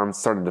my arm,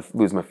 started to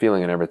lose my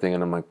feeling and everything.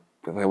 And I'm like,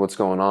 what's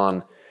going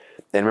on?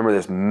 And I remember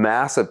this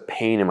massive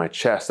pain in my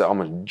chest that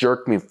almost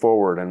jerked me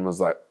forward and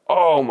was like,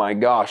 oh my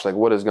gosh, like,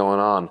 what is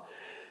going on? I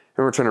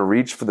remember trying to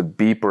reach for the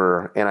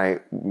beeper, and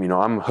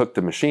I'm hooked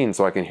to machine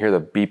so I can hear the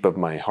beep of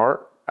my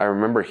heart. I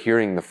remember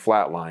hearing the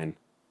flat line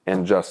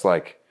and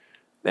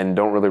and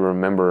don't really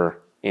remember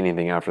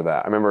anything after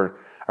that. I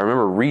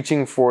remember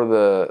reaching for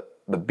the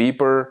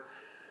beeper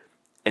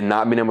and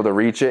not being able to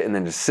reach it, and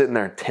then just sitting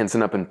there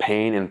tensing up in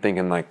pain and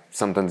thinking like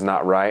something's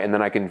not right. And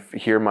then I can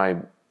hear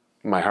my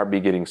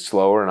heartbeat getting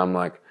slower, and I'm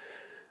like,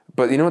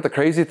 but you know what the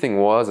crazy thing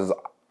was is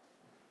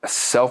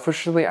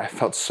selfishly, I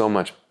felt so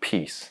much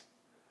peace.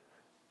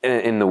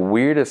 And the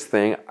weirdest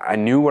thing, I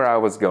knew where I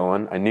was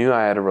going. I knew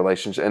I had a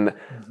relationship, and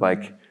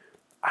like,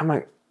 I'm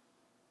like,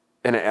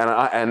 and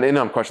then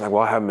I'm questioning, like,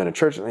 well, I haven't been to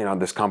church,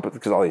 this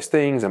because all these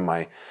things, and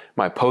my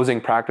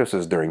posing practice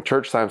was during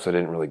church time, so I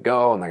didn't really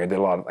go, and like I did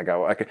a lot of,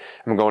 like,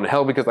 I'm going to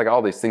hell because like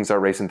all these things are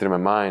racing through my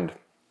mind,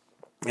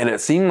 and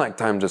it seemed like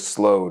time just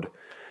slowed.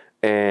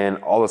 And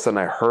all of a sudden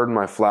I heard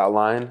my flat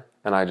line,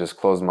 and I just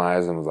closed my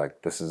eyes and was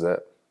like, this is it.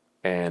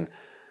 And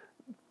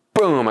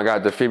boom, I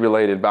got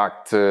defibrillated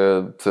back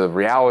to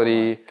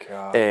reality,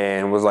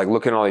 and was like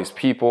looking at all these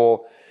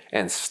people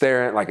and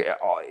staring, like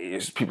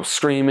people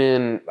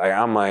screaming. Like,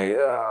 I'm like,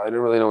 I didn't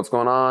really know what's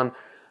going on.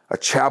 A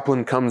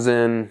chaplain comes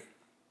in,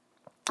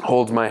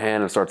 holds my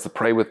hand and starts to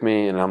pray with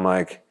me. And I'm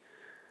like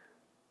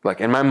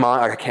in my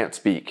mind, like, I can't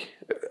speak.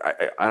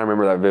 I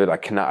remember that vivid.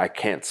 I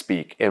can't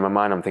speak. In my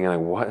mind, I'm thinking like,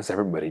 what is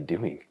everybody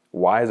doing?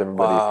 Why is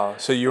everybody? Wow.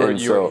 So you were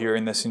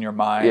hearing this in your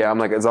mind. Yeah. I'm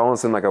like, it's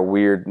almost in like a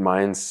weird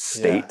mind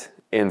state.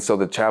 Yeah. And so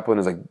the chaplain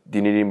is like, do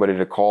you need anybody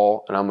to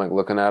call? And I'm like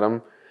looking at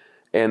him.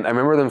 And I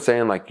remember them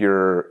saying like,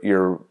 your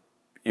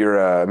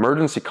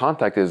emergency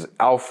contact is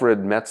Alfred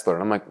Metzler.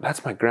 And I'm like,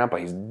 that's my grandpa.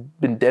 He's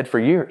been dead for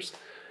years.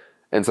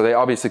 And so they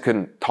obviously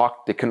couldn't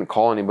talk. They couldn't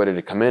call anybody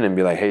to come in and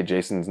be like, hey,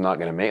 Jason's not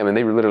going to make it. I mean,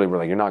 they literally were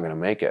like, you're not going to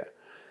make it.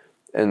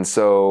 And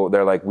so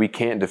they're like, we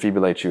can't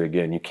defibrillate you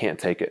again. You can't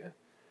take it.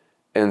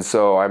 And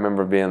so I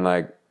remember being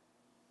like,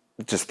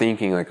 just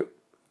thinking like,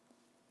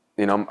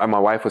 my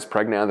wife was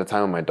pregnant at the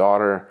time with my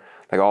daughter,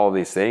 like all of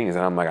these things.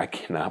 And I'm like, I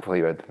cannot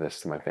believe I did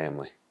this to my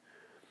family.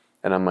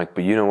 And I'm like,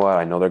 but you know what?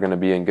 I know they're going to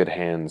be in good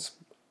hands.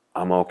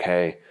 I'm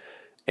okay.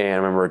 And I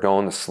remember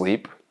going to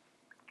sleep,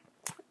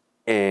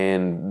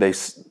 and I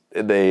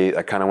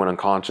kind of went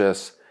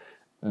unconscious.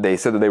 They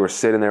said that they were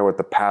sitting there with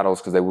the paddles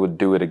because they would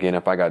do it again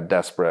if I got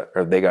desperate,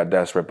 or they got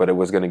desperate, but it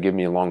was going to give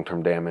me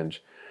long-term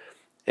damage.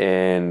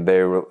 And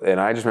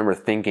I just remember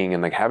thinking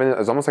and like having, it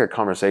was almost like a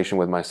conversation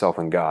with myself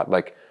and God.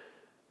 Like,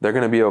 they're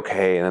going to be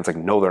okay. And it's like,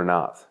 no, they're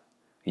not.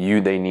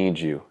 They need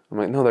you. I'm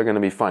like, no, they're going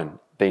to be fine.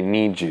 They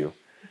need you.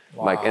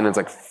 Wow. Like, and it's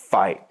like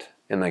fight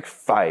and like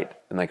fight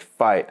and like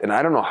fight. And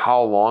I don't know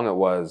how long it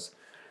was,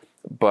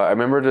 but I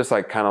remember just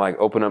like kind of like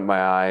open up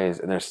my eyes,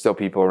 and there's still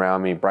people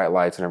around me, bright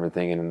lights and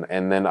everything.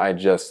 And then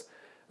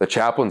the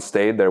chaplain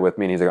stayed there with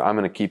me, and he's like, I'm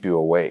going to keep you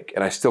awake.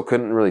 And I still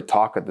couldn't really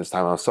talk at this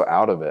time. I was so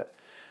out of it.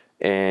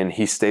 And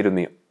he stayed with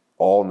me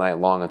all night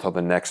long until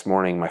the next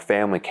morning. My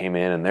family came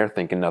in, and they're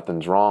thinking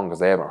nothing's wrong because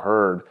they haven't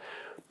heard.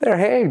 They're,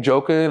 hey,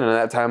 joking. And at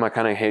that time I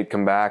kind of had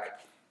come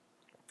back.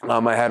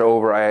 I had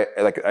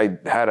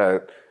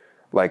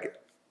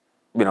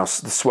the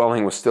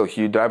swelling was still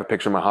huge. I have a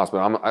picture in my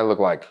hospital. I look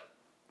like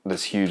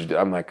this huge,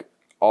 I'm like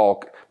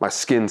my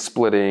skin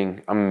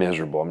splitting. I'm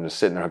miserable. I'm just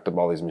sitting there hooked up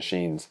all these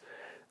machines.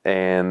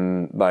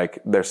 And like,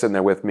 they're sitting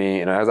there with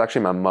me. And it was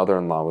actually my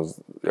mother-in-law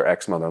their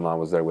ex-mother-in-law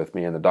was there with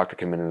me. And the doctor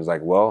came in and was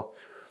like, well,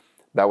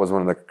 that was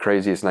one of the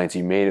craziest nights.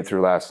 You made it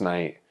through last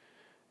night.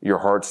 Your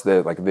heart's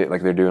there.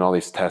 They're doing all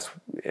these tests,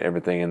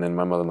 everything. And then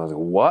my mother-in-law was like,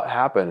 what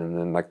happened? And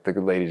then like the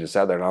lady just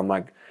sat there, and I'm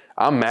like,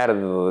 I'm mad at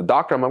the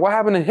doctor. I'm like, what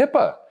happened in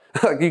HIPAA?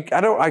 Because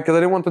I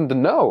didn't want them to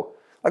know.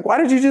 Like, why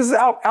did you just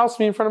oust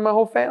me in front of my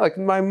whole family? Like,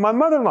 my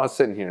mother-in-law's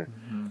sitting here.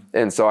 Mm-hmm.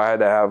 And so I had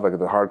to have like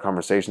the hard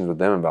conversations with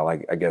them about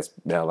like, I guess,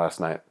 yeah, last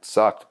night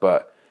sucked,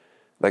 but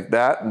like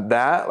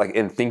that like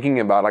in thinking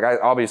about, like I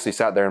obviously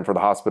sat there and for the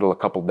hospital a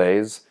couple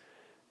days,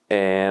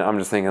 and I'm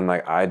just thinking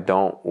like, I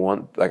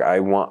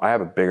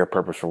have a bigger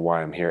purpose for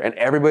why I'm here. And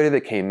everybody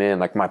that came in,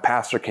 like my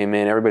pastor came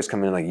in, everybody's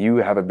coming in like, you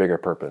have a bigger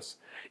purpose.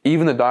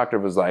 Even the doctor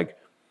was like,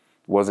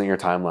 wasn't your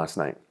time last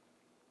night?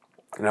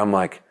 And I'm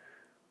like,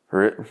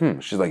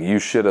 She's like, you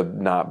should have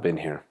not been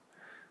here.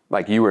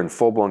 Like you were in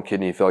full-blown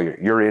kidney failure.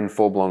 You're in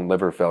full-blown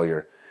liver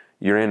failure.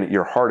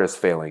 Your heart is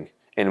failing,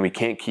 and we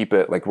can't keep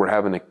it. Like we're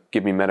having to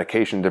give me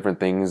medication, different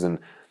things, and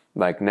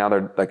like now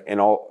they're like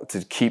and all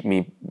to keep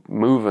me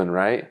moving,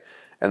 right?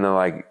 And they're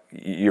like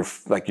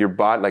your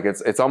body, like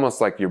it's almost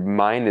like your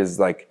mind is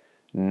like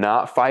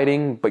not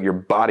fighting, but your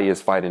body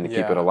is fighting to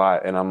keep it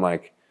alive. And I'm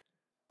like,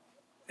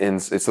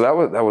 and so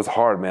that was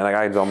hard, man. Like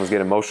I almost get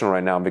emotional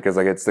right now because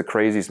like it's the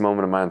craziest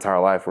moment of my entire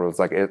life where it's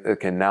like,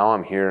 okay, now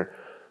I'm here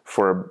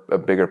for a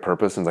bigger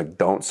purpose, and it's like,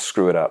 don't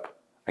screw it up.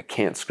 I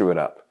can't screw it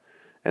up.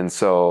 And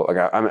so like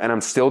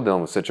I'm still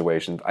dealing with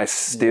situations. I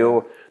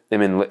still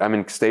I'm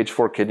in stage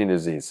 4 kidney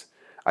disease.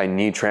 I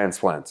need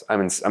transplants.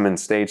 I'm in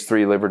stage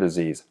 3 liver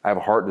disease. I have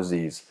heart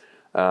disease.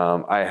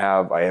 I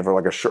have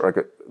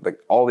like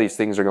all these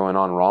things are going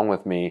on wrong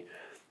with me,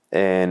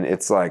 and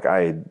it's like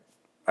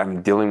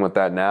I'm dealing with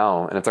that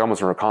now, and it's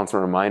almost a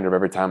constant reminder of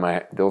every time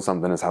I deal with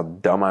something is how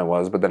dumb I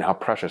was, but then how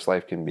precious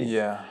life can be.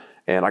 Yeah.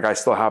 And like I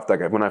still have to,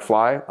 like when I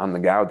fly, I'm the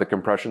guy with the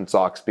compression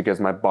socks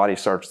because my body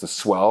starts to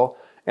swell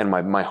and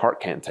my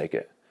heart can't take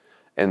it.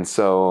 And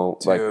so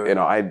like, you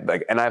know,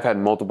 I've had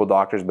multiple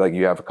doctors be like,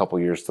 you have a couple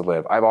years to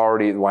live. I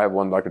have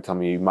one doctor tell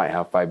me you might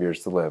have 5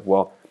 years to live.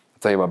 Well, I'll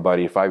tell you what,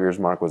 buddy, 5 years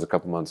mark was a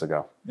couple months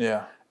ago.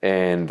 Yeah.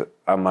 And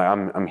I'm like,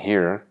 I'm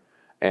here.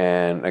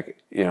 And like,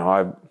 you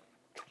know,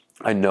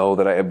 I know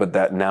that but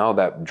that now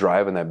that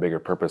drive and that bigger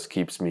purpose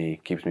keeps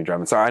me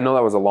driving. So I know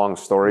that was a long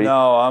story.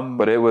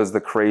 But it was the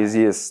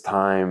craziest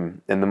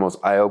time and the most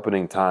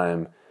eye-opening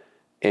time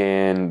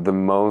and the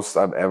most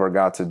I've ever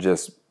got to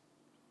just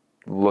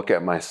look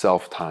at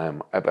myself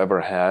time I've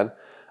ever had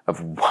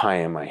of why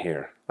am I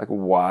here? Like,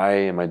 why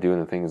am I doing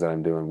the things that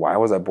I'm doing? Why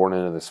was I born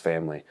into this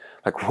family?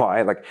 Like,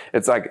 why? Like,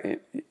 it's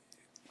like,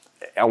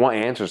 I want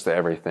answers to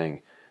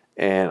everything.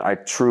 And I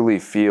truly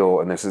feel,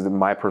 and this is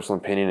my personal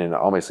opinion, and it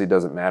obviously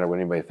doesn't matter what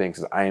anybody thinks,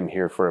 is I am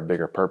here for a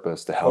bigger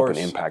purpose to help and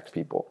impact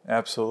people.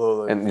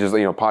 Absolutely. And just,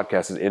 you know,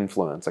 podcast is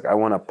influence. Like I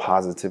want to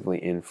positively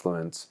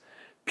influence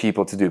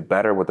people to do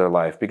better with their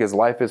life because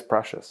life is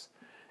precious.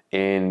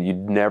 And you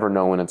never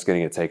know when it's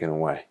going to get taken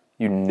away.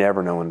 You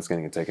never know when it's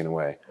going to get taken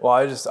away.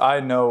 Well, I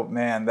know,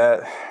 man,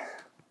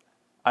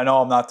 I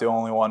know I'm not the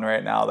only one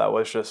right now I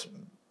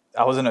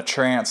was in a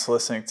trance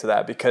listening to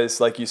that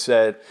because like you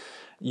said,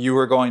 you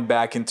were going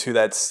back into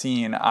that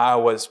scene. I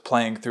was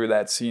playing through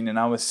that scene and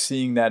I was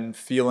seeing that and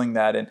feeling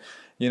that. And,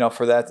 you know,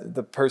 for that,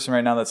 the person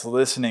right now that's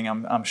listening,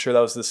 I'm sure that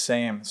was the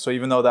same. So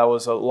even though that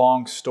was a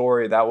long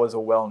story, that was a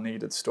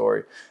well-needed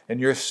story. And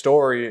your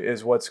story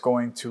is what's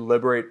going to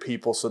liberate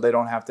people so they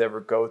don't have to ever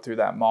go through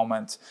that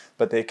moment,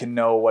 but they can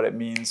know what it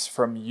means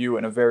from you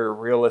in a very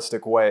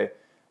realistic way,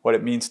 what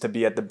it means to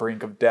be at the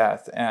brink of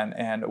death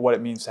and what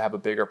it means to have a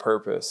bigger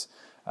purpose.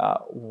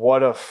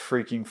 What a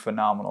freaking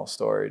phenomenal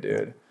story,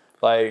 dude.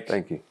 Like,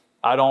 thank you.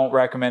 I don't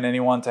recommend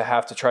anyone to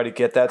have to try to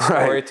get that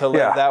story to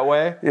live that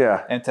way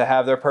and to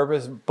have their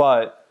purpose,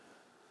 but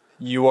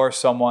you are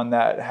someone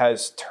that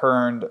has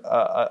turned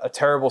a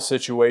terrible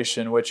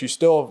situation, which you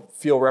still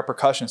feel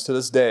repercussions to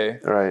this day.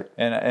 Right.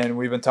 And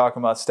we've been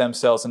talking about stem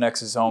cells and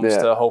exosomes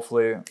to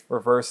hopefully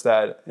reverse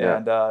that. Yeah.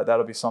 And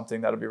that'll be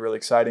something that'll be really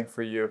exciting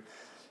for you.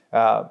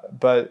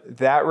 But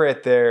that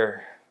right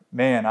there,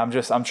 man, I'm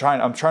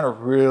trying to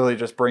really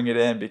just bring it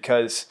in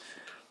because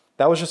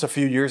that was just a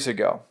few years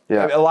ago.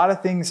 Yeah. A lot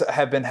of things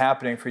have been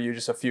happening for you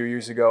just a few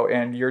years ago,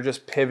 and you're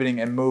just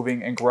pivoting and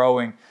moving and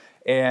growing.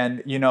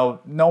 And, you know,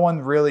 no one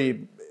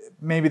really,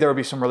 maybe there will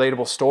be some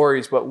relatable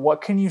stories, but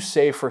what can you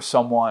say for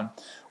someone?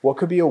 What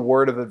could be a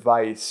word of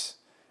advice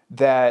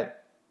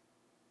that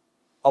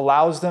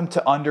allows them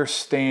to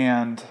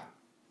understand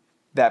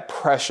that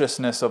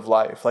preciousness of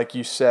life? Like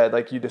you said,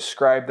 like you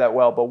described that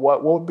well, but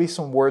what would be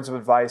some words of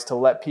advice to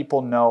let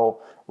people know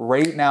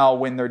right now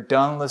when they're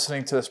done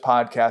listening to this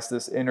podcast,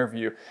 this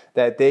interview,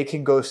 that they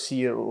can go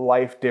see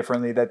life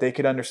differently, that they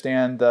could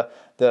understand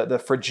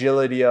the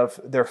fragility of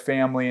their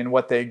family and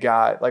what they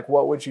got? Like,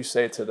 what would you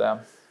say to them?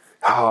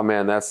 Oh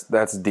man,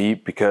 that's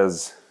deep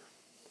because,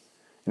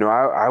 you know,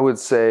 I would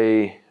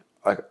say,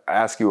 like,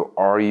 ask you,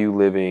 are you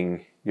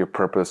living your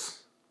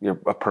purpose,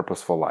 a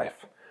purposeful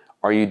life?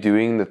 Are you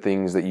doing the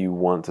things that you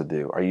want to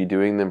do? Are you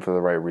doing them for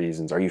the right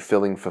reasons? Are you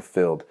feeling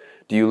fulfilled?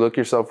 Do you look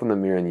yourself in the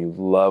mirror and you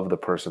love the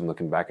person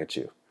looking back at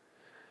you?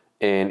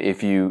 And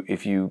if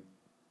you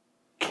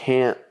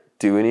can't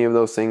do any of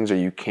those things, or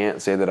you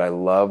can't say that I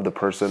love the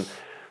person,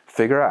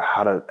 figure out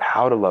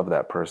how to love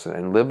that person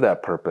and live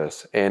that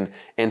purpose and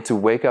to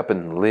wake up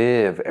and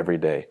live every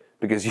day,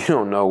 because you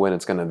don't know when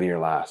it's going to be your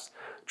last.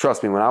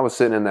 trust me, when I was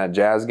sitting in that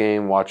Jazz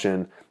game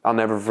watching, I'll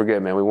never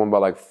forget, man, we won by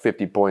like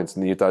 50 points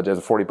in the Utah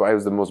Jazz, 40 points. It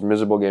was the most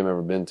miserable game I've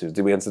ever been to.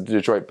 We against the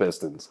Detroit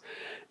Pistons.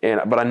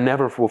 But I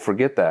never will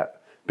forget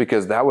that,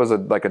 because that was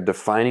like a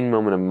defining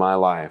moment in my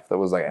life. That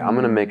was like, I'm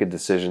going to make a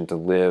decision to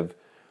live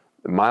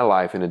my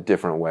life in a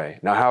different way.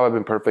 Now, how I've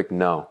been perfect?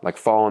 No. Like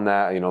following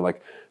that,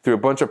 like through a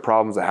bunch of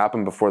problems that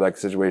happened before that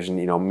situation,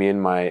 me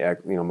and my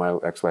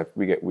ex-wife,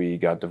 we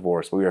got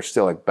divorced, but we are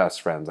still like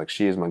best friends. Like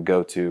she is my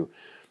go-to.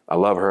 I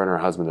love her and her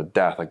husband to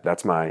death. Like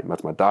that's my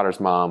daughter's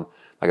mom.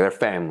 Like they're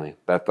family.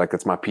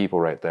 That's my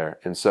people right there.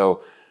 And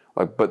so,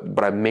 like,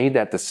 but I made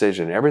that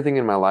decision. Everything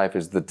in my life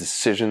is the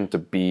decision to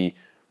be,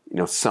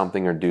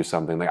 something or do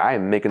something. Like I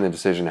am making the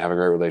decision to have a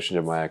great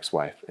relationship with my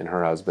ex-wife and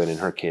her husband and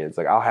her kids.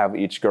 Like I'll have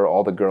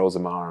all the girls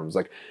in my arms.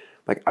 Like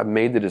I've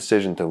made the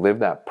decision to live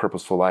that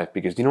purposeful life,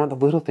 because you know what? The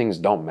little things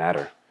don't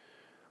matter.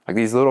 Like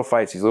these little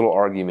fights, these little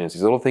arguments,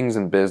 these little things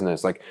in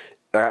business. Like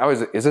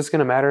is this going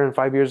to matter in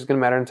 5 years? Is it going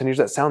to matter in 10 years?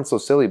 That sounds so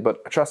silly,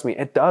 but trust me,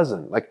 it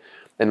doesn't. Like,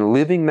 and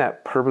living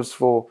that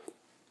purposeful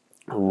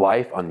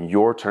life on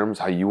your terms,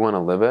 how you want to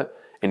live it,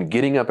 and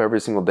getting up every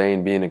single day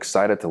and being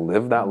excited to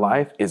live that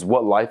life is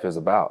what life is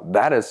about.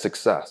 That is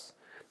success.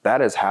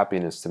 That is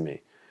happiness to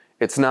me.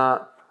 It's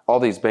not all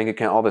these bank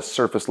account, all this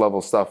surface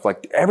level stuff.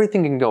 Like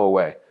everything can go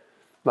away.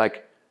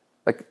 Like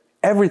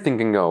everything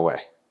can go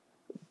away.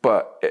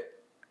 But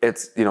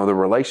it's, the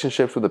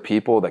relationships with the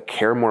people that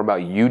care more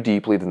about you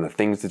deeply than the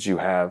things that you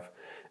have,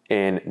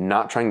 and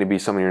not trying to be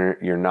someone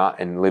you're not,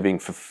 and living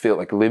fulfilled,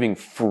 like living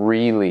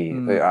freely.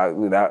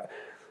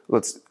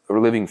 We're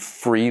living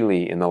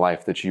freely in the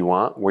life that you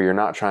want, where you're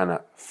not trying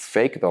to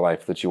fake the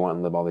life that you want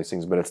and live all these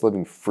things, but it's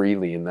living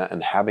freely in that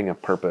and having a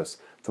purpose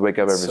to wake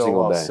up every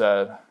single day. So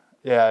well said.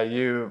 Yeah,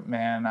 you,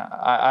 man,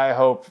 I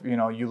hope,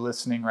 you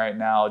listening right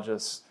now,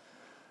 just,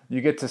 you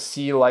get to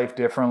see life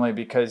differently,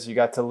 because you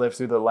got to live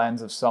through the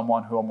lens of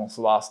someone who almost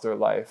lost their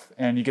life.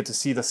 And you get to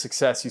see the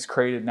success he's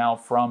created now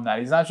from that.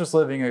 He's not just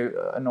living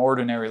an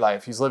ordinary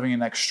life. He's living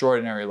an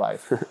extraordinary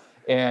life.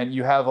 And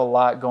you have a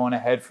lot going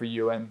ahead for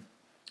you. And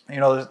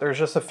there's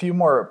just a few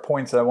more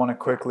points that I want to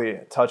quickly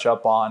touch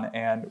up on,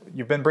 and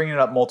you've been bringing it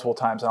up multiple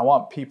times, and I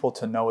want people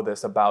to know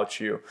this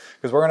about you,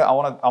 because I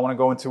want to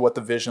go into what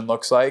the vision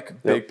looks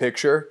like, big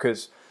picture,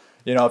 because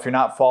if you're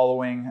not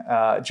following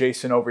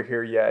Jason over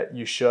here yet,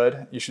 you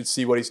should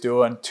see what he's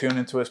doing. Tune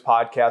into his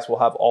podcast. We'll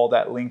have all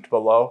that linked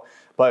below.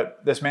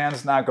 But this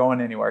man's not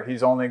going anywhere.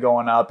 He's only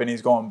going up, and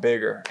he's going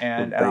bigger.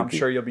 And I'm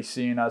sure you'll be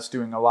seeing us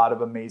doing a lot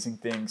of amazing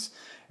things.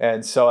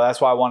 And so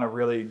that's why I want to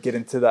really get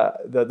into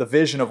the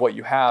vision of what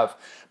you have.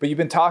 But you've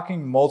been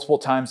talking multiple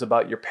times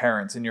about your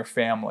parents and your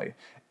family.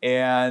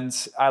 And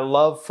I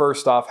love,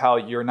 first off, how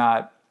you're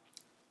not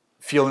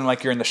feeling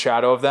like you're in the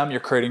shadow of them.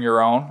 You're creating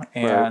your own.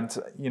 And,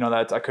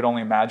 that I could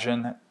only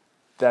imagine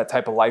that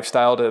type of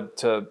lifestyle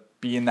to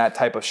be in that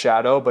type of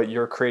shadow. But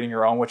you're creating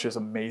your own, which is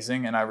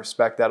amazing. And I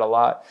respect that a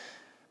lot.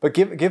 But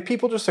give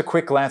people just a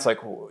quick glance. Like,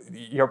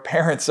 your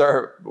parents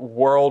are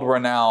world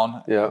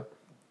renowned. Yeah.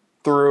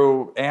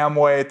 Through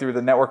Amway, through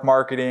the network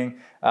marketing,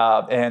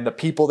 and the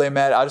people they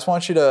met. I just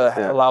want you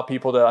to allow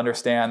people to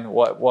understand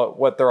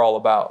what they're all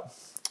about.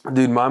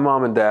 Dude, my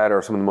mom and dad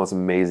are some of the most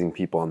amazing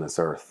people on this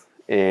earth.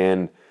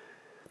 And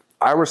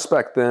I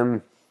respect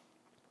them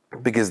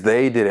because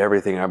they did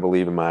everything, I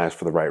believe, in my eyes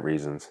for the right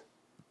reasons.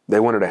 They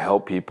wanted to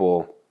help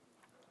people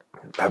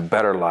have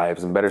better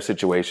lives and better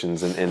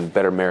situations and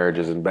better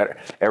marriages and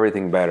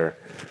everything better.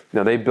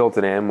 They built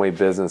an Amway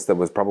business that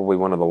was probably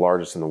one of the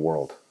largest in the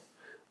world.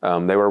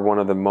 They were one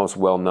of the most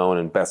well-known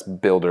and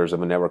best builders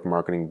of a network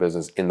marketing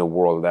business in the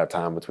world at that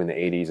time, between the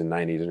 80s and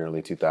 90s and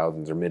early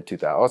 2000s, or mid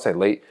 2000s. I'll say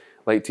late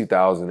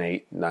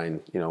 2008, 9.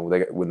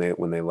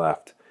 When they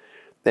left,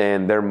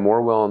 and they're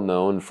more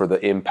well-known for the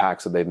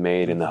impacts that they've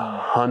made in the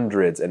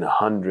hundreds and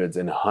hundreds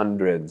and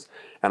hundreds.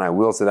 And I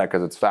will say that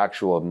because it's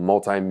factual, of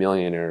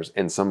multimillionaires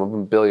and some of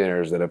them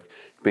billionaires that have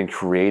been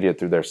created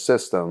through their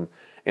system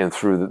and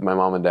through my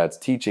mom and dad's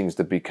teachings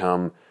to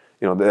become.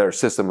 Their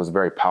system was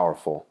very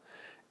powerful.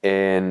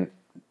 And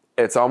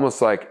it's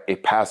almost like a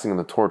passing of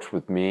the torch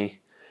with me.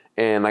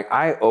 And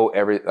I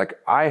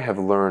have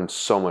learned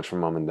so much from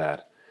mom and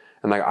dad.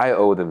 And I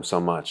owe them so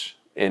much.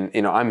 And,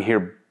 I'm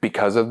here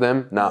because of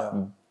them, not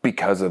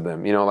because of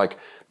them.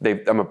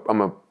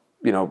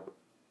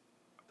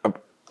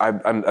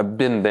 I've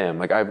been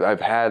them.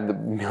 I've had a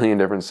million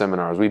different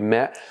seminars. We've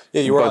met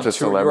a bunch of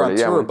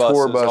celebrities. Tour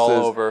buses all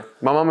over.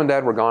 My mom and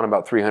dad were gone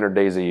about 300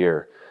 days a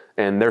year.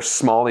 And their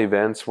small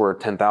events were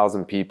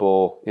 10,000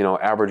 people,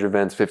 average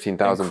events,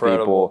 15,000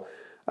 people.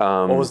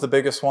 What was the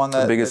biggest one?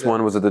 The biggest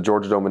one was at the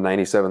Georgia Dome with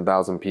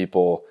 97,000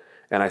 people.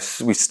 And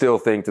we still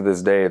think to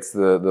this day it's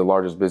the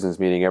largest business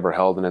meeting ever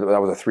held. And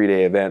that was a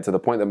 3-day event, to the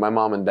point that my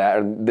mom and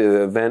dad,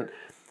 the event,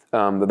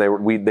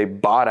 they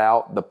bought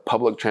out the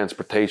public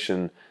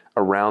transportation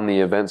around the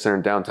event center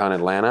in downtown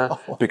Atlanta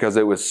because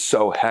it was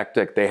so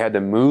hectic. They had to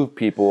move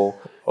people,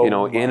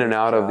 in and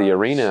out of the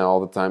arena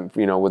all the time,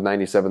 with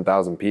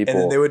 97,000 people.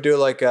 And then they would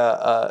do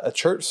a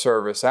church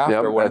service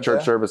after. Yep, a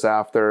church service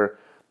after.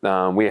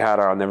 We had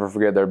I'll never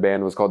forget, their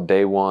band was called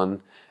Day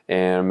One.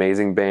 and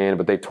amazing band,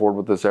 but they toured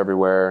with us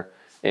everywhere.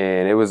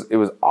 And it was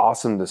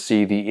awesome to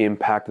see the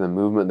impact and the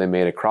movement they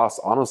made across,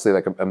 honestly,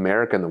 like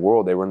America and the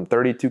world. They were in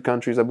 32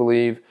 countries, I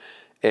believe,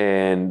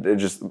 and they're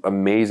just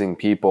amazing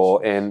people.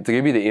 And to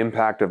give you the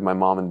impact of my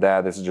mom and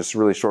dad, this is just a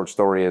really short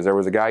story, is there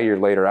was a guy a year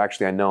later,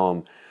 actually I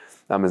know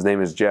him, his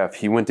name is Jeff.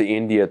 He went to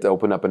India to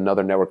open up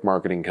another network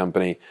marketing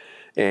company.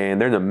 And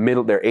they're in the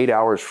middle, they're 8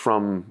 hours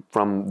from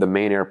the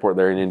main airport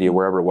there in India,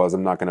 wherever it was.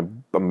 I'm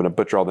gonna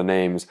butcher all the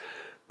names,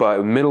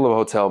 but middle of a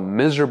hotel,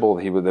 miserable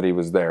that he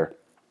was there.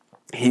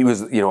 He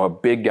was, a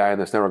big guy in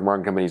this network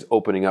marketing company. He's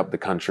opening up the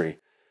country.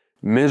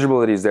 Miserable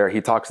that he's there. He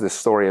talks this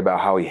story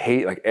about how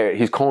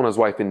he's calling his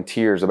wife in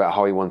tears about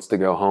how he wants to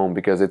go home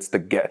because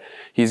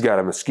he's got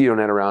a mosquito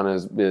net around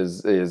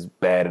his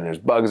bed and there's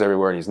bugs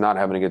everywhere and he's not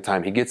having a good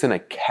time. He gets in a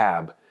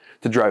cab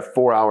to drive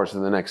 4 hours to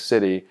the next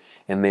city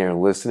and they are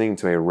listening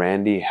to a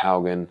Randy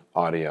Haugen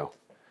audio.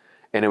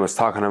 And it was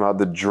talking about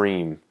the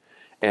dream.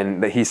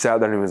 And he sat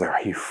there and he was like,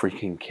 are you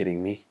freaking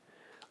kidding me?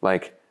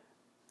 Like,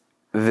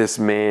 this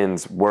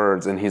man's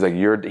words, and he's like,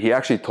 he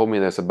actually told me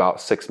this about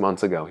 6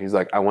 months ago. He's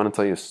like, I want to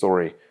tell you a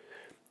story.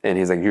 And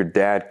he's like, your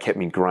dad kept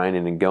me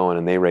grinding and going,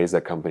 and they raised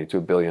that company to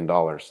 $1 billion.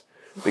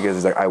 Because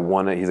he's like,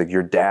 he's like,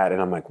 your dad.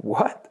 And I'm like,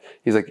 what?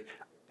 He's like,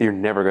 you're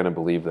never going to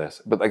believe this.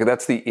 But like,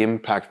 that's the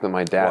impact that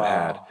my dad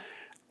had.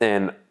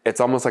 And it's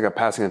almost like a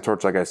passing the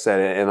torch, like I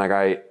said. And like,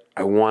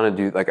 I want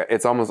to do, like,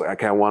 it's almost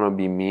like I want to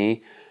be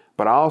me,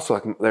 but I also,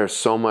 like, there's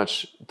so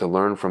much to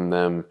learn from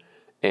them.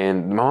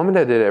 And my mom and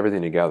dad did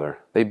everything together.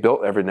 They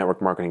built every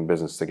network marketing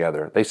business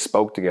together. They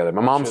spoke together.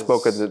 My mom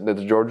spoke at the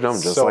Georgia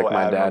Dome just like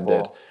my dad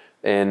did.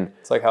 And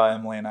it's like how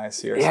Emily and I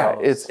see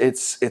ourselves. Yeah,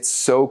 it's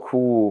so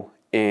cool.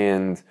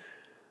 And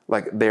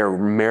like their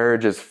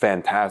marriage is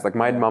fantastic. Like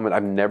my mom and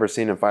I've never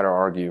seen them fight or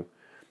argue.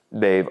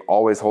 They've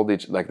always hold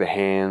the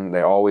hand.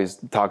 They always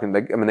talking.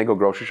 They go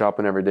grocery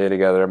shopping every day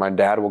together. My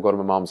dad will go to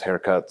my mom's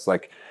haircuts.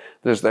 Like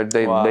they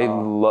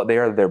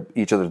are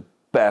each other's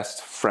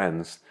best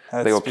friends.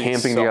 They go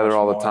camping together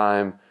all the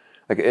time.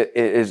 Like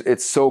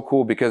it's so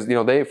cool because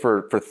they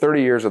for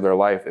 30 years of their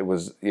life it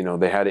was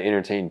they had to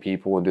entertain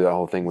people and do that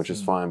whole thing, which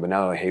is fine. But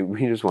now they're like, hey,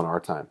 we just want our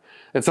time.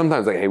 And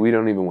sometimes like, hey, we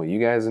don't even want you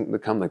guys to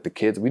come, like the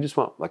kids. We just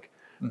want like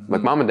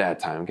mom and dad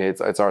time. Okay,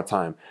 it's our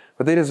time.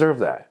 But they deserve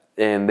that,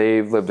 and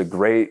they've lived a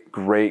great,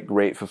 great,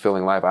 great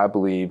fulfilling life. I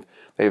believe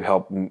they've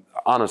helped.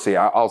 Honestly,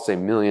 I'll say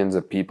millions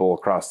of people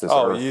across this earth.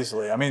 Oh,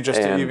 easily. I mean,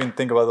 to even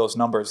think about those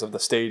numbers of the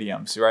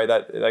stadiums, right?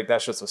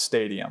 That's just a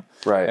stadium,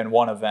 right? And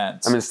one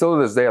event. I mean, still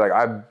to this day, like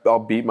I'll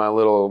beat my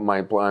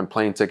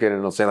plane ticket, and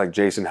it'll say like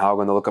Jason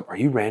Haugen. They'll look up, are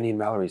you Randy and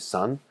Valerie's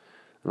son?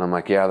 And I'm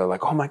like, yeah. They're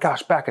like, oh my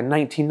gosh, back in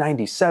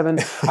 1997,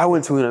 I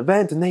went to an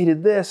event and they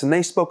did this and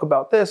they spoke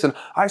about this and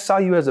I saw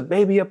you as a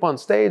baby up on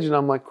stage. And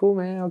I'm like, cool,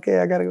 man. Okay,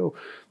 I gotta go.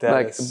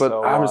 I'm just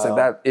like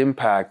that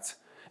impact.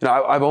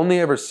 I've only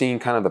ever seen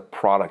kind of the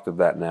product of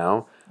that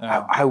now.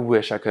 Yeah. I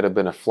wish I could have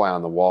been a fly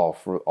on the wall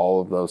for all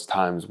of those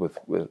times with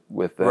them.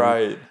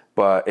 Right.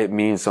 But it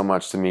means so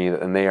much to me,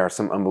 and they are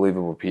some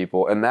unbelievable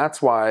people. And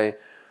that's why,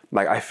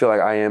 like, I feel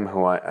like I am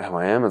who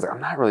I am. Is like,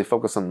 I'm not really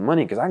focused on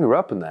money because I grew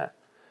up in that.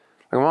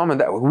 Like my mom and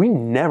dad, we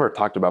never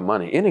talked about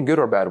money in a good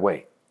or bad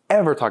way.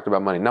 Ever talked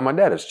about money? Now my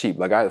dad is cheap.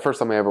 Like the first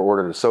time I ever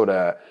ordered a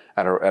soda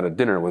at a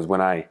dinner was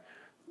when I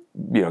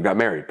got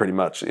married pretty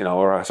much,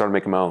 or I started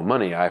making my own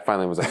money. I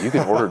finally was like, you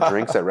can order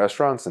drinks at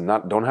restaurants and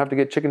don't have to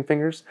get chicken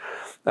fingers.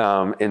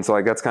 And so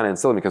like, that's kind of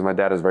instilled because my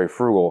dad is very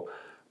frugal,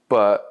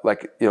 but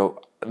like,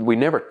 we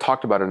never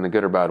talked about it in a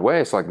good or bad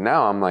way. So like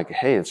now I'm like,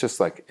 hey,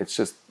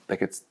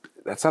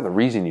 that's not the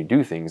reason you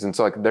do things. And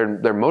so like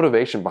their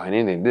motivation behind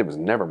anything they did was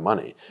never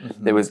money.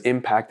 Mm-hmm. It was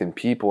impacting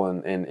people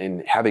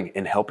and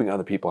helping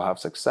other people have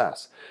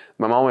success.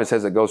 My mom always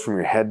says it goes from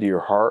your head to your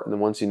heart. And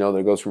then once you know that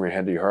it goes from your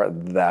head to your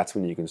heart, that's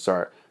when you can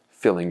start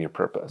filling your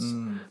purpose.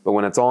 But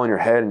when it's all in your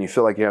head and you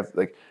feel like you have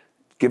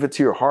give it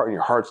to your heart, and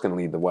your heart's going to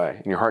lead the way,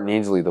 and your heart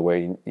needs to lead the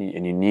way,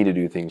 and you need to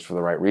do things for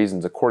the right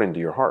reasons according to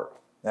your heart.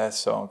 That's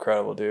so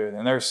incredible, dude.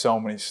 And there's so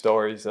many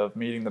stories of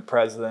meeting the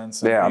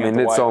presidents. Yeah, I mean,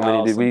 it's so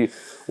many.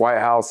 White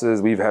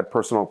Houses, we've had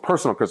personal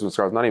Christmas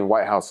cards, not even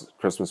White House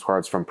Christmas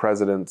cards from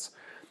presidents.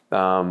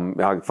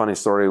 Funny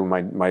story,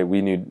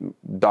 we knew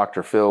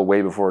Dr. Phil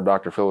way before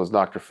Dr. Phil was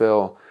Dr.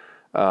 Phil.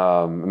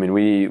 I mean,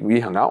 we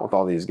hung out with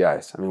all these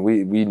guys. I mean,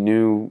 we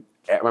knew,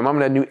 my mom and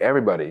dad knew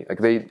everybody.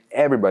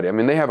 Everybody. I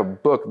mean, they have a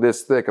book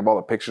this thick of all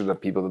the pictures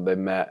of people that they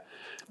met.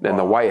 And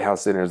the White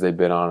House dinners they've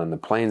been on, and the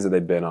planes that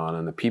they've been on,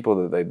 and the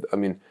people that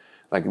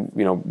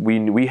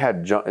we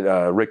had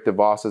Rick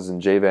DeVos's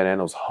and Jay Van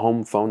Andel's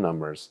home phone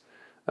numbers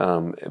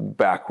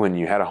back when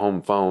you had a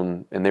home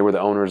phone, and they were the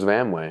owners of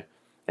Amway,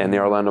 and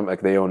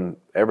they own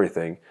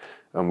everything.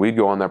 We'd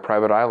go on their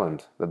private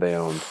island that they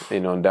owned,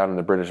 down in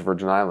the British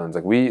Virgin Islands.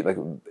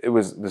 It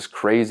was this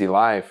crazy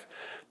life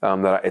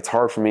that it's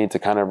hard for me to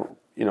kind of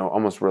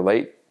almost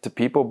relate to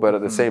people, but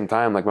at the same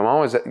time, like my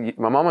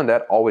mom and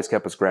dad always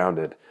kept us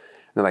grounded.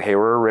 They're like, hey,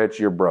 we're rich,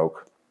 you're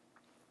broke.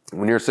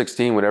 When you're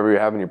 16, whatever you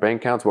have in your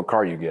bank accounts, what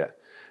car you get.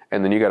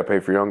 And then you got to pay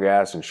for your own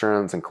gas,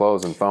 insurance, and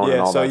clothes and phone and Yeah,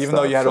 all so that even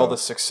stuff. though you had all the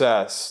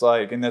success,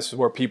 like, and this is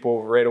where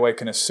people right away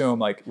can assume,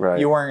 like, Right.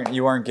 you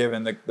weren't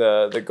given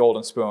the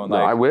golden spoon. No,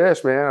 Like, I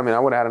wish, man. I mean, I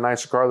would have had a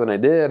nicer car than I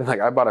did. Like,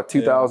 I bought a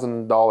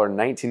 $2,000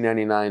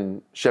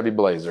 1999 Chevy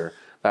Blazer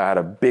that had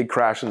a big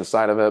crash in the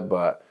side of it,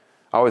 but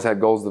I always had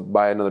goals to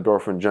buy another door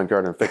from a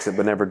junkyard and fix it,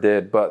 but never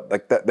did. But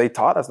like that, they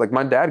taught us. Like,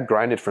 my dad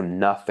grinded from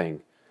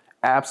nothing,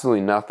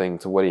 absolutely nothing,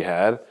 to what he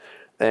had.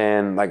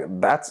 And like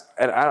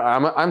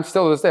I'm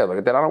still to this day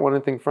like, Dad, I don't want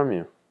anything from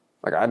you.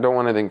 Like, I don't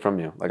want anything from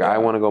you. Like, I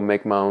want to go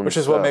make my own. Which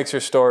is what makes your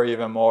story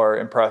even more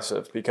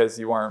impressive, because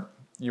you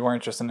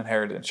weren't just an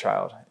inherited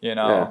child, you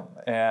know.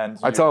 Yeah. And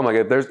I tell him, like,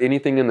 if there's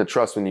anything in the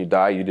trust when you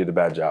die, you did a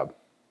bad job.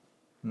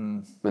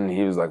 And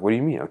he was like, "What do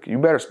you mean? Like, you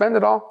better spend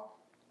it all.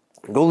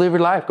 Go live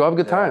your life. Go have a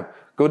good time.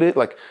 Go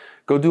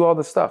do all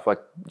this stuff. Like,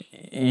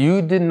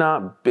 you did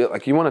not build.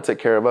 Like, you want to take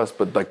care of us,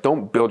 but like,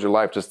 don't build your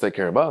life just to take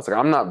care of us. Like,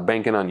 I'm not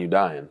banking on you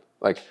dying.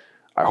 Like,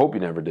 I hope you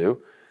never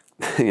do.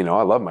 You know,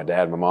 I love my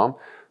dad and my mom.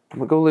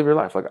 But go live your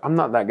life. Like, I'm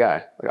not that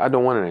guy. Like, I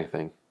don't want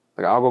anything.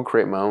 Like, I'll go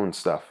create my own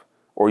stuff,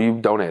 or you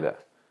donate it.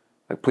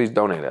 Like, please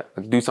donate it.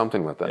 Like, do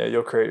something with it. Yeah,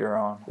 you'll create your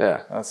own.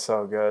 Yeah. That's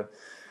so good.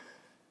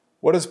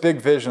 What does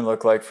big vision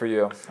look like for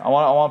you? I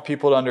want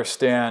people to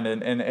understand,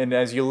 and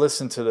as you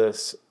listen to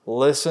this,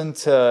 listen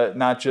to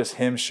not just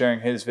him sharing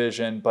his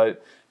vision,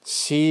 but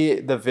see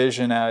the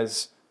vision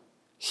as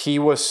he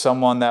was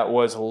someone that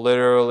was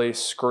literally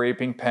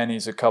scraping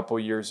pennies a couple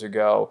years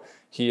ago.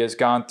 He has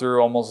gone through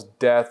almost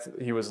death.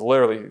 He was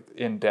literally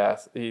in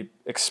death. He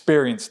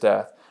experienced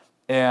death.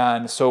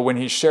 And so when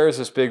he shares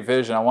this big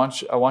vision, I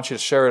want you to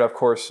share it, of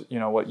course, you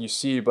know, what you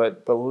see,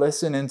 but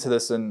listen into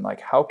this, and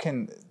like, how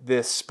can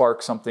this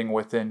spark something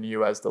within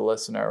you as the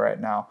listener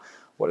right now?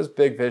 What does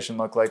big vision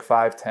look like?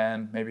 5,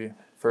 10, maybe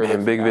further?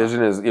 Man, big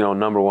vision is, you know,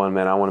 number one,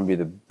 man, I want to be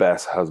the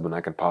best husband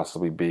I can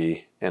possibly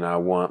be. And I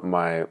want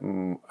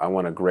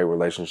a great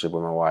relationship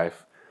with my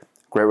wife,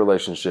 great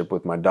relationship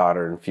with my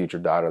daughter and future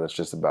daughter that's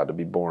just about to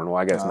be born. Well,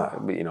 I guess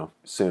not, but, you know,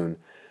 soon.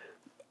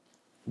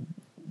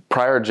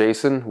 Prior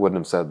Jason wouldn't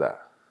have said that.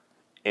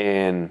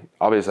 And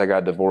obviously I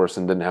got divorced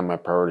and didn't have my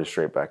priorities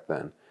straight back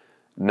then.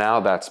 Now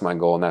that's my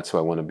goal, and that's who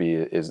I want to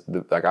be.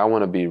 I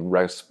want to be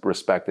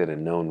respected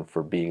and known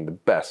for being the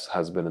best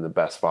husband and the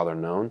best father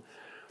known.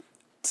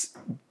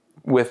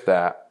 With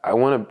that, I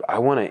want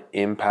to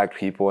impact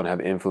people and have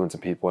influence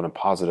on people in a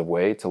positive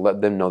way, to let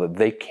them know that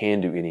they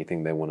can do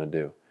anything they want to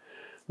do.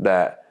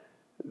 That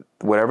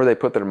whatever they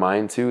put their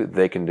mind to,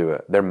 they can do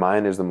it. Their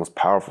mind is the most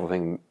powerful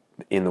thing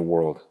in the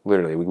world.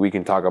 Literally, we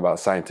can talk about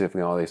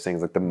scientifically and all these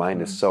things. Like, the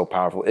mind is so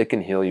powerful; it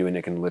can heal you and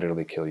it can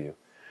literally kill you.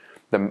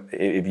 And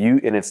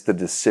it's the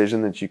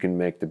decision that you can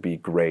make to be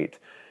great.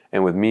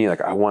 And with me,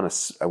 like, I want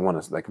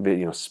to like,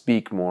 you know,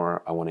 speak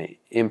more. I want to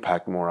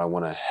impact more. I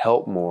want to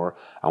help more.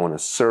 I want to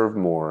serve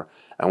more.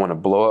 I want to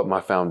blow up my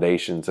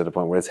foundation to the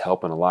point where it's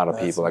helping a lot of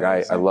people. Like,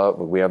 I love.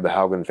 We have the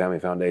Haugen Family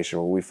Foundation,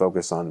 where we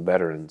focus on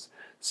veterans,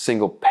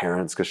 single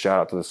parents. Because shout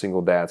out to the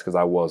single dads, because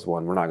I was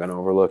one. We're not going to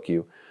overlook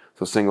you.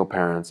 So single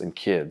parents and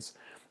kids,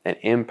 and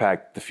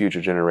impact the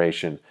future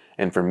generation.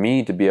 And for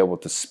me to be able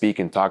to speak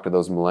and talk to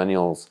those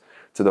millennials,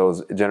 to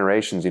those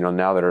generations, you know,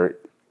 now that are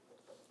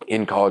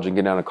in college and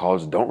getting out of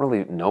college, don't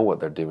really know what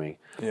they're doing.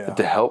 Yeah. But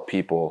to help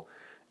people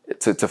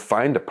to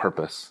find a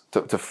purpose,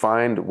 to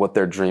find what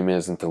their dream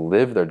is, and to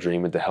live their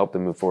dream, and to help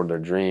them move forward their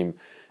dream,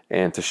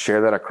 and to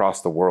share that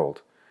across the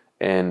world.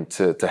 And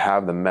to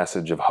have the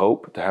message of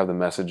hope, to have the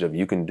message of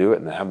you can do it,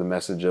 and to have the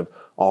message of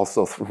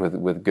also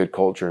with good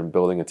culture and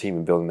building a team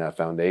and building that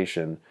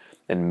foundation,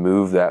 and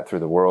move that through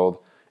the world.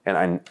 And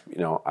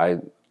I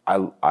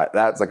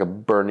that's like a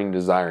burning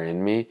desire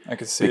in me. I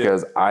can see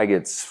because it. I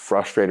get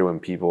frustrated when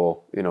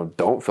people, you know,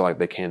 don't feel like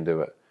they can do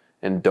it,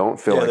 and don't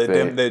feel like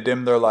they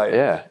dim their light.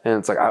 Yeah, and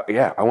it's like,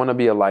 I want to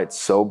be a light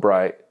so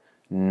bright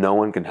no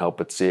one can help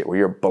but see it, where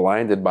you're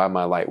blinded by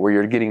my light, where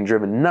you're getting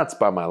driven nuts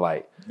by my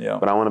light. Yeah.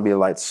 But I want to be a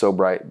light so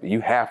bright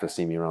you have to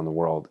see me around the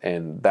world,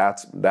 and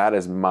that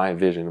is my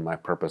vision and my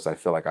purpose. I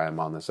feel like I am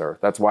on this earth.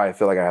 That's why I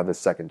feel like I have this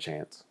second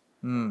chance.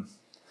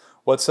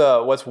 What's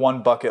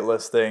one bucket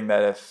list thing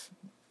that if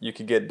you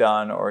could get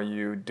done, or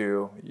you'd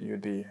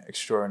be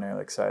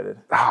extraordinarily excited?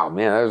 Oh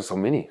man, there's so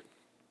many.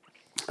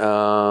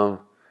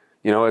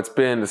 You know,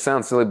 it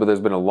sounds silly, but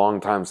there's been a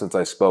long time since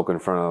I spoke in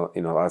front of,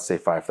 you know, I'd say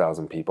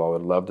 5,000 people. I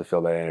would love to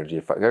feel that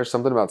energy. There's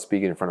something about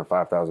speaking in front of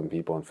 5,000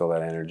 people and feel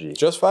that energy.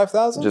 Just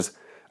 5,000? Just,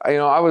 you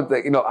know, I would,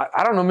 you know,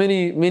 I don't know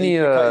many.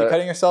 You're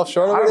cutting yourself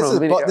short.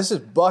 This is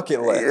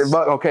bucket list.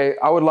 But okay,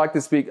 I would like to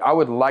speak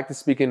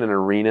in an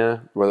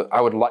arena where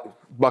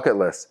bucket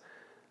list.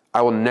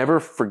 I will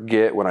never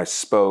forget when I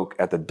spoke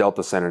at the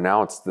Delta Center.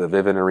 Now it's the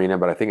Vivint Arena,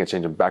 but I think it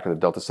changed them back to the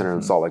Delta Center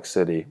in Salt Lake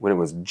City, when it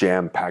was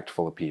jam-packed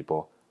full of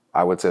people.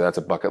 I would say that's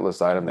a bucket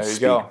list item to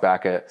speak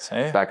back at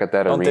that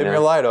arena. Don't dim your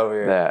light over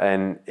here.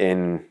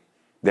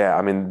 Yeah,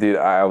 I mean, dude,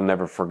 I'll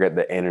never forget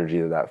the energy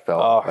that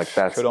felt.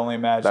 Oh, could only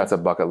imagine. That's a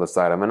bucket list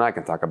item. And I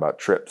can talk about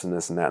trips and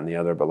this and that and the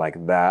other, but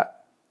like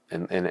that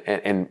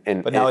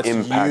But now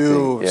it's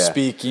you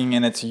speaking,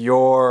 and it's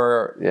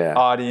your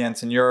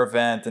audience and your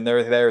event, and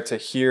they're there to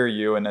hear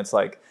you, and it's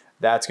like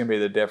that's gonna be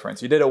the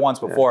difference. You did it once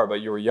before, but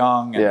you were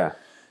young,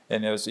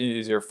 and it was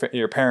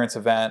your parents'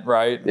 event,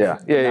 right? Yeah.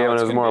 When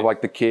it was more of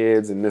like the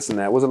kids and this and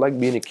that. Was it like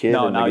being a kid?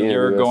 No, now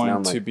you're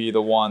going to be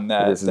the one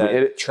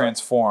that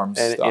transforms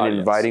and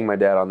inviting my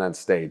dad on that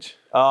stage.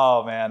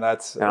 Oh man,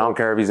 that's. And I don't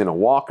care if he's in a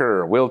walker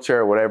or a wheelchair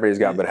or whatever he's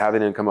got, but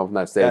having him come up on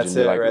that stage and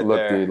be like, "Look,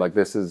 there. Dude, like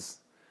this is."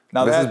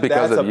 Now this is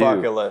because that's of a you.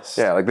 bucket list.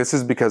 Yeah, like this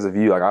is because of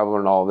you. Like I've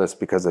learned all this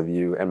because of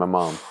you and my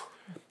mom.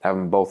 Have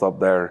them both up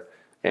there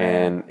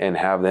and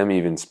have them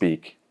even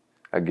speak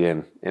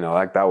again. You know,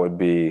 like that would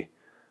be.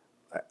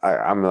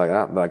 I'm like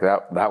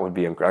that. That would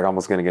be. I'm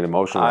almost gonna get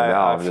emotional right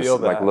now. I'm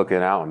just like looking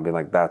out and be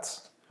like,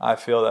 that's. I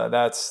feel that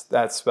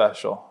that's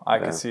special. I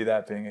can see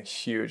that being a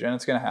huge, and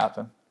it's gonna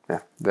happen. Yeah,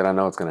 then I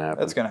know it's gonna happen.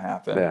 That's gonna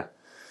happen. Yeah.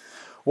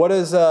 What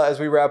is as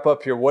we wrap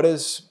up here? What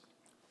is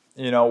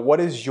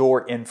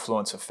your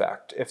influence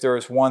effect? If there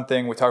was one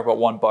thing, we talk about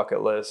one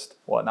bucket list,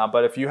 whatnot,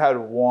 but if you had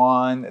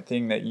one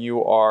thing that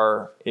you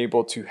are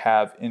able to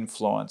have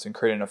influence and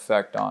create an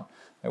effect on,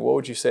 like what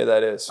would you say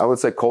that is? I would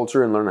say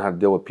culture and learning how to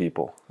deal with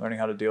people. Learning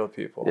how to deal with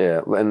people.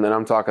 Yeah, and then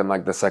I'm talking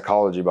like the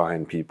psychology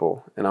behind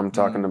people, and I'm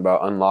talking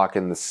about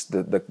unlocking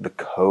the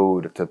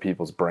code to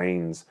people's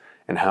brains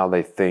and how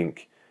they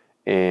think,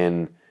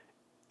 and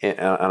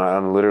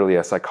on literally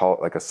a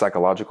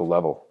psychological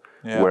level.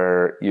 Yeah.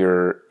 Where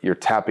you're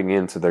tapping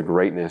into their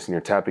greatness and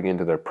you're tapping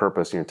into their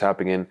purpose and you're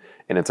tapping in,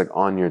 and it's like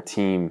on your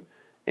team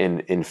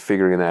in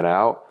figuring that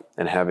out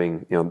and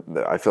having,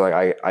 I feel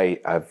like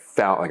I've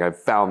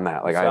found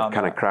that, like I've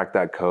kind of cracked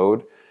that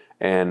code,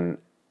 and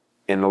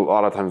a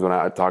lot of times when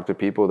I talk to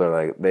people, they're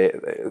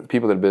like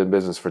people that have been in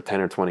business for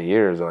 10 or 20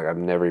 years, they're like, I've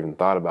never even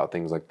thought about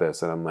things like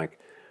this, and I'm like,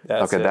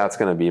 that's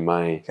going to be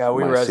my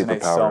we resonate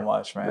superpower. So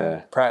much,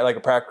 man. Yeah. Like a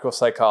practical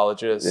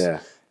psychologist.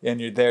 Yeah. And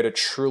you're there to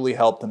truly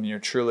help them. You're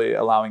truly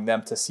allowing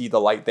them to see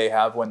the light they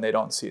have when they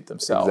don't see it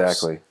themselves.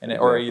 Exactly.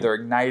 Or either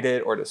ignite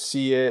it, or to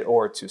see it,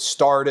 or to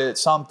start it,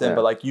 something. Yeah.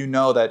 But like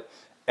that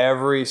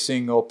every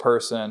single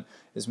person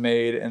is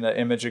made in the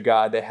image of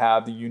God. They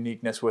have the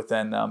uniqueness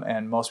within them,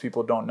 and most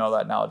people don't know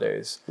that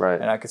nowadays. Right.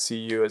 And I could see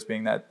you as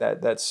being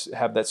that's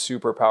have that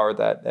superpower,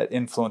 that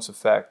influence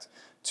effect,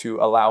 to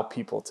allow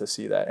people to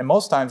see that. And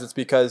most times it's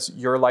because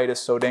your light is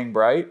so dang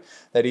bright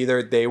that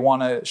either they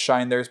want to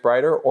shine theirs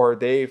brighter, or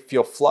they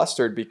feel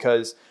flustered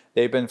because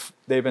they've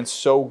been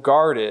so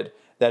guarded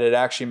that it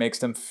actually makes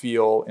them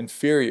feel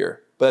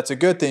inferior. But that's a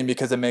good thing,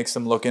 because it makes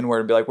them look inward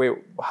and be like, wait,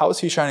 how is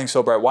he shining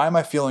so bright? Why am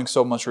I feeling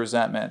so much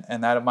resentment?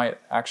 And that it might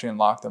actually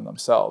unlock them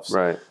themselves.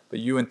 Right. But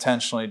you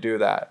intentionally do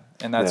that.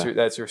 And that's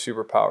your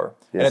superpower.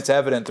 Yes. And it's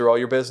evident through all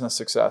your business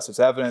success.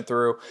 It's evident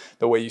through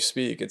the way you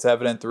speak. It's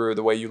evident through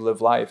the way you live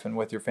life, and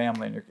with your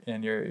family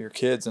and your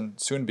kids, and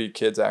soon to be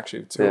kids,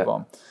 actually, two of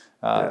them.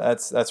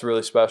 That's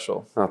really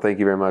special. Oh, thank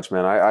you very much,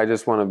 man. I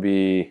just want to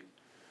be.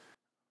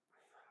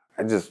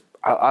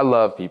 I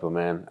love people,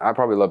 man. I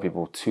probably love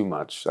people too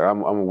much.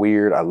 I'm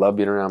weird. I love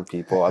being around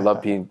people. I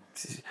love see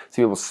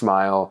people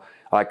smile.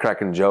 I like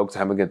cracking jokes,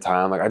 having a good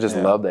time. Like I just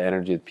love the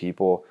energy of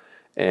people.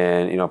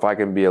 And if I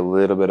can be a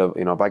little bit of,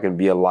 if I can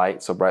be a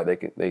light so bright they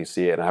can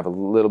see it, and have a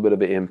little bit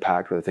of an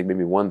impact, where they take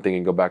maybe one thing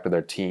and go back to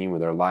their team or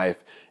their life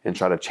and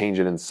try to change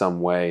it in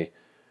some way,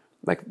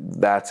 like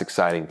that's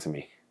exciting to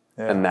me.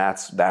 Yeah. And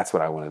that's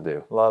what I want to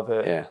do. Love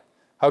it. Yeah.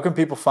 How can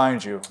people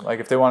find you? Like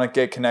if they want to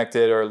get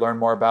connected or learn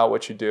more about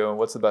what you do,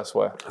 what's the best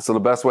way? So the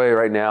best way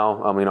right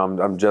now,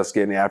 I'm just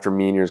getting, after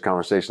me and yours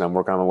conversation, I'm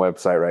working on a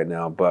website right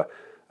now, but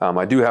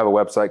I do have a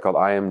website called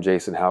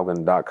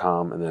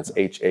IamJasonHaugen.com, and that's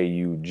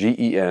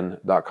HAUGEN.com.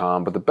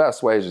 But the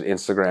best way is just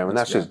Instagram, and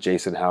that's just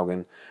Jason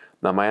Haugen.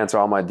 Now, I answer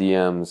all my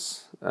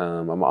DMs.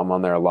 I'm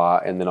on there a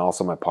lot. And then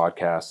also my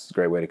podcast is a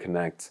great way to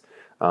connect.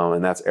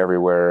 And that's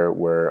everywhere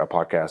where a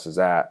podcast is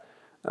at.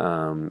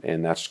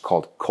 And that's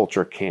called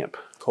Culture Camp.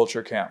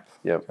 Culture Camp.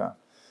 Yep. Okay.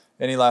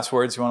 Any last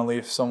words you want to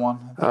leave someone?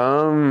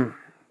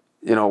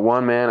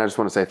 One, man, I just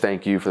want to say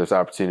thank you for this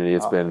opportunity.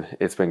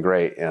 It's been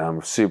great.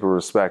 And super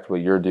respect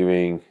what you're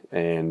doing,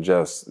 and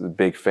just a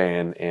big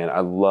fan. And I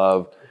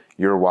love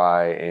your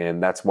why,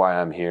 and that's why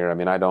I'm here. I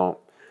mean, I don't,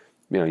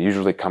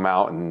 usually come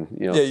out and,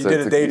 you did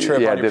a day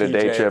trip. Yeah, I did a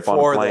day trip on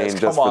a plane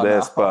just for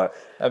this. But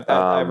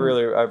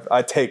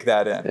I take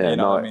that in.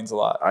 It means a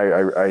lot.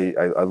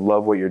 I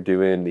love what you're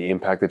doing, the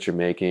impact that you're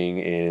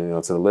making,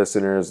 and to the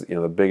listeners,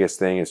 the biggest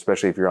thing,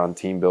 especially if you're on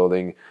team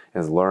building,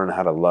 is learn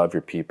how to love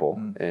your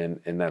people. And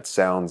that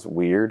sounds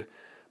weird,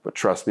 but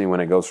trust me,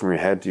 when it goes from your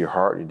head to your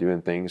heart, you're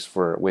doing things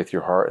with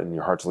your heart, and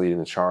your heart's leading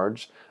the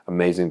charge,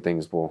 amazing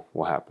things will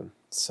happen.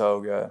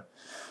 So good.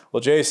 Well,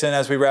 Jason,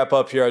 as we wrap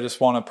up here, I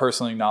just want to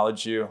personally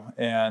acknowledge you.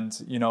 And,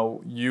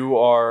 you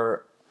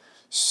are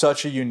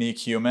such a unique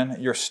human.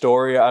 Your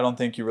story, I don't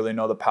think you really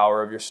know the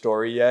power of your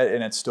story yet,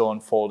 and it's still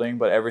unfolding.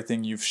 But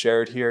everything you've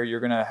shared here, you're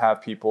going to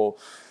have people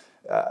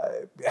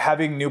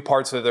having new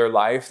parts of their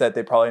life that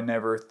they probably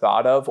never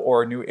thought of,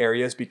 or new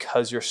areas,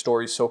 because your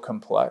story is so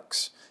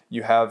complex.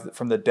 You have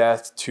from the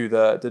death to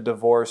the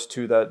divorce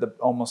to the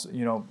almost,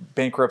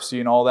 bankruptcy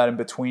and all that in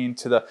between,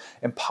 to the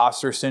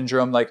imposter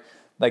syndrome. Like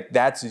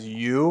that's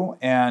you.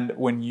 And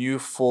when you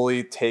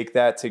fully take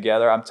that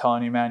together, I'm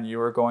telling you, man, you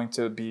are going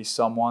to be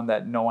someone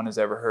that no one has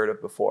ever heard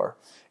of before.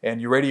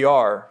 And you already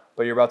are,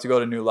 but you're about to go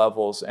to new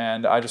levels.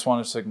 And I just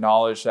want to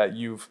acknowledge that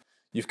you've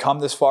come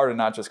this far to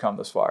not just come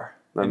this far.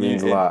 That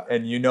means a lot.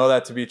 And you know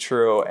that to be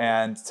true.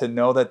 And to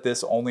know that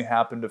this only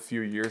happened a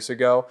few years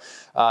ago,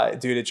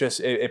 dude,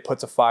 it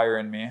puts a fire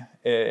in me.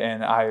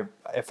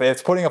 If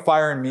it's putting a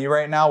fire in me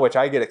right now, which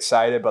I get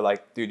excited, but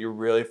like, dude, you're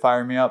really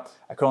firing me up.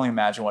 I can only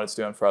imagine what it's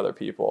doing for other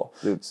people.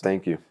 Dude,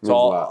 thank you.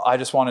 So I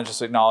just want to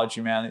just acknowledge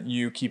you, man,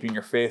 you keeping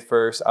your faith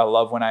first. I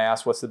love when I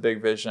ask, what's the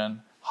big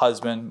vision?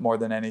 Husband more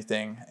than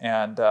anything.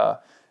 And,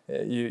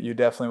 you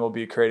definitely will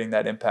be creating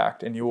that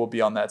impact, and you will be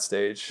on that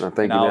stage. No,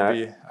 thank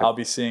you, I'll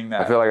be seeing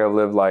that. I feel like I've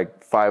lived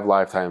like 5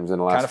 lifetimes in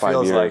the last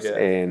 5 years, like it.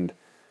 And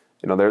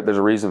there's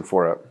a reason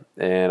for it,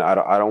 and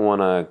I don't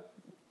want to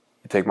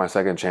take my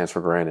second chance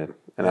for granted,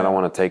 and I don't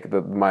want to take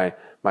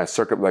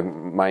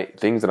my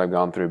things that I've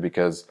gone through,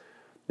 because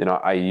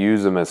I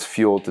use them as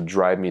fuel to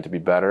drive me to be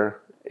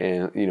better,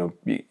 and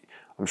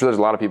I'm sure there's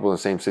a lot of people in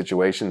the same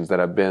situations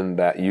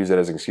that use it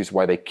as an excuse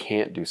why they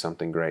can't do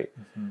something great.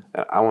 Mm-hmm.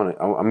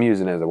 I'm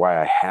using it as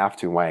why I have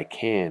to, why I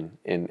can,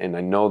 and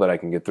I know that I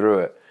can get through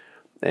it,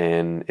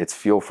 and it's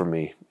fuel for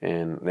me,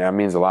 and that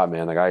means a lot,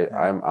 man. Like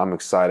I'm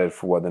excited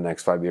for what the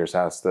next 5 years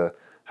has to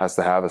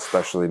have,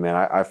 especially, man.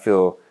 I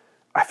feel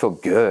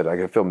good.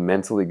 I feel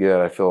mentally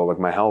good. I feel like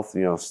my health,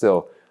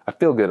 still I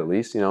feel good, at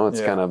least.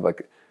 It's kind of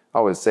like, I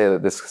always say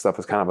that this stuff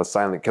is kind of a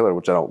silent killer,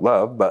 which I don't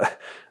love, but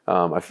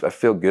I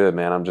feel good,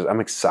 man. I'm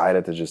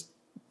excited to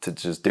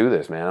just do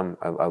this, man.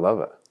 I love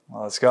it.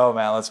 Well, let's go,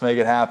 man. Let's make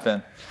it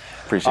happen.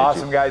 Appreciate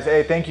awesome, you. Guys.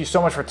 Hey, thank you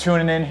so much for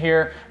tuning in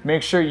here.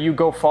 Make sure you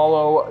go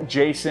follow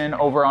Jason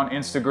over on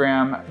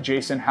Instagram,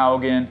 Jason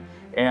Haugen,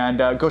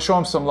 and go show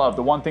him some love.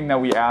 The one thing that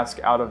we ask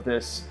out of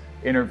this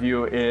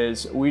interview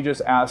is we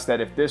just ask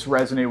that if this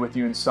resonated with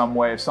you in some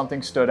way, if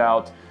something stood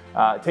out,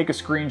 take a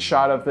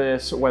screenshot of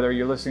this, whether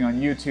you're listening on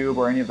YouTube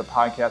or any of the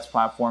podcast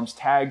platforms,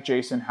 tag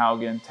Jason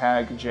Haugen,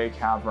 tag Jake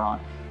Havron,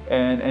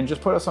 and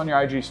just put us on your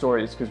IG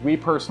stories, because we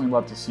personally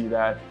love to see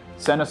that.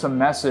 Send us a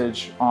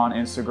message on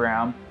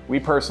Instagram. We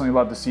personally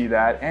love to see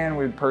that, and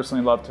we'd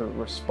personally love to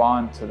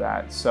respond to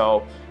that.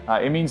 So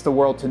it means the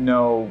world to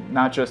know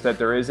not just that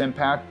there is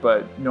impact,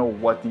 but know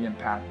what the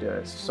impact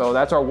is. So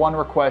that's our one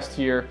request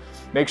here.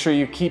 Make sure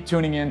you keep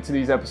tuning in to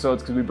these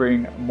episodes, because we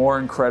bring more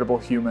incredible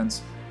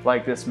humans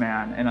like this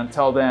man. And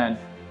until then,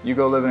 you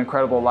go live an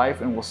incredible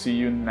life, and we'll see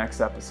you in the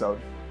next episode.